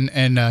back in,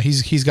 and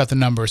he's got the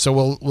number.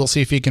 So we'll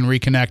see if he can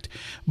reconnect.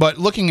 But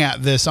looking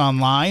at this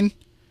online.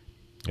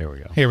 There we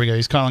go. Here we go.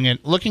 He's calling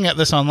it. Looking at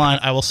this online,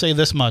 I will say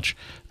this much.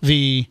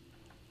 The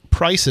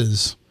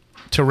prices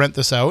to rent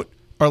this out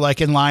are like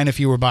in line if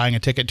you were buying a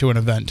ticket to an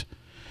event.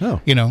 Oh.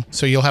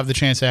 So you'll have the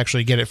chance to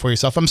actually get it for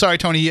yourself. I'm sorry,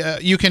 Tony.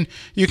 You can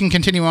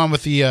continue on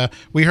with the.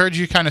 We heard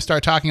you kind of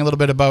start talking a little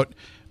bit about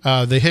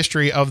the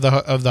history of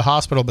the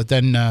hospital, but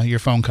then your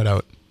phone cut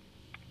out.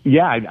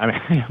 Yeah, I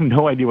have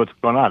no idea what's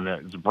going on.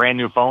 It's a brand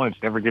new phone.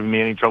 It's never given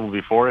me any trouble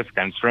before. It's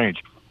kind of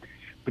strange.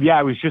 But yeah,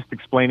 I was just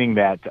explaining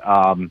that.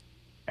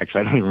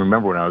 Actually, I don't even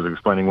remember when I was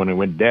explaining when it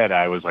went dead.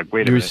 I was like,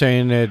 wait a minute. You were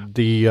saying that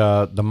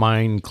the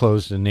mine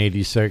closed in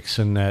 '86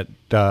 and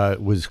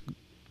that was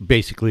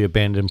basically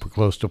abandoned for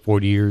close to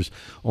 40 years.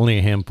 Only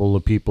a handful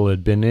of people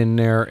had been in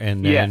there,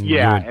 and then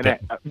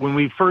when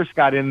we first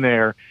got in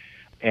there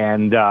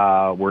and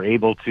were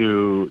able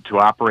to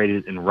operate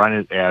it and run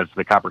it as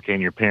the Copper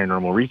Canyon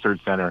Paranormal Research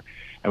Center,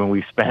 and when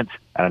we spent,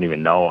 I don't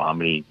even know how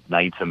many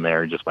nights in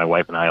there, just my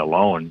wife and I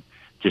alone,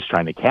 just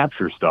trying to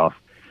capture stuff.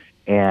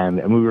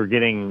 And we were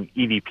getting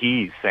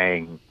EVPs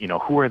saying,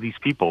 who are these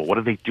people? What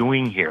are they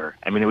doing here?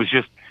 I mean, it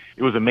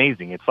was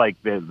amazing. It's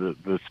like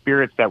the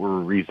spirits that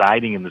were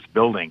residing in this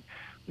building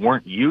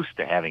weren't used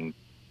to having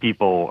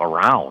people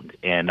around.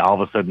 And all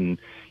of a sudden,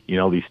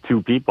 these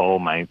two people,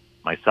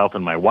 myself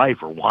and my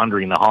wife, were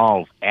wandering the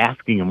halls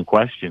asking them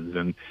questions.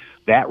 And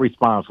that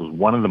response was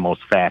one of the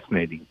most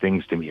fascinating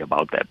things to me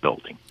about that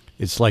building.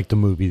 It's like the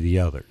movie The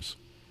Others.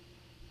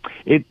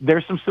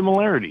 There's some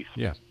similarities.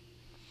 Yeah.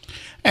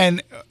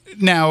 And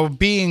now,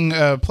 being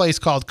a place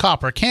called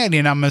Copper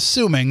Canyon, I'm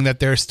assuming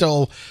that there's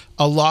still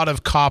a lot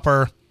of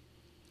copper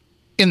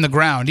in the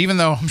ground, even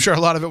though I'm sure a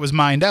lot of it was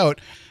mined out.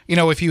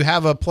 If you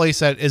have a place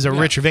that is a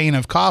rich vein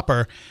of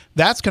copper,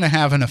 that's going to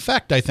have an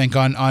effect, I think,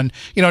 on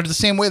the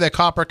same way that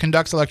copper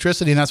conducts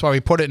electricity, and that's why we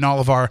put it in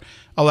all of our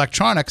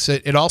electronics.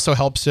 It also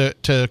helps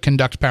to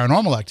conduct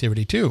paranormal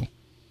activity, too.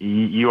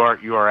 You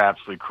are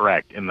absolutely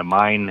correct. And the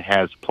mine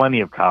has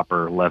plenty of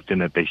copper left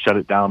in it. They shut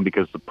it down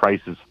because the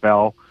prices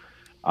fell.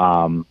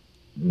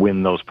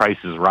 When those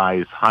prices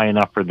rise high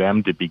enough for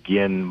them to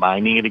begin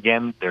mining it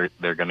again,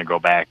 they're going to go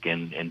back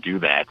and do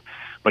that.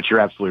 But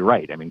you're absolutely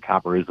right. I mean,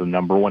 copper is the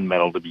number one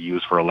metal to be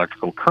used for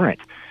electrical current,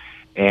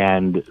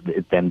 and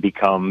it then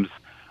becomes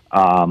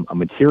a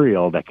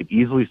material that could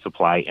easily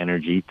supply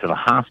energy to the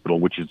hospital,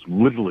 which is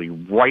literally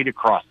right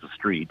across the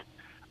street,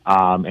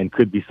 and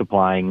could be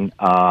supplying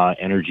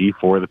energy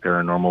for the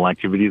paranormal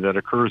activity that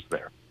occurs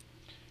there.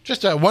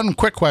 Just one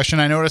quick question.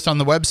 I noticed on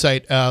the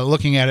website,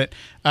 looking at it,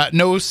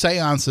 no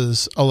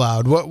seances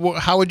allowed.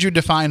 How would you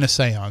define a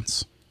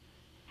seance?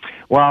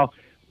 Well,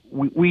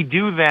 we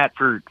do that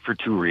for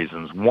two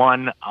reasons.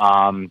 One,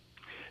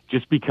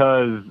 just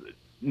because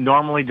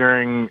normally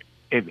during,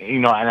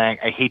 and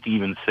I hate to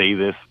even say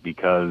this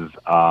because,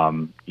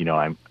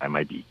 I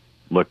might be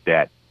looked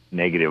at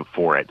negative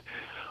for it,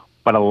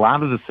 but a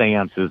lot of the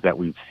seances that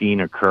we've seen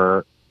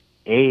occur,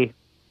 A,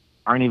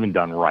 aren't even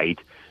done right,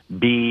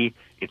 B,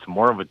 it's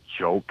more of a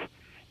joke,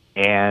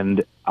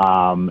 and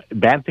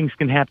bad things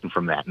can happen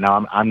from that.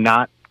 Now, I'm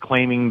not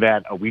claiming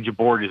that a Ouija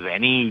board is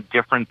any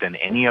different than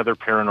any other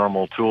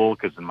paranormal tool,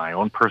 because in my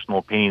own personal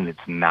opinion,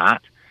 it's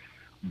not.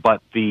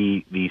 But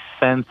the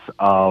sense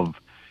of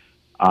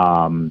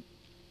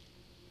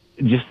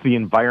just the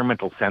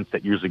environmental sense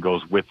that usually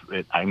goes with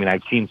it. I mean,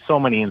 I've seen so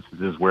many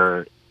instances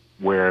where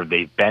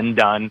they've been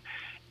done,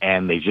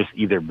 and they've just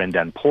either been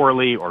done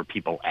poorly or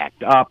people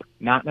act up,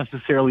 not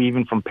necessarily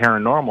even from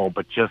paranormal,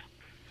 but just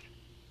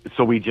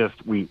so we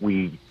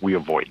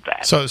avoid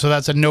that. So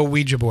that's a no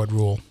Ouija board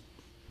rule,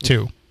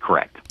 too.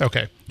 Correct.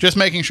 Okay, just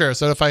making sure.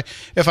 So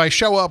if I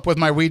show up with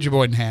my Ouija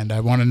board in hand, I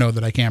want to know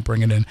that I can't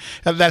bring it in.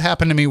 That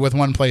happened to me with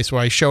one place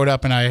where I showed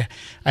up and I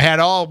had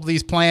all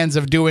these plans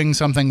of doing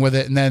something with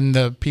it, and then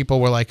the people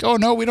were like, "Oh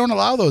no, we don't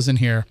allow those in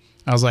here."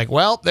 I was like,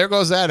 "Well, there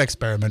goes that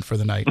experiment for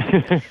the night."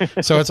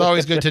 So it's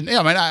always good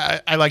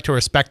to. I like to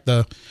respect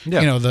the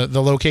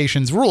the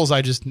location's rules.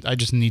 I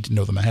just need to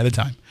know them ahead of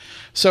time.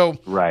 So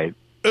right.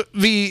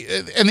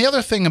 The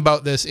other thing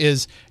about this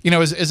is,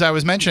 as I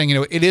was mentioning,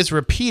 it is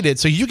repeated,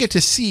 so you get to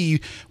see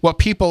what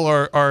people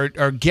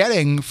are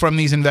getting from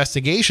these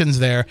investigations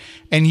there,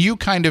 and you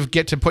kind of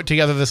get to put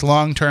together this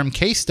long-term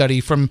case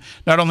study from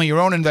not only your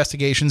own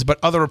investigations, but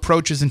other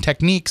approaches and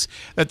techniques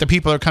that the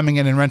people are coming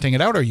in and renting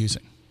it out are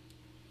using.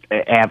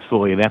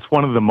 Absolutely. That's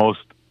one of the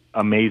most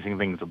amazing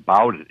things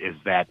about it is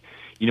that,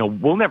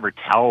 we'll never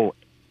tell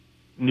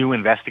new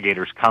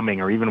investigators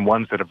coming or even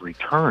ones that have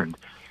returned,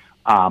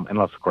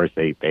 unless, of course,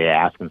 they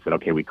ask and said,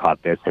 okay, we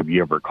caught this. Have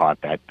you ever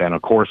caught that? Then,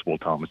 of course, we'll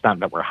tell them. It's not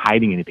that we're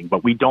hiding anything,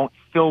 but we don't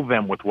fill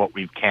them with what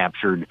we've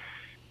captured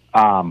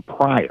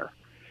prior.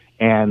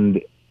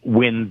 And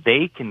when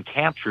they can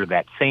capture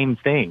that same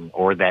thing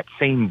or that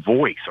same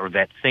voice or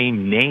that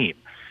same name,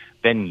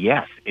 then,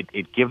 yes,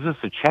 it gives us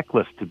a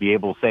checklist to be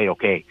able to say,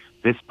 okay,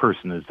 this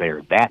person is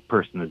there, that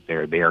person is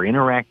there. They are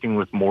interacting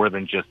with more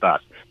than just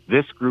us.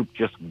 This group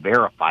just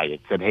verified it,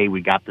 said, hey,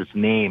 we got this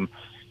name.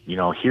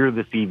 Hear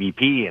this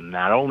EVP, and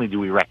not only do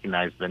we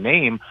recognize the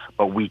name,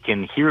 but we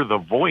can hear the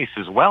voice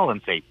as well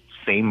and say,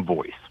 same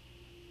voice.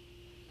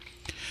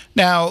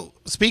 Now,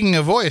 speaking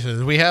of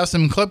voices, we have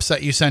some clips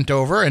that you sent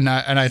over, and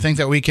I think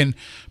that we can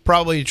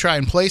probably try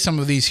and play some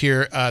of these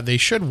here. They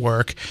should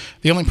work.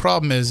 The only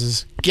problem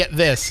is get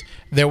this,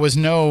 there was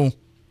no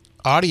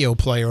audio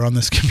player on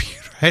this computer.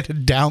 I had to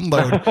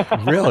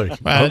download. Really?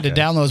 I had to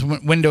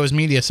download Windows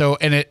Media. So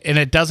and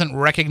it doesn't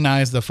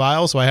recognize the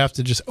file, so I have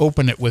to just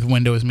open it with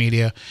Windows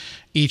Media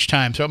each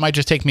time. So it might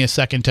just take me a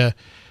second to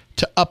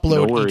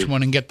upload each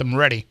one and get them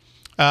ready.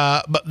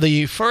 But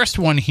the first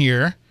one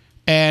here,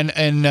 now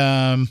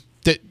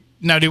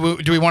do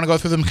we want to go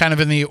through them kind of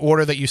in the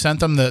order that you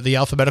sent them, the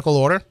alphabetical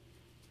order?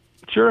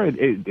 Sure,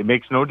 it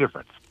makes no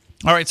difference.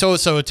 All right, so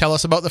tell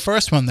us about the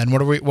first one then.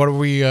 What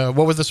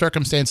were the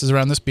circumstances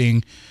around this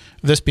being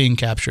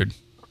captured?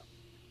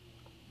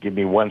 Give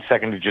me 1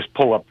 second to just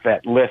pull up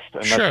that list,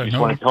 unless you just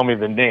want to tell me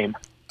the name.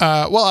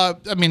 I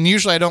mean,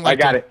 usually I don't like.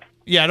 I got it.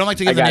 Yeah, I don't like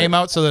to give the name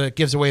out so that it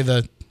gives away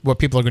what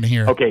people are going to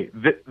hear. Okay,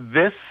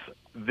 this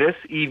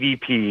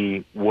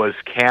EVP was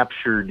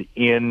captured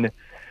in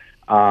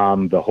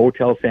the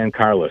Hotel San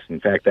Carlos.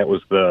 In fact, that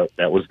was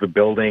the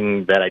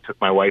building that I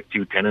took my wife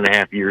to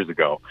 10.5 years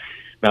ago.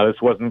 Now,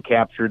 this wasn't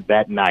captured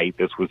that night.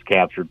 This was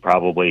captured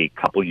probably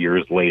a couple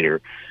years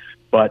later,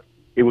 but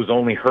it was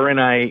only her and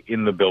I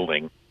in the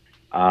building,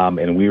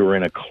 and we were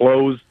in a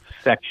closed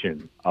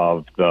section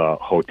of the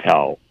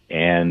hotel,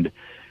 and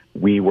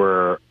we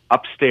were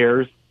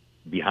upstairs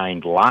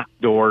behind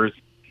locked doors.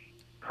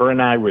 Her and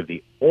I were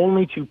the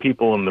only two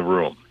people in the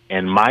room,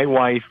 and my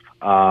wife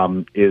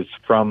is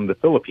from the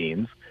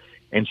Philippines,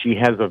 and she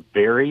has a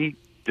very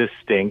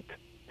distinct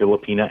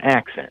Filipina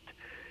accent.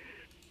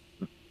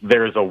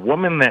 There's a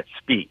woman that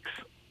speaks,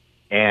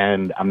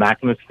 and I'm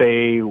not going to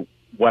say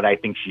what I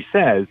think she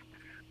says,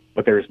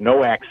 but there's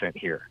no accent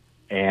here,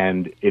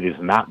 and it is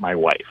not my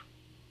wife.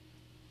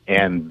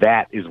 And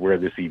that is where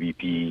this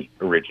EVP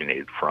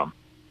originated from.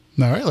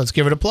 All right, let's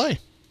give it a play. Should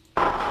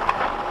we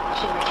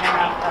turn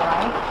off the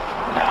light?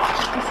 No.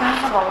 Because I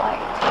have a light.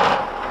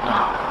 No,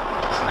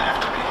 it doesn't have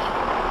to be.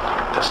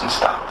 It doesn't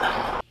stop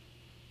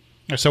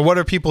them. So what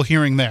are people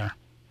hearing there?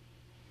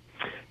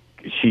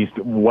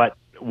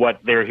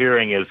 What they're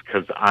hearing is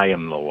because I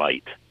am the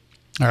light.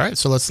 All right,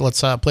 so let's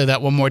play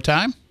that one more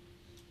time. Should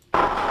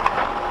we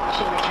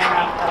turn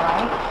off the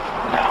light?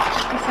 No.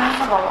 Because I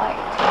have a light.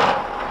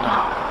 No,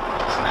 it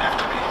doesn't have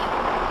to be.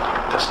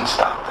 It doesn't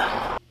stop them.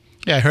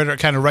 Yeah, I heard it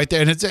kind of right there,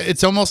 and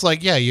it's almost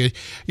like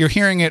you're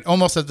hearing it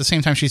almost at the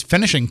same time she's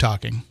finishing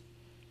talking.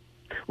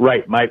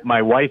 Right.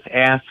 My wife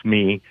asked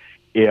me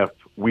if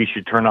we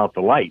should turn out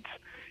the lights,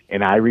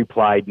 and I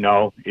replied,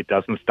 no, it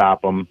doesn't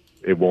stop them.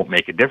 It won't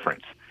make a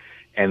difference.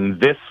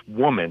 And this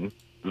woman's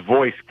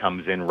voice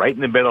comes in right in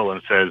the middle and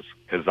says,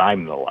 because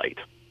I'm the light.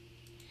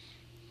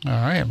 All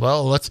right.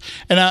 Well, let's.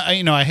 And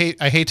I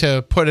hate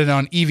to put it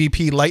on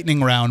EVP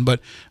lightning round, but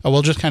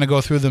we'll just kind of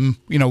go through them,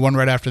 one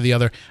right after the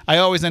other. I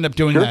always end up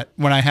doing that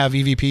when I have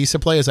EVPs to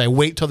play. Is I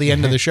wait till the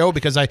end of the show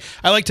because I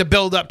like to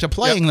build up to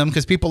playing them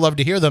because people love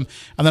to hear them,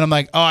 and then I'm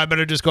like, oh, I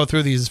better just go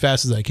through these as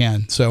fast as I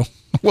can. So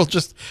we'll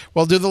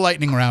do the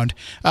lightning round.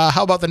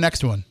 How about the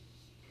next one?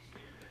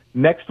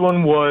 Next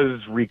one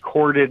was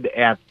recorded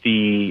at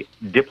the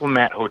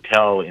Diplomat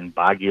Hotel in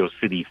Baguio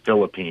City,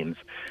 Philippines,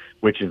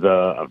 which is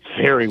a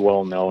very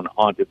well-known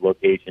haunted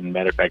location.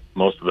 Matter of fact,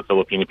 most of the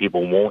Filipino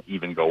people won't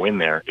even go in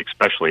there,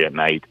 especially at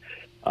night,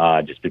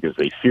 just because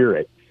they fear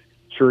it.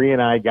 Cherie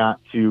and I got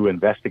to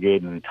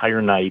investigate an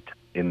entire night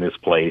in this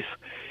place,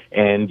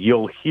 and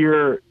you'll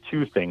hear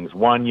two things.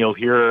 One, you'll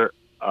hear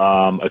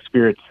a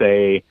spirit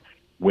say,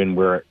 when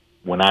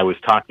I was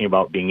talking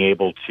about being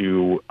able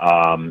to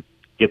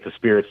get the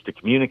spirits to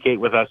communicate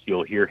with us,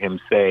 you'll hear him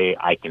say,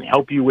 I can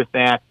help you with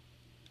that.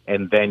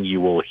 And then you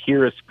will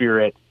hear a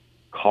spirit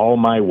call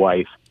my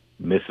wife,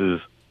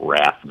 Mrs.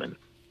 Rathman.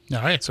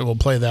 All right, so we'll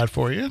play that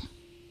for you. You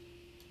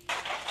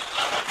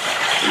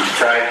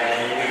try to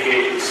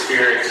communicate with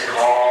spirits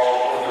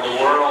all over the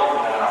world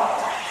now.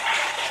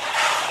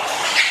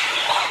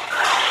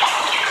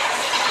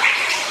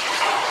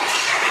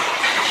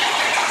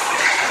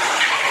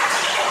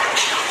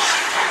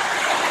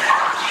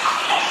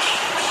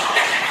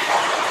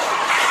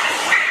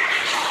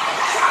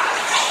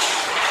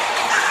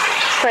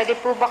 Pwede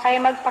po ba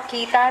kayo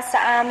magpakita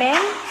sa amin?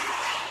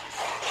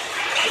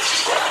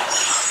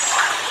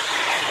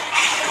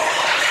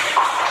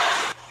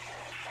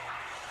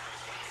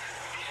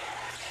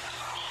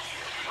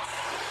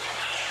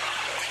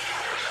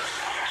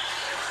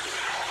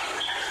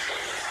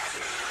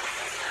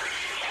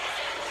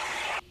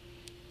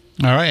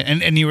 All right,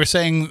 and you were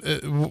saying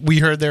we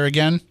heard there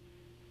again?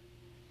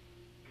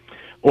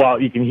 Well,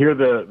 you can hear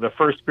the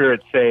first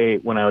spirit say,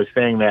 when I was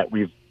saying that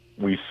we've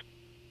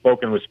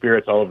spoken with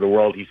spirits all over the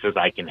world, he says,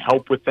 I can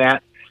help with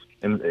that.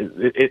 And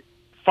it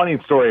funny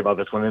story about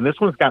this one, and this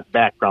one's got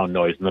background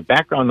noise, and the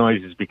background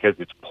noise is because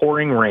it's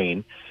pouring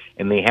rain,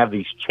 and they have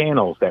these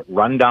channels that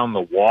run down the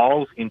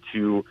walls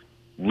into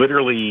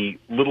literally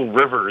little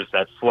rivers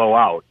that flow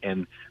out,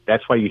 and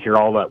that's why you hear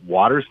all that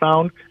water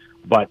sound.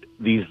 But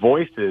these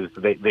voices,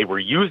 they were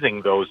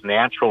using those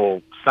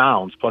natural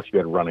sounds, plus you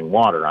had running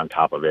water on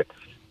top of it,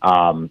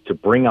 to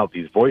bring out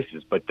these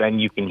voices. But then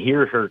you can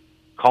hear her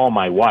call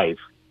my wife,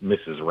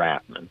 Mrs.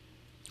 Ratman.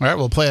 All right,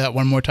 we'll play that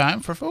one more time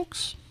for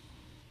folks.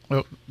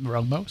 Oh,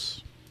 wrong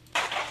mouse.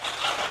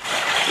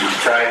 We've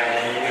tried to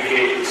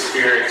communicate with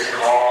spirits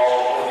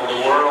all over the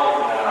world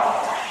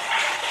now.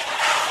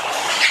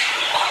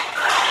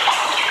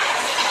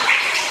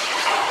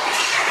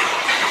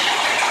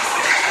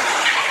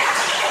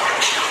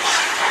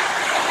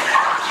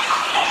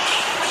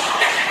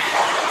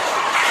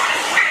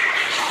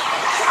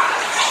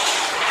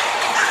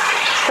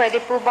 Pwede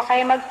po ba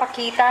kayo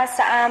magpakita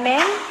sa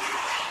amin?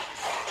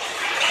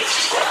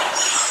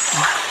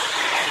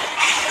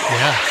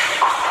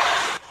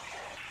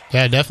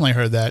 Yeah, I definitely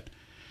heard that.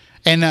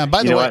 And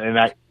by the way,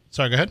 And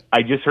sorry, go ahead.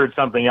 I just heard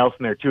something else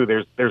in there too.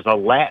 There's a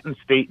Latin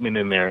statement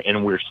in there,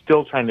 and we're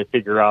still trying to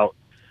figure out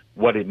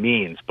what it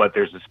means. But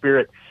there's a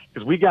spirit,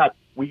 because we got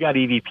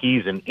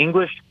EVPs in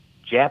English,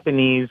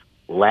 Japanese,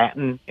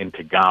 Latin, and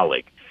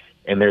Tagalog,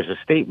 and there's a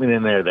statement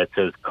in there that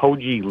says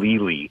Koji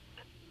Lili,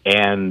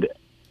 and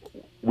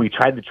we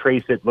tried to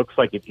trace it. Looks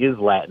like it is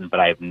Latin, but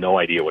I have no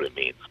idea what it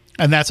means.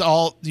 And that's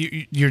all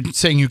you're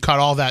saying. You caught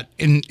all that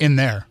in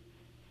there.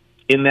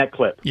 In that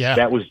clip. Yeah.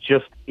 That was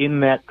just in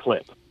that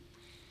clip.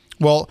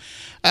 Well,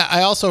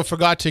 I also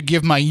forgot to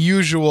give my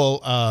usual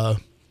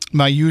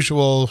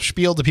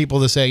spiel to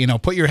people to say,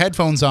 put your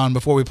headphones on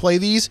before we play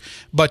these,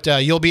 but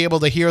you'll be able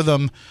to hear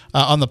them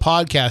on the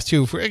podcast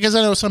too. Because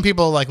I know some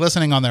people like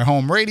listening on their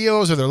home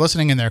radios or they're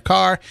listening in their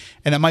car,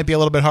 and it might be a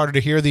little bit harder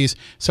to hear these.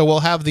 So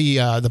we'll have the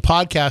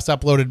podcast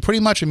uploaded pretty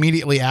much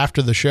immediately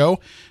after the show.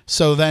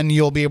 So then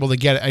you'll be able to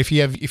get it if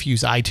you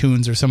use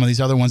iTunes or some of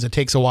these other ones. It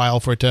takes a while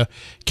for it to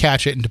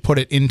catch it and to put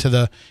it into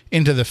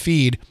the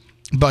feed,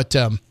 but.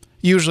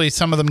 Usually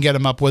some of them get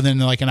them up within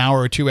like an hour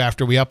or two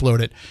after we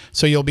upload it.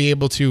 So you'll be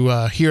able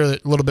to hear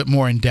it a little bit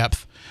more in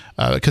depth.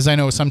 Because I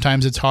know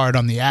sometimes it's hard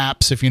on the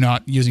apps if you're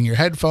not using your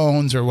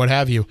headphones or what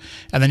have you.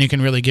 And then you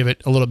can really give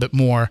it a little bit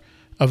more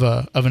of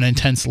an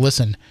intense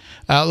listen.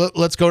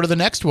 Let's go to the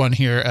next one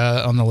here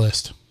on the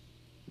list.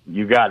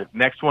 You got it.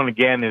 Next one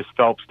again is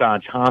Phelps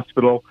Dodge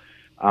Hospital.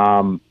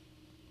 We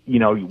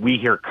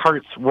hear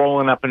carts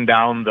rolling up and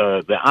down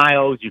the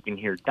aisles. You can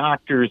hear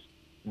doctors'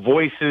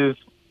 voices.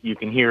 You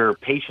can hear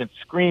patients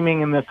screaming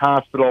in this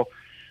hospital.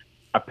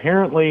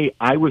 Apparently,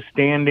 I was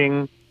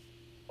standing,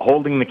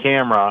 holding the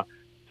camera,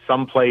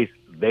 someplace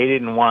they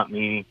didn't want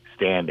me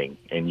standing.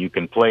 And you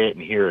can play it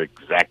and hear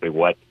exactly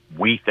what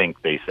we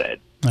think they said.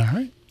 All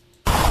right.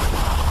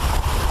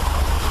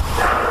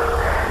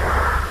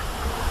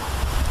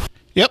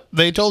 Yep,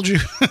 they told you.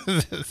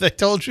 They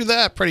told you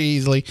that pretty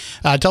easily.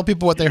 Tell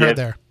people what they heard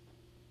there.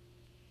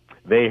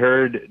 They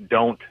heard,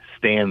 "Don't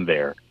stand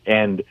there."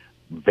 And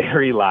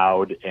very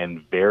loud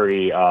and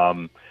very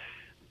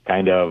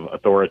kind of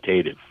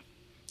authoritative.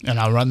 And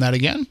I'll run that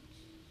again.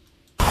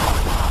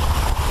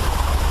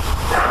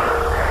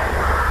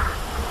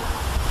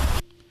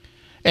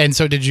 And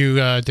so did you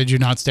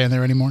not stand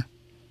there anymore?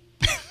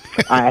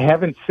 I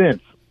haven't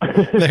since.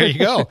 There you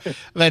go.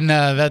 Then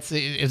that's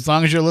as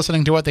long as you're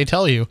listening to what they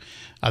tell you,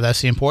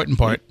 that's the important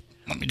part.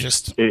 Let me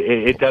just.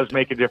 It does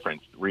make a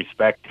difference.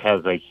 Respect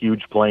has a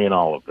huge play in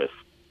all of this.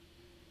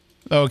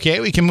 Okay,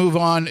 we can move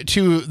on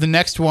to the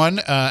next one,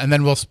 and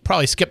then we'll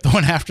probably skip the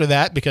one after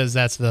that because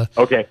that's the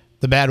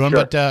bad one.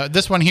 Sure. But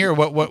this one here,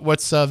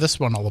 what's this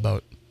one all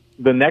about?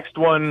 The next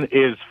one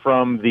is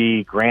from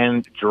the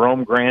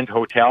Jerome Grand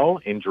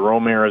Hotel in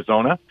Jerome,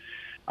 Arizona.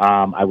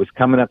 I was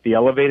coming up the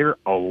elevator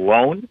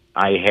alone.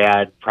 I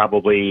had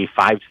probably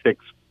 5-6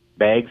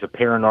 bags of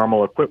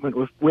paranormal equipment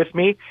with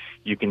me.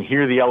 You can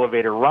hear the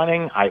elevator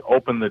running. I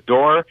open the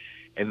door,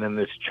 and then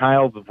this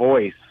child's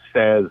voice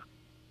says,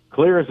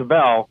 clear as a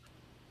bell,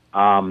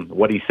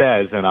 what he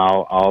says, and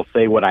I'll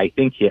say what I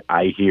think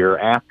I hear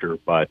after,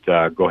 but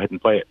go ahead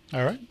and play it.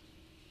 All right.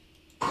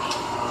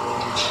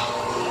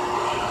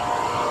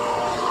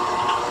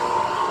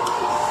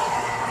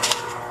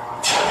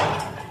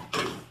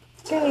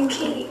 Thank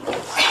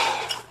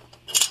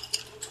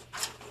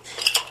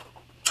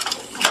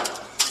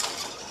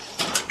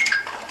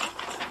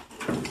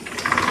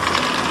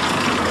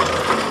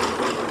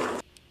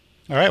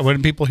All right, what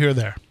did people hear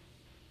there?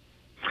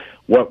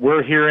 What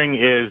we're hearing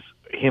is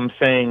him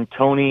saying,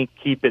 Tony,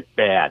 keep it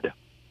bad,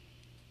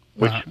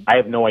 which I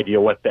have no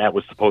idea what that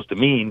was supposed to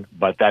mean,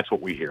 but that's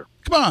what we hear.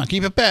 Come on,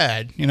 keep it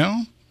bad,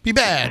 be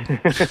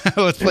bad.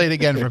 Let's play it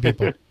again for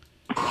people.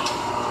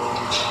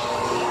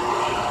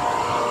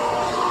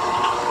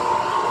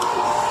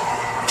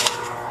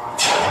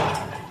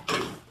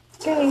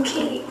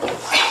 you.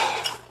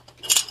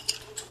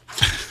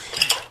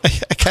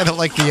 I kind of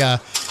like the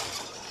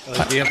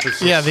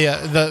emphasis. yeah,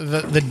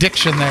 the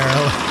diction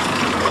there.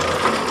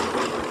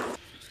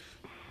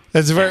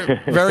 It's very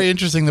very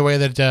interesting the way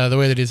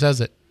that he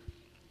says it.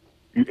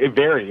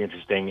 Very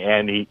interesting,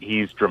 and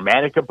he's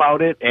dramatic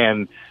about it.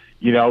 And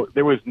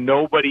there was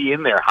nobody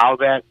in there. How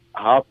that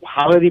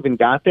even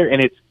got there,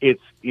 and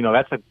it's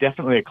that's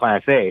definitely a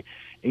Class A.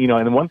 And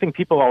the one thing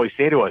people always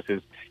say to us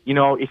is,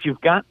 if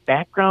you've got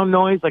background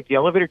noise like the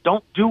elevator,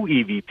 don't do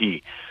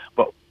EVP.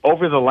 But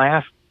over the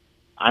last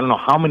I don't know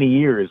how many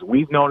years,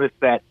 we've noticed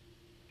that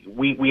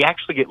we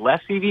actually get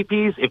less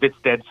EVPs if it's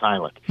dead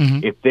silent.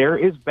 Mm-hmm. If there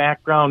is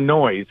background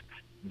noise,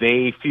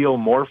 they feel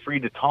more free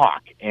to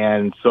talk.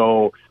 And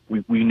so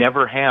we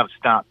never have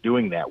stopped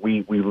doing that.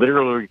 We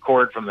literally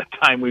record from the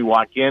time we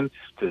walk in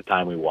to the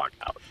time we walk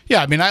out.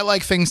 Yeah, I mean, I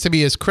like things to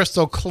be as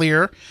crystal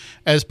clear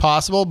as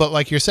possible, but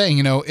like you're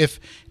saying,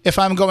 if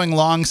I'm going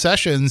long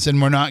sessions and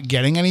we're not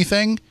getting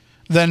anything,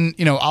 then,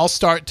 I'll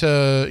start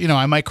to,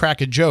 I might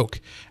crack a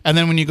joke. And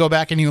then when you go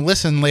back and you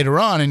listen later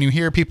on and you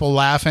hear people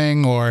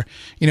laughing or,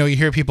 you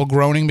hear people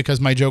groaning because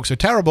my jokes are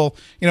terrible,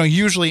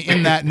 usually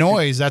in that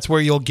noise, that's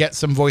where you'll get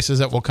some voices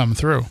that will come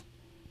through.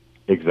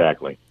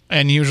 Exactly.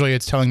 And usually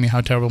it's telling me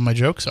how terrible my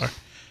jokes are.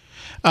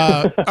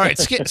 All right,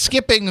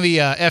 skipping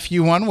the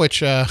FU one,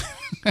 which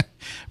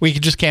we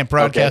just can't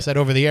broadcast that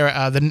over the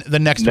air. The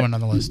next one on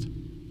the list.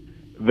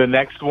 The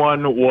next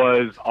one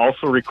was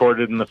also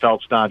recorded in the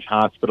Phelps Dodge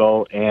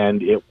Hospital,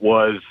 and it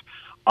was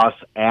us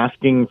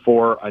asking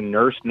for a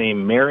nurse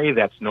named Mary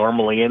that's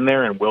normally in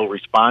there and will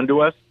respond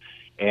to us.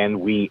 And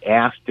we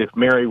asked if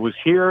Mary was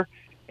here,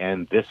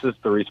 and this is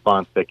the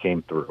response that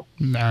came through.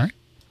 All right.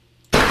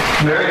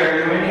 Mary, are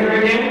you in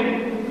here again?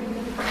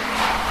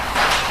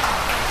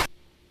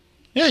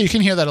 Yeah, you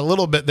can hear that a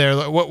little bit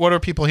there. What are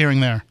people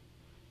hearing there?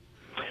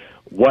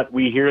 What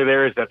we hear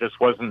there is that this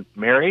wasn't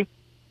Mary.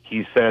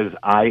 He says,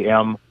 I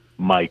am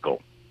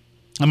Michael.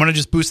 I'm going to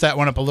just boost that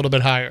one up a little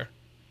bit higher.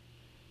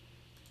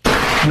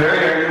 Mary,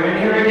 are you in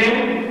here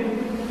again?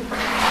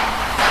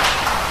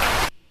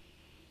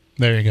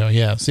 There you go.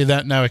 Yeah. See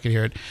that? Now I can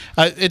hear it.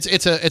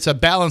 It's a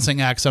balancing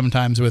act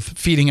sometimes with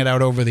feeding it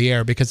out over the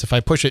air, because if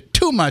I push it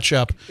too much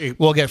up,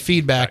 we'll get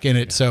feedback in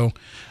it. So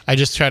I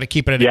just try to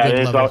keep it at a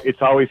good level.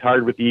 It's always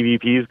hard with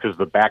EVPs because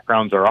the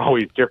backgrounds are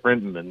always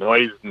different and the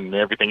noise and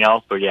everything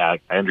else. So, yeah,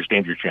 I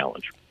understand your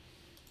challenge.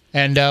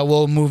 And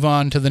we'll move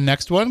on to the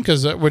next one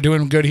because we're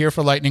doing good here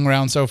for lightning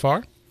round so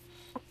far.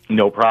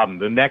 No problem.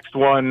 The next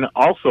one,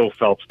 also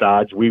Phelps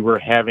Dodge, we were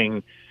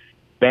having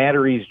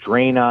batteries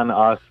drain on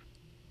us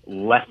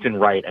left and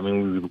right. I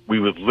mean,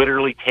 we would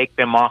literally take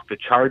them off the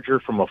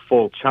charger from a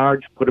full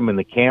charge, put them in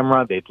the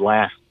camera. They'd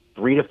last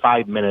 3 to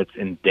 5 minutes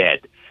and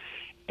dead.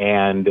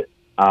 And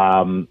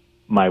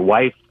my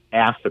wife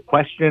asked a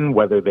question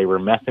whether they were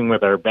messing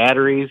with our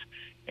batteries,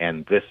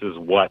 and this is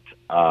what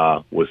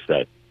was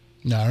said.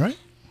 All right.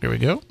 Here we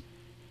go.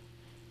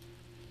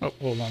 Oh,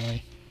 hold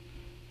on.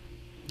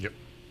 Yep.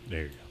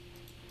 There you go.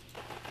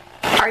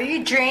 Are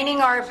you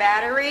draining our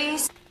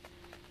batteries?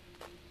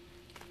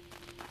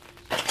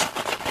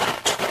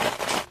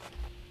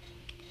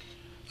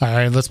 All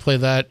right, let's play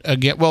that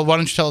again. Well, why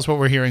don't you tell us what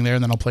we're hearing there,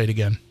 and then I'll play it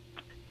again.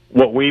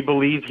 What we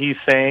believe he's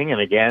saying, and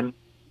again,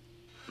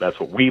 that's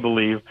what we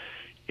believe,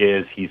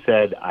 is he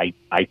said, I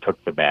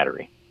took the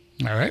battery.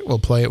 All right, we'll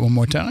play it one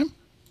more time.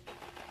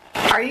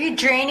 Are you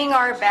draining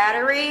our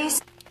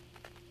batteries?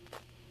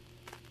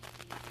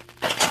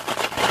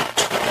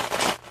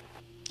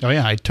 Oh,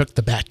 yeah, I took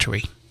the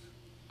battery.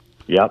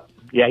 Yep.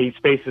 Yeah, he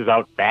spaces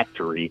out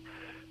battery.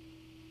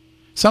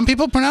 Some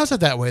people pronounce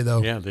it that way,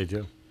 though. Yeah, they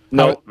do.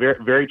 No,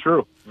 very, very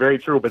true. Very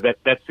true. But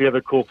that's the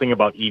other cool thing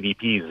about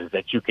EVPs is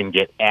that you can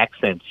get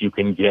accents, you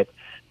can get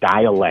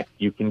dialect,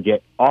 you can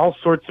get all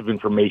sorts of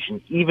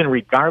information, even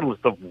regardless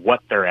of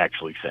what they're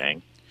actually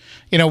saying.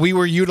 We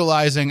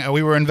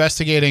were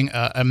investigating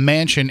a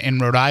mansion in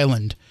Rhode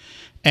Island,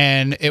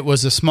 and it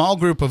was a small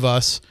group of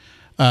us.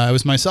 It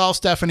was myself,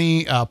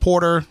 Stephanie,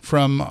 Porter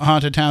from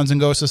Haunted Towns and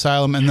Ghost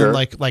Asylum, and then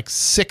like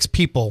 6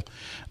 people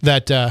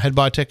that had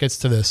bought tickets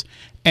to this.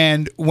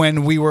 And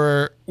when we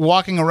were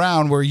walking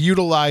around, we're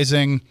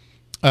utilizing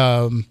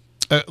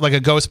like a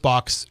Ghost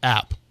Box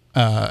app.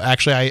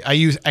 Actually, I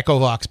use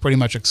EchoVox pretty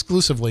much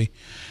exclusively,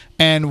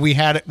 and we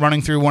had it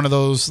running through one of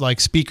those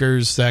like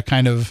speakers that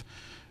kind of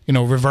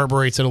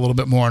reverberates it a little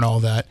bit more and all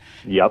that.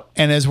 Yep.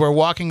 And as we're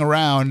walking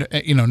around,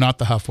 not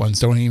the Huff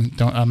ones.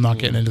 I'm not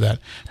getting into that.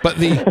 But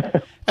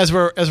as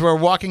we're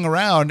walking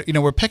around,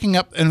 we're picking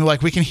up and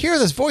we can hear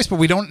this voice, but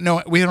we don't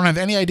have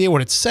any idea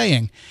what it's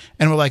saying.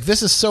 And we're like,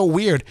 this is so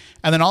weird.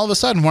 And then all of a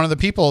sudden, one of the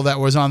people that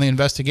was on the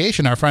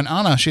investigation, our friend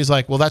Anna, she's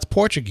like, well, that's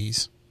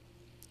Portuguese.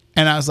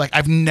 And I was like,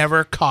 I've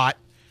never caught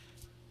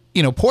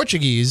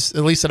Portuguese,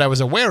 at least that I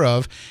was aware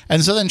of.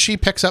 And so then she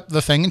picks up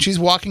the thing and she's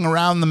walking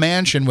around the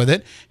mansion with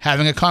it,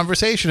 having a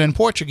conversation in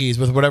Portuguese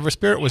with whatever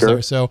spirit was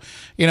there. So,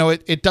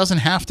 it doesn't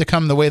have to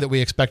come the way that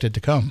we expect it to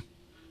come.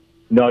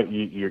 No,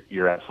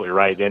 you're absolutely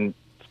right. And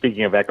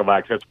speaking of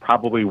EchoVox, that's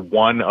probably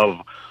one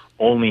of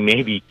only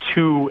maybe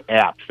 2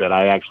 apps that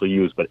I actually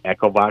use, but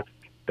EchoVox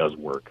does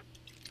work.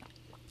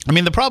 I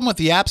mean, the problem with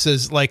the apps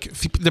is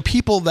the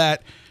people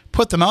that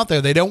put them out there,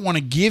 they don't want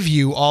to give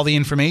you all the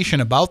information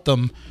about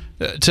them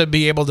to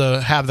be able to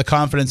have the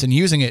confidence in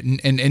using it.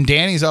 And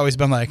Danny's always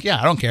been like,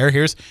 yeah, I don't care.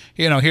 Here's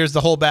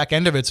the whole back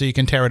end of it so you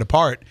can tear it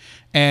apart.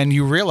 And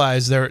you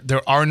realize there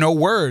are no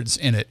words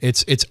in it.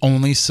 It's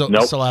only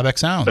syllabic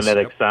sounds.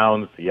 Phonetic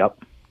sounds, yep.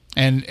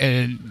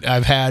 And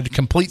I've had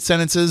complete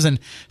sentences and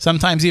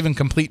sometimes even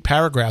complete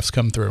paragraphs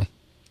come through.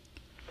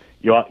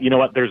 You know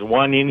what? There's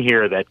one in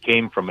here that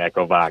came from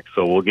EchoVox,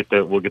 so we'll get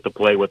to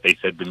play what they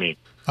said to me.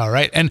 All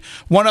right. And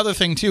one other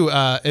thing, too.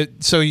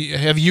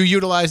 Have you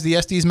utilized the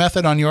Estes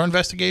method on your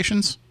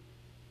investigations?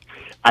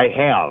 I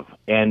have.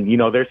 And,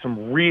 there's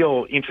some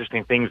real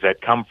interesting things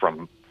that come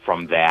from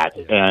that.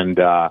 And,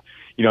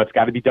 it's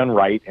got to be done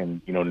right.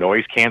 And,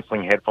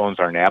 noise-canceling headphones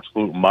are an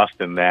absolute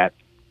must in that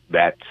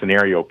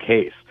scenario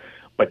case.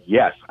 But,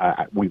 yes,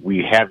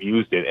 we have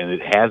used it, and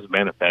it has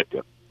been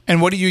effective. And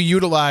what do you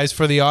utilize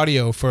for the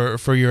audio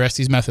for your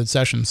Estes method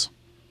sessions?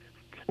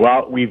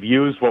 Well, we've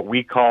used what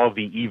we call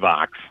the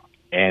Evox,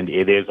 and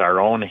it is our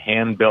own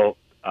hand-built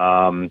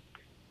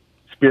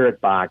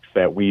spirit box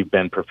that we've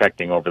been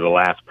perfecting over the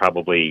last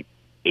probably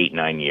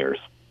 8-9 years.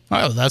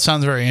 Oh, that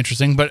sounds very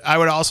interesting. But I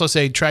would also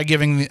say try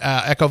giving the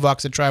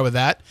EchoVox a try with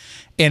that,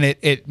 and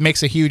it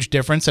makes a huge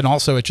difference. And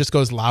also, it just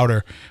goes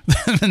louder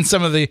than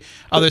some of the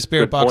other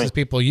spirit boxes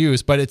people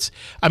use. But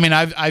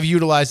I've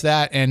utilized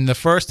that, and the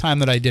first time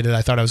that I did it,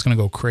 I thought I was going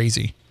to go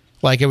crazy.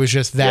 Like it was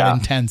just that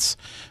intense.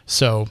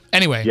 So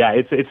anyway, yeah,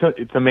 it's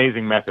an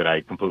amazing method. I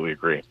completely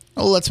agree.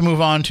 Well, let's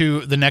move on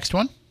to the next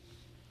one.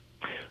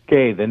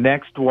 Okay, the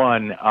next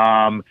one.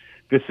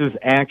 This is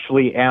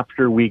actually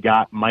after we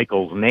got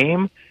Michael's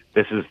name.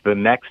 This is the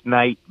next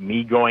night,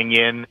 me going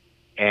in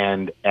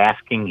and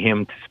asking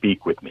him to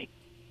speak with me.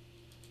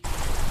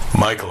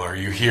 Michael, are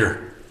you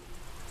here?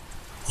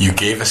 You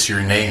gave us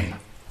your name.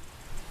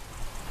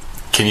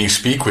 Can you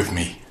speak with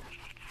me?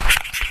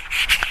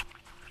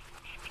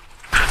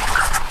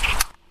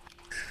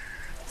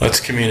 Let's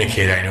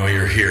communicate. I know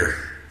you're here.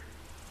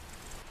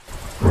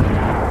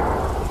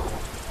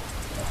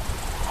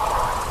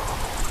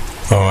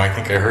 Oh, I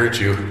think I heard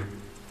you.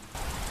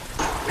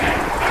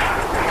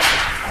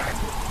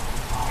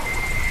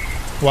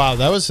 Wow,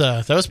 that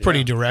was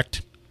pretty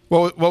direct.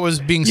 What was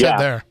being said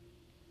there?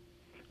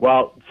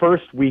 Well,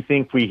 first we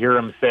think we hear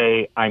him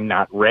say, "I'm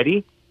not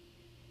ready,"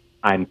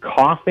 "I'm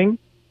coughing,"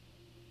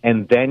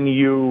 and then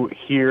you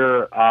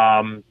hear,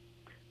 I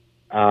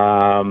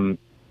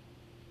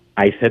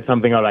said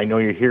something about, "I know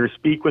you're here,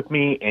 speak with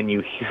me," and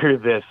you hear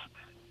this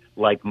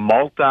like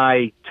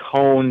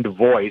multi-toned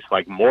voice,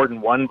 like more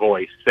than one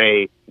voice,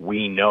 say,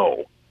 "We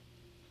know."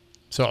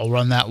 So I'll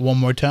run that one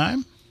more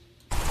time.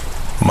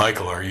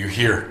 Michael, are you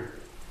here?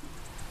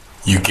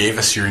 You gave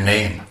us your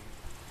name.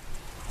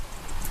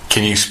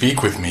 Can you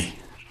speak with me?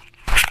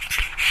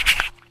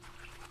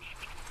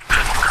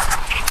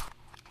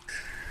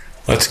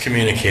 Let's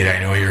communicate. I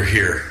know you're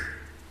here.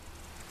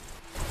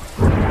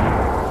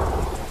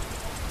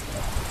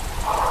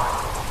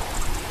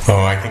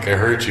 Oh, I think I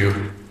heard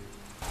you.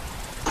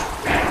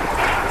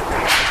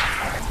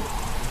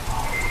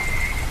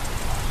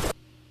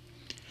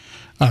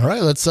 All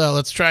right,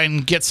 let's try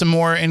and get some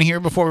more in here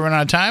before we run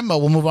out of time.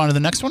 We'll move on to the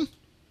next one.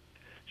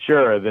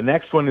 Sure. The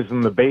next one is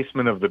in the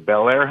basement of the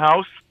Bel Air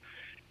house.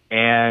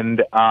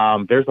 And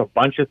there's a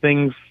bunch of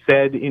things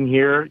said in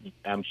here.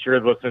 I'm sure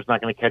the listener's not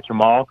going to catch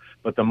them all.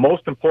 But the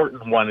most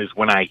important one is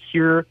when I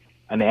hear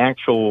an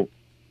actual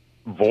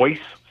voice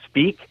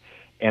speak,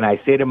 and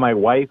I say to my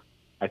wife,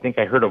 "I think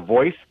I heard a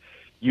voice,"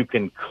 you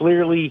can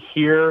clearly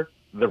hear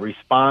the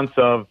response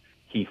of,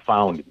 "He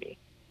found me."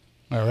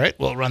 All right,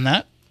 we'll run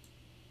that.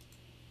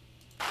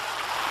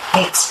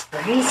 It's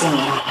freezing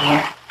in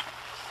here.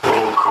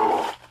 Oh,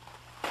 cool.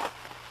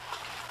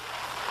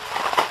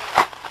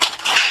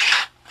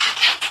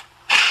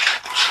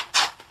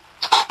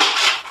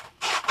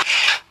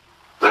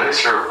 Let us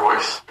hear a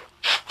voice.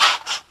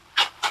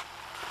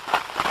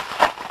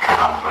 Come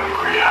on, buddy,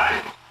 where you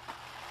hiding?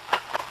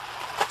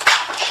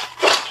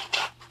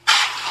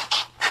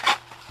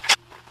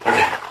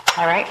 Okay.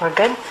 All right, we're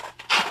good.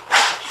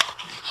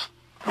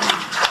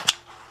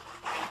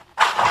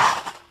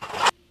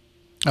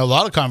 A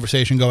lot of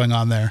conversation going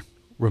on there.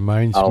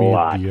 Reminds A me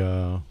lot.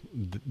 of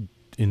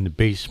in the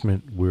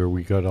basement where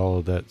we got all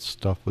of that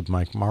stuff with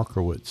Mike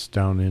Markowitz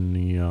down in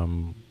the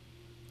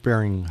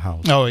Bering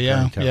house. Oh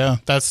yeah, Bering yeah.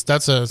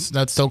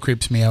 That still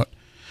creeps me out.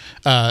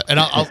 And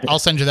I'll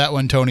send you that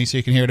one, Tony, so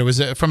you can hear it. It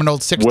was from an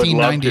old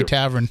 1690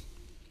 tavern.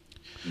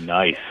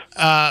 Nice.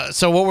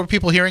 So what were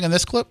people hearing in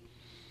this clip?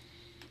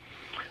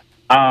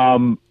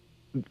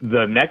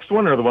 The next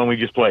one or the one we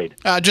just played?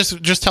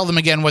 Just tell them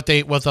again what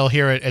they'll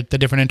hear at the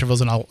different intervals,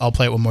 and I'll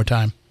play it one more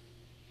time.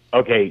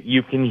 Okay,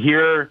 you can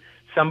hear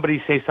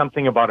somebody say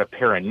something about a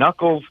pair of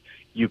knuckles.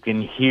 You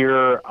can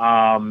hear,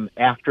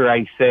 after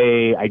I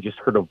say, "I just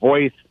heard a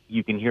voice,"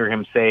 you can hear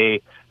him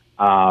say,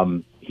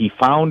 "He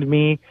found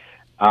me."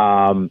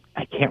 I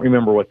can't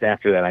remember what's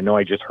after that. I know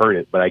I just heard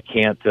it, but I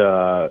can't,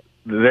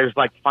 there's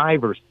like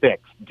 5 or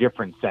 6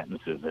 different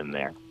sentences in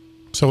there.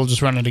 So we'll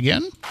just run it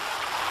again.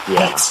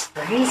 Yeah. It's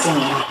freezing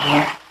in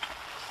here.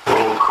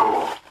 Oh,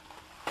 cool.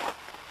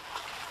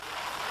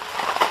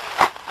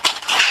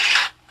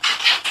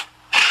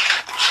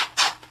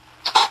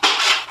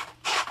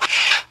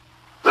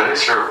 Let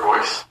us hear a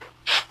voice.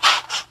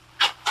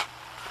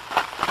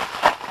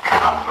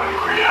 Come on, buddy,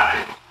 where you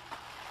hiding?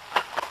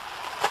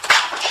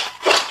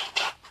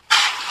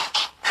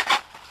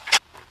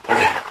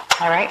 Okay.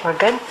 All right, we're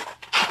good.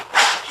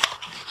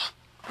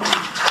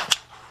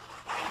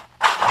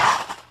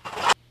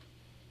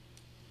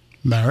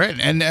 All right.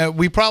 And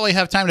we probably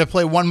have time to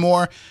play one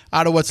more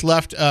out of what's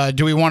left.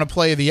 Do we want to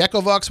play the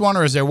Echovox one,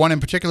 or is there one in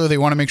particular that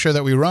you want to make sure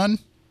that we run?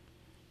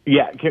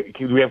 Yeah,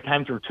 can we have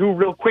time for two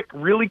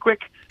really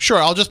quick? Sure,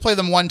 I'll just play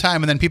them one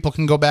time, and then people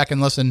can go back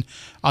and listen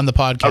on the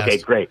podcast. Okay,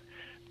 great.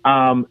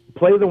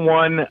 Play the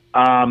one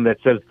that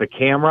says the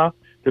camera.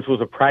 This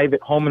was a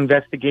private home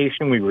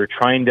investigation. We were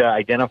trying to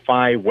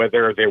identify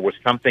whether there was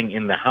something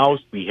in the house.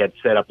 We had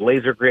set up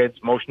laser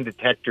grids, motion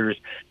detectors,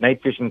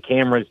 night vision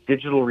cameras,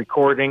 digital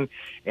recording,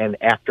 and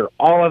after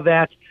all of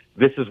that,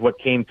 this is what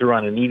came through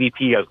on an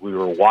EVP as we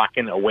were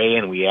walking away,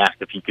 and we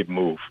asked if he could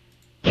move.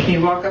 Can you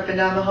walk up and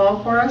down the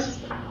hall for us?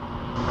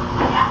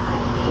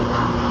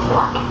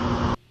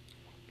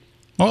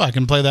 Well, I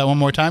can play that one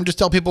more time. Just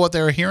tell people what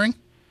they were hearing.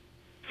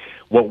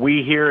 What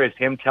we hear is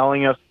him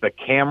telling us the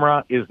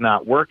camera is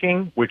not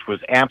working, which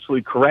was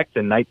absolutely correct.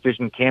 The night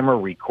vision camera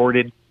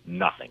recorded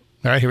nothing.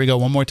 All right, here we go.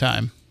 One more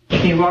time.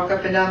 Can you walk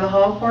up and down the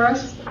hall for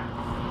us?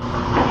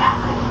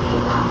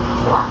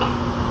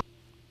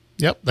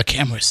 Yep, the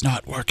camera's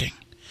not working.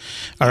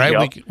 All right,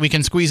 Yep. we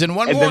can squeeze in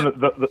one And more.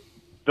 then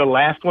the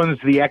last one's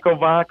the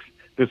Echovox.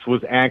 This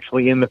was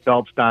actually in the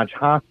Phelps Dodge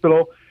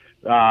Hospital.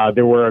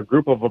 There were a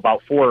group of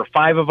about 4 or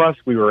 5 of us.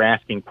 We were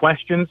asking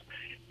questions.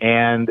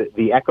 And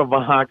the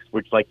Echovox,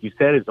 which, like you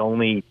said, is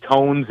only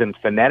tones and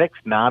phonetics,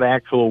 not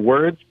actual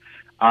words.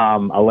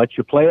 I'll let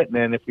you play it, and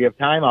then if we have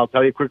time, I'll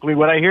tell you quickly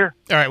what I hear.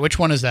 All right, which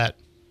one is that?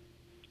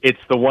 It's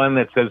the one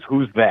that says,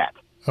 "Who's that?"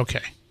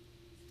 Okay.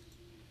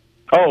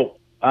 Oh,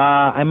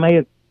 I might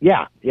have...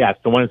 Yeah,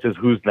 it's the one that says,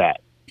 "Who's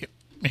that?" Yep.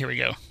 Here we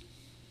go.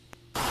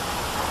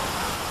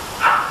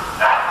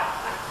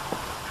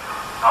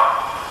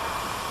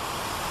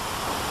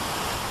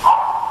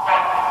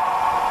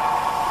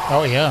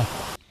 Oh, yeah.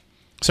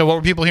 So what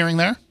were people hearing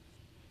there?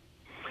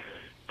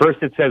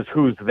 First it says,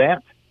 "Who's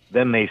that?"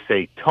 Then they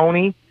say,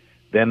 "Tony."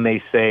 Then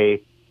they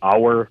say,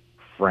 "Our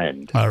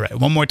friend." All right,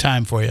 one more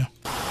time for you.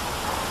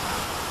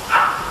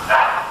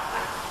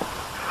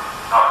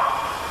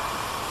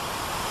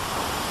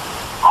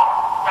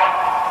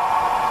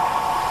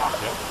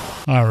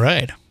 All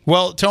right.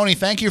 Well, Tony,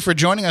 thank you for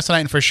joining us tonight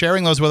and for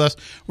sharing those with us.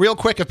 Real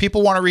quick, if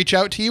people want to reach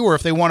out to you or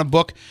if they want to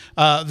book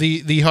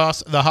the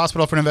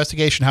hospital for an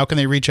investigation, how can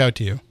they reach out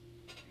to you?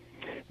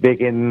 They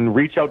can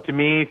reach out to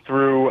me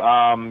through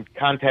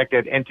contact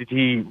at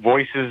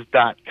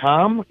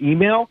entityvoices.com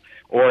email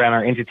or on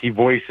our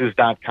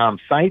entityvoices.com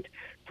site.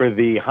 For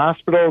the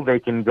hospital, they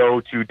can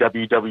go to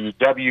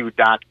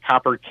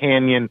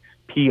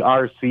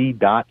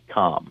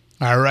www.coppercanyonprc.com.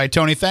 All right,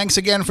 Tony, thanks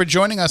again for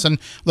joining us and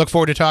look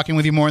forward to talking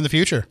with you more in the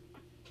future.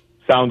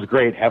 Sounds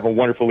great. Have a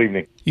wonderful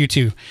evening. You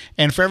too.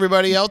 And for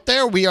everybody out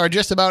there, we are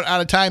just about out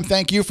of time.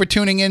 Thank you for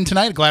tuning in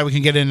tonight. Glad we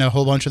can get in a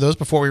whole bunch of those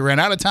before we ran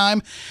out of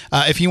time.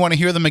 If you want to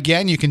hear them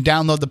again, you can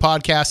download the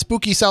podcast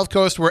Spooky South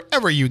Coast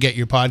wherever you get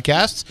your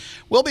podcasts.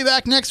 We'll be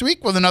back next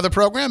week with another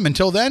program.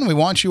 Until then, we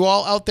want you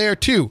all out there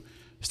to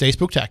stay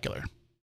spooktacular.